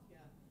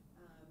Philadelphia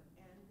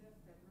and the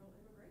federal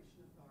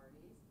immigration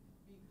authorities,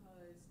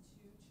 because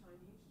 2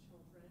 Chinese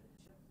children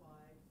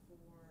applied for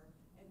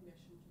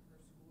admission to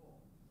her school.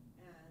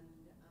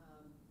 And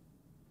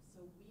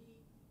so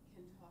we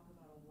can talk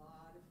about a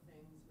lot of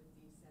things with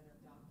these set of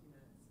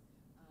documents.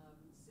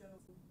 So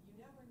you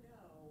never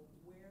know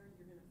where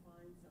you're going to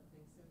find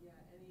something. So yeah,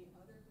 any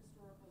other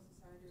historical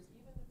society, or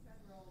even the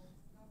federal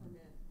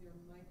government, there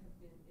might have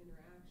been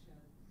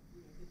interaction,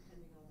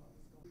 depending on what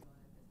was going on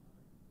at the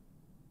time.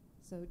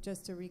 So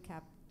just to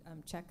recap,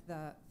 check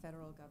the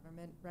federal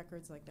government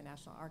records like the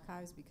National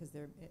Archives, because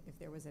if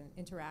there was an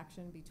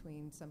interaction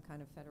between some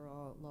kind of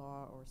federal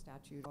law or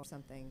statute or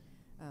something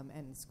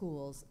and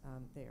schools,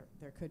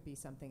 there could be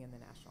something in the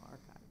National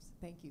Archives.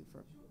 Thank you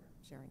for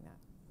sharing that.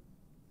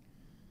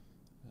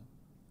 Yeah.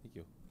 Thank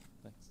you.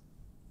 Thanks.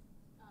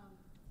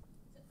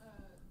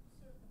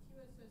 Sort of a few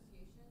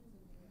associations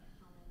and maybe a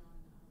comment on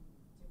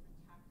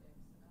different tactics.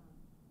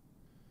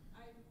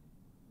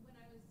 When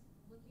I was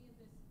looking at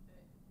this,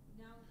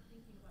 now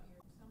thinking about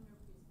your Sumner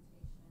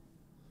presentation,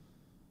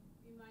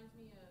 reminds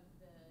me of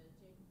the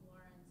Jacob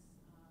Lawrence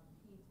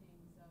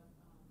paintings of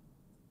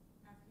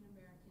African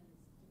Americans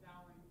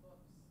devouring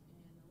books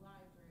in the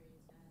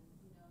libraries, and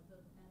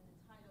the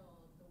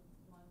title of the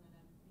one that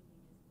I'm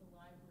thinking is "The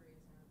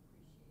Libraries Are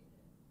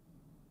Appreciated."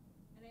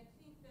 And I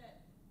think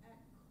that at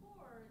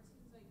core, it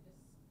seems like the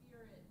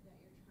spirit that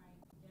you're trying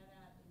to get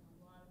at in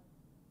a lot of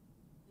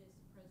this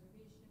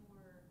preservation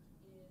work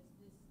is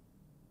this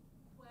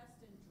quest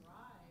and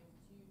drive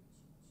to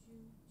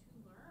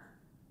learn,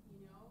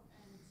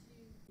 and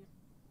to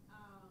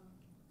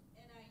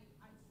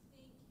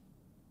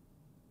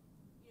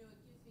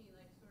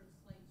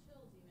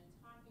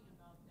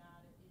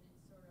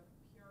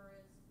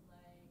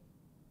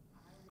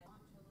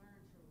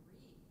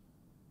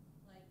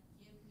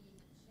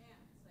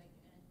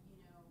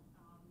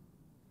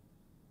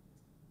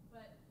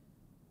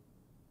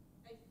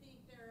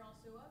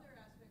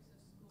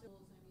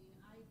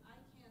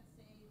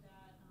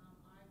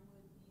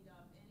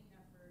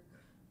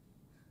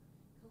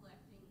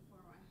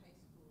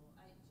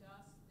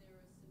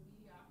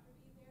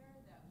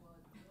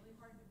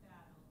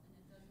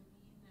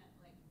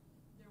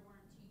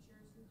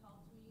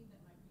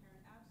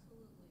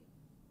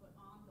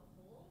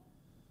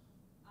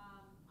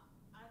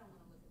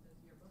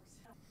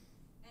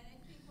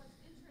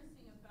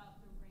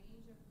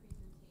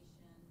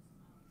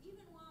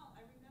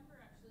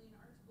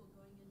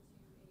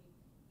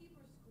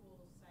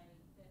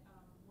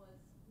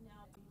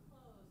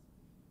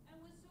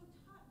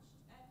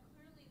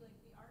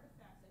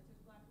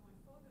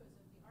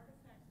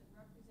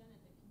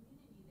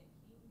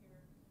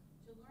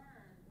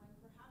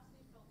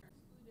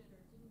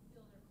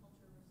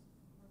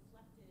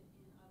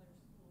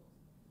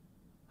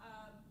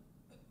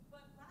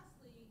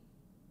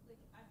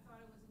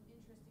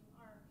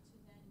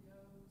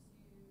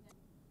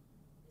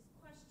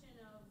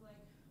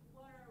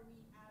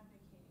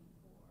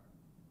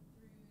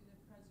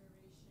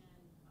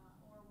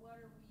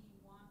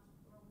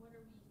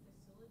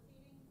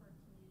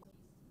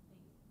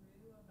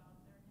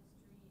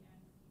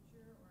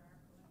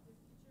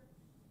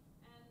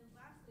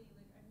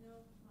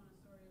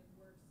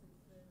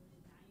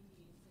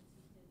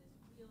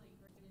really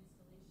great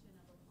installation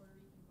of a Puerto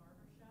Rican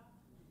barber shop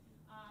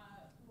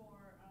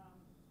for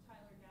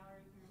Tyler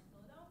Gallery here in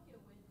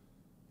Philadelphia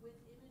with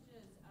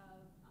images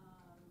of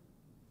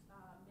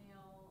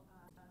male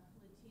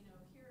Latino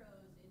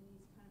heroes in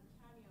these kind of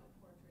cameo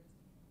portraits.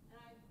 And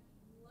I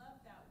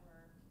love that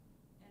work.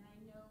 And I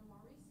know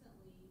more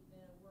recently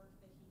the work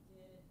that he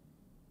did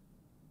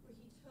where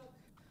he took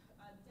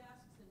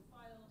desks and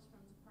files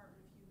from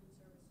Department of Human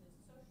Services,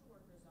 social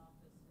workers'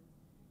 offices,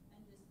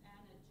 and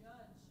a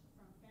judge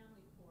from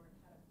family court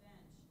had a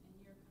bench, and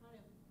you're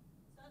kind of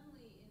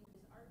suddenly in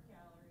this art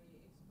gallery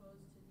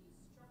exposed to these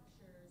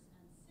structures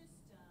and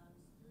systems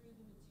through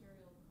the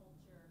material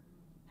culture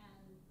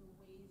and the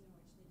ways in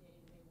which the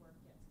day-to-day work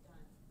gets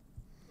done.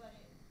 But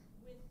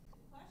with the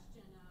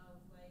question of,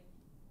 like,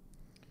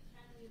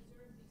 can we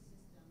observe these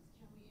systems?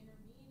 Can we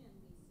intervene in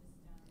these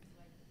systems?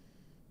 Like,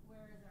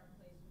 where is our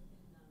place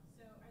within them?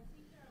 So I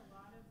think there are a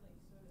lot of, like,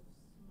 sort of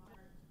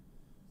smart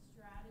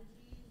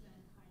strategies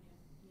and kind of,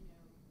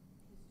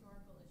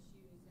 historical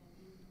issues and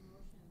even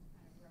emotions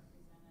kind of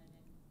represented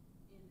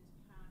in this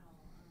panel.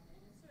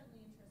 And it's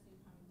certainly interesting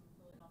coming from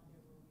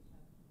Philadelphia where we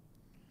have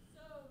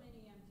so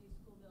many empty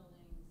school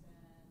buildings and,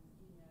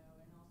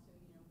 and also,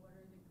 what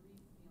are the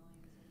grief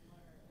feelings and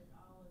what are, like,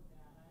 all of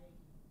that.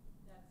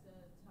 That's a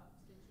tough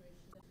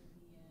situation to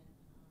be in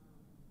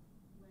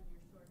when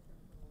your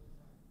short-term goals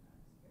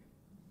are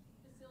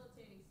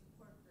facilitating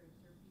support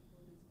groups or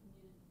people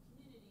whose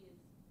community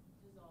is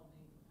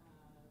dissolving.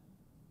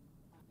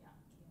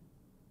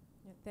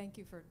 Yeah, thank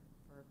you for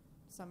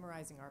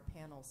summarizing our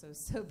panel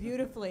so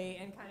beautifully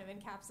and kind of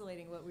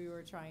encapsulating what we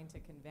were trying to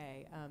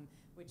convey,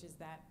 which is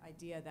that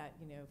idea that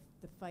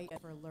the fight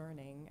for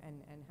learning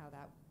and how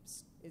that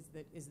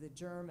is the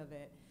germ of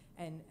it,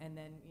 and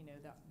then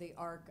the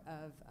arc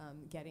of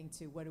getting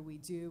to what do we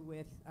do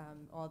with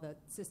all the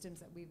systems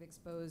that we've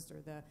exposed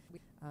or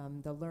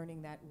the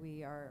learning that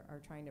we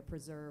are trying to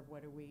preserve.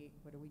 What are we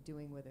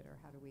doing with it, or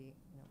how do we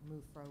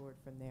move forward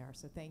from there?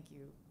 So thank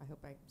you. I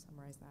hope I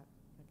summarized that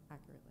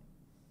accurately.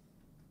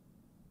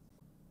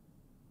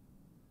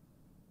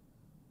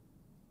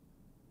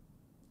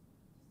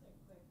 Just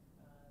a quick,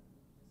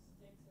 just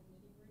sticks and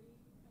nitty-gritty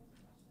kinds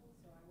of questions.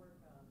 So I work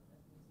at the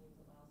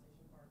museums at Lyle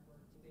Station Park. We're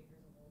 2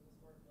 acres of old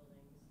historic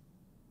buildings,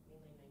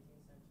 mainly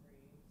 19th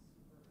century,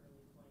 super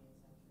early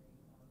 20th century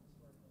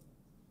historic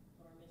buildings.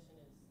 But our mission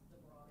is the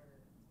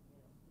broader,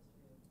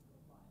 history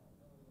of Lyle,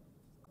 Illinois,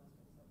 which is the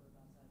western suburb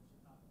outside of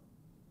Chicago.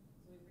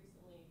 So we've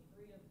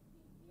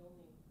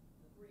recently,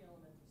 the 3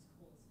 elementary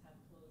schools have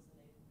closed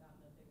and they've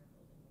gotten a bigger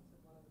building. They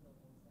took one of the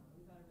buildings down.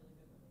 We've got a really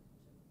good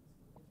relationship with the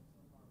school district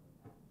so far with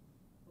that.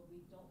 But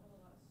we don't have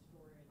a lot of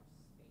storage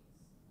space.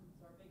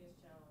 So our biggest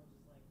challenge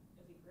is, like,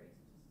 it'd be great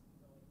to just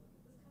go, like, look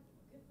at this country,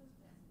 look at this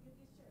desk, look at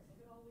these chairs, look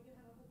at all, we could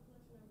have a whole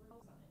collection of real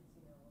signs,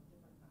 of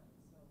different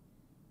kinds. So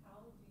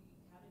how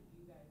did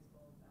you guys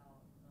go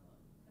about kind of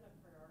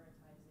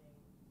prioritizing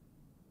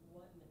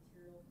what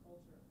material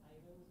culture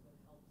items would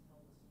help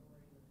tell the story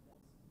the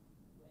best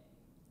way?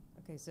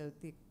 Okay, so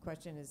the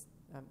question is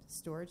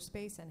storage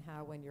space and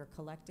how, when you're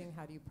collecting,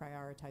 how do you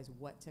prioritize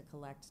what to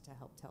collect to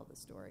help tell the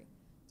story?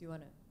 Do you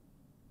want to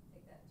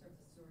take that in terms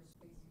of storage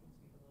space? You can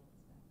speak a little bit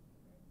to that,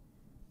 right?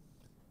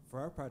 For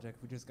our project,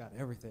 we just got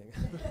everything.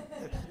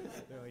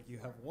 They're like, you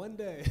have one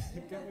day,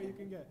 get what you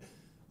can get.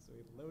 So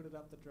we loaded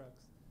up the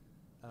trucks.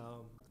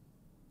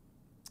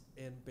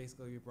 And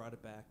basically we brought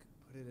it back,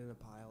 put it in a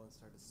pile, and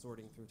started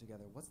sorting through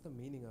together. What's the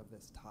meaning of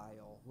this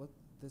tile? What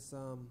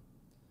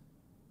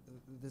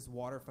this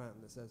water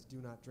fountain that says, do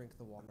not drink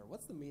the water.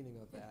 What's the meaning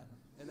of that?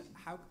 And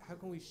how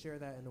can we share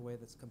that in a way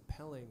that's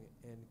compelling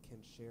and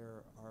can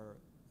share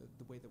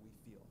the way that we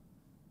feel?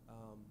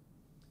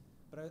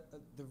 But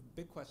the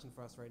big question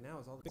for us right now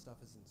is all this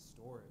stuff is in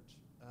storage.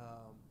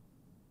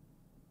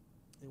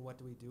 And what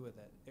do we do with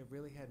it? It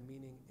really had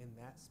meaning in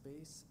that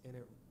space, and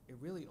it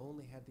really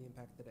only had the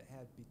impact that it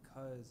had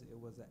because it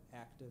was an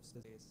active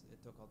space.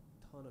 It took a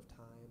ton of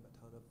time, a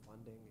ton of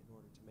funding in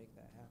order to make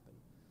that happen.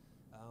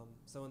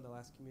 So in the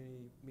last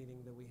community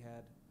meeting that we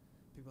had,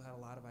 people had a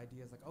lot of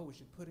ideas like, oh, we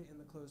should put it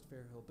in the closed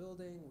Fairhill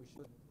building. We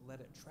should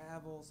let it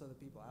travel so that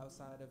people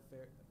outside of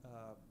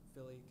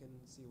Philly can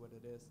see what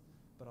it is.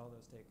 But all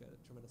those take a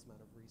tremendous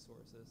amount of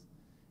resources.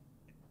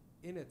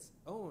 In its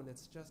own,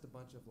 it's just a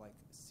bunch of like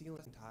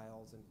ceiling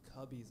tiles and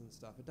cubbies and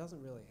stuff. It doesn't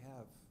really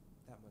have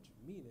that much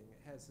meaning.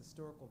 It has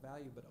historical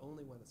value, but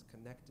only when it's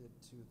connected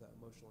to the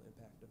emotional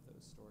impact of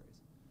those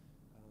stories.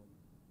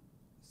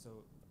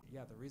 So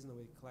yeah, the reason that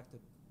we collected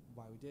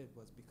why we did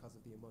was because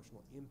of the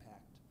emotional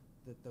impact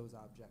that those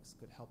objects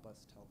could help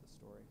us tell the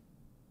story.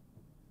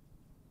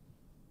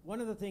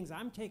 One of the things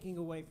I'm taking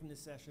away from this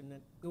session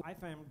that I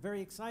found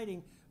very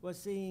exciting was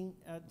seeing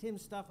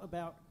Tim's stuff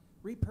about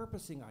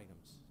repurposing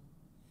items.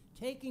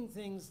 Taking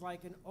things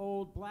like an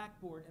old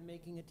blackboard and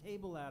making a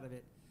table out of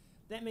it.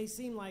 That may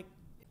seem like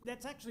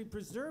that's actually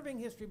preserving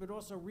history but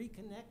also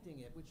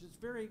reconnecting it, which is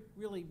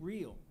really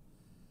real.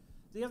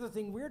 The other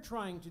thing we're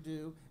trying to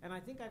do, and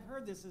I think I've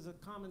heard this as a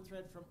common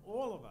thread from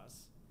all of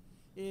us,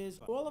 is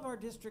all of our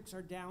districts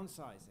are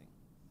downsizing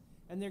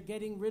and they're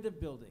getting rid of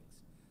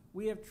buildings.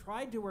 we have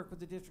tried to work with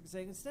the district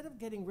saying, instead of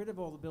getting rid of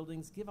all the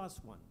buildings, give us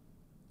one.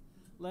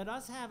 Let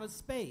us have a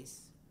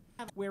space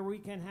where we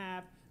can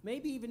have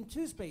maybe even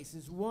 2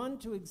 spaces, one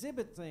to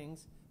exhibit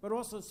things, but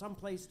also some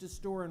place to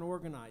store and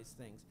organize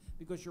things.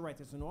 Because you're right,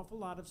 there's an awful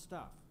lot of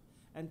stuff.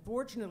 And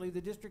fortunately,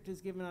 the district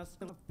has given us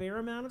a fair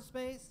amount of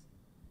space,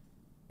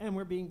 and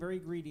we're being very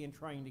greedy and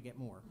trying to get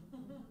more.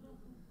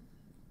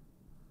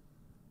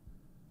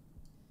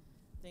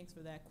 Thanks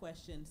for that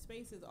question.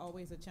 Space is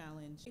always a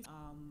challenge.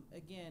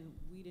 Again,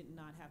 we did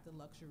not have the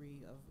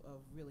luxury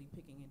of really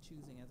picking and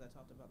choosing, as I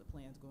talked about the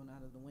plans going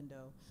out of the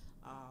window.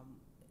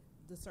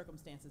 The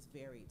circumstances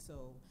varied.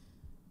 So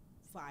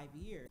 5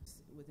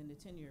 years within the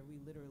tenure, we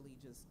literally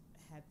just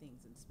had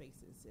things in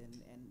spaces,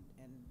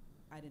 and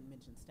I didn't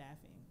mention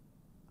staffing.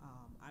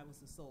 I was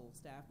the sole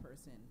staff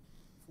person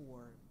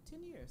for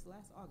 10 years.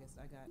 Last August,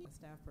 I got a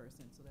staff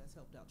person, so that's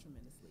helped out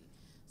tremendously.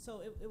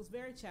 So it was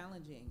very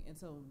challenging, and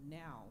so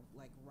now,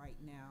 like right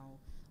now,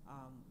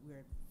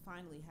 we're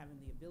finally having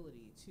the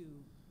ability to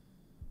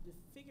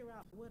figure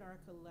out what our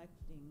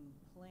collecting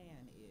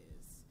plan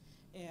is,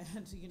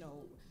 and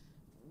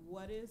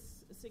what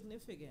is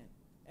significant.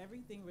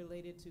 Everything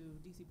related to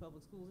DC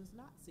Public Schools is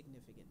not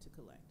significant to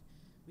collect.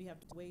 We have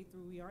to wade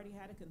through. We already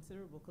had a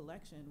considerable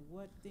collection.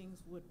 What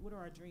are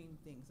our dream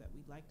things that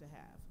we'd like to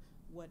have?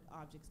 What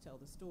objects tell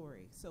the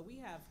story? So we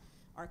have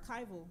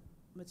archival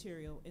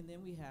material, and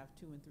then we have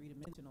 2- and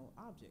 3-dimensional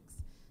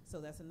objects.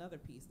 So that's another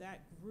piece.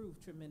 That grew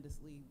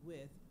tremendously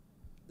with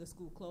the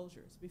school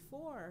closures.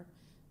 Before,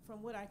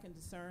 from what I can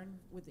discern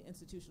with the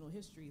institutional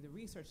history, the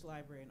research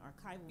library and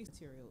archival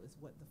material is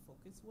what the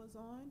focus was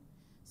on.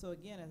 So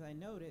again, as I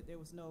noted, there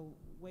was no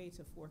way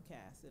to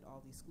forecast that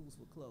all these schools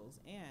would close.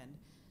 And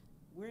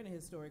we're in a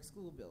historic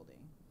school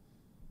building,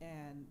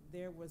 and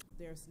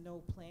there's no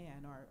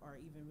plan or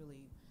even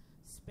really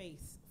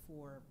space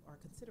for or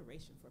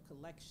consideration for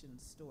collection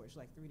storage,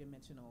 like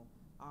 3-dimensional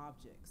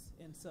objects.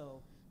 And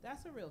so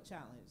that's a real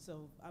challenge.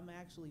 So I'm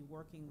actually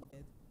working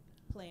with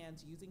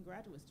plans using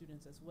graduate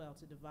students as well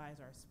to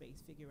devise our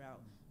space, figure out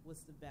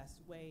what's the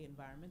best way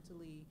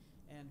environmentally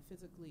and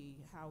physically,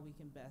 how we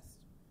can best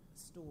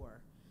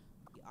store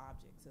the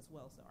objects as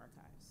well as the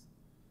archives.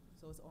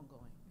 So it's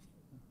ongoing.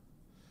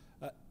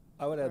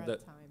 I would add We're that.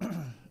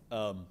 at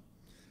time.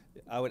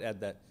 I would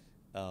add that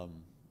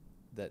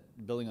that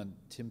building on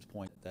Tim's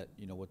point, that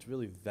what's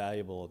really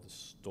valuable are the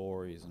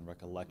stories and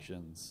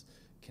recollections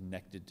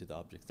connected to the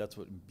objects. That's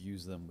what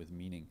imbues them with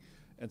meaning.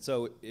 And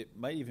so it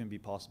might even be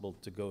possible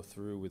to go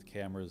through with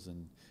cameras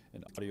and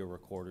audio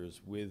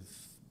recorders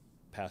with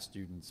past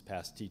students,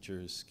 past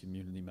teachers,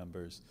 community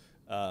members,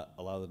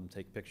 allow them to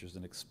take pictures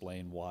and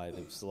explain why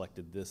they've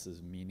selected this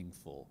as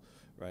meaningful,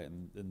 right?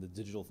 And the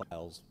digital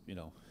files,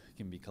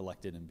 can be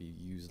collected and be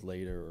used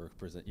later or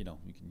present, you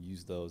can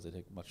use those. They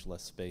take much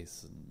less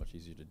space and much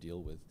easier to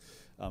deal with.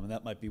 And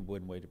that might be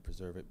one way to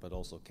preserve it, but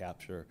also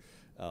capture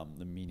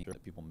the meaning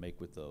that people make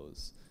with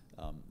those,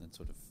 and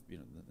sort of,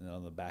 and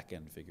on the back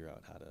end, figure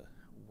out how to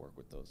work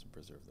with those and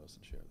preserve those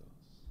and share those.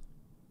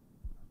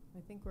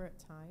 I think we're at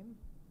time,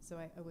 so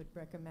I would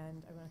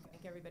recommend, I want to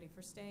thank everybody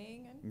for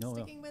staying and No,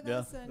 sticking with yeah,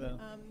 us. And,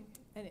 yeah.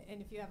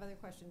 And if you have other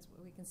questions,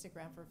 we can stick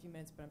around for a few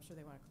minutes, but I'm sure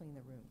they want to clean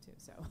the room too.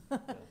 So,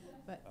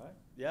 but All right.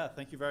 Yeah,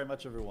 thank you very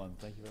much, everyone.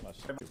 Thank you very much.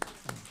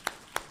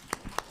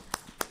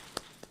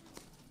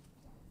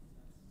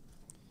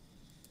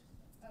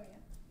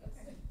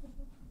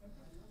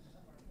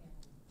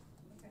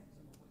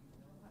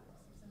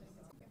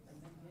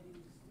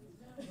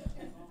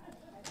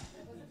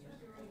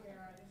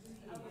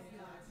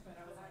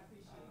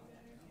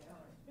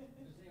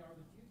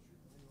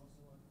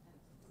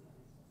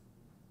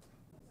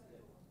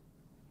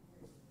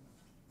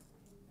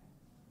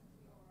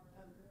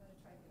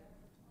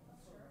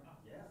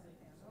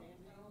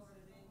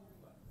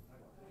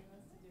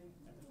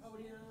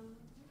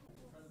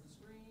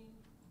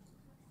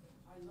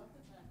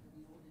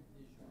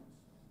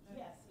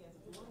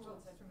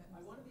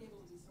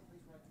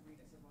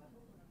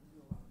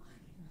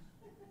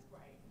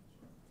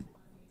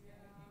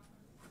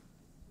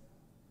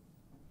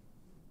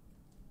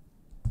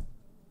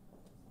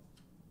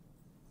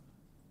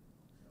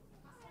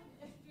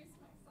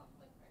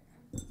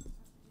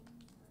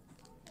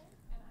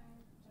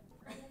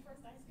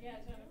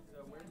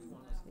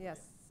 yes,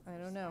 I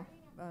don't know.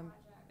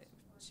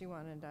 She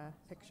wanted a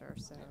picture,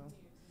 so.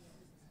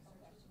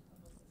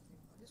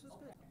 This was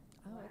good.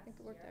 Oh, I think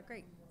it worked out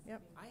great.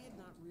 Yep. I had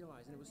not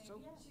realized, and it was so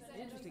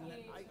interesting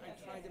that I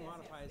tried to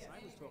modify as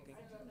I was talking,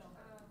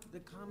 the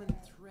common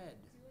thread.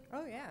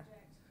 Oh, yeah.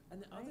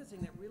 And the other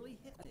thing that really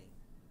hit me,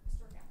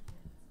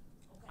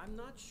 I'm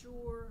not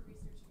sure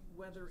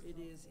whether it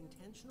is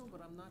intentional,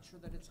 but I'm not sure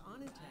that it's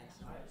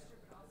unintentional.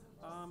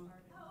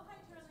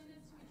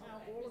 How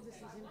all of this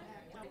is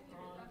impacting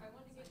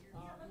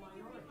on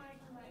minorities.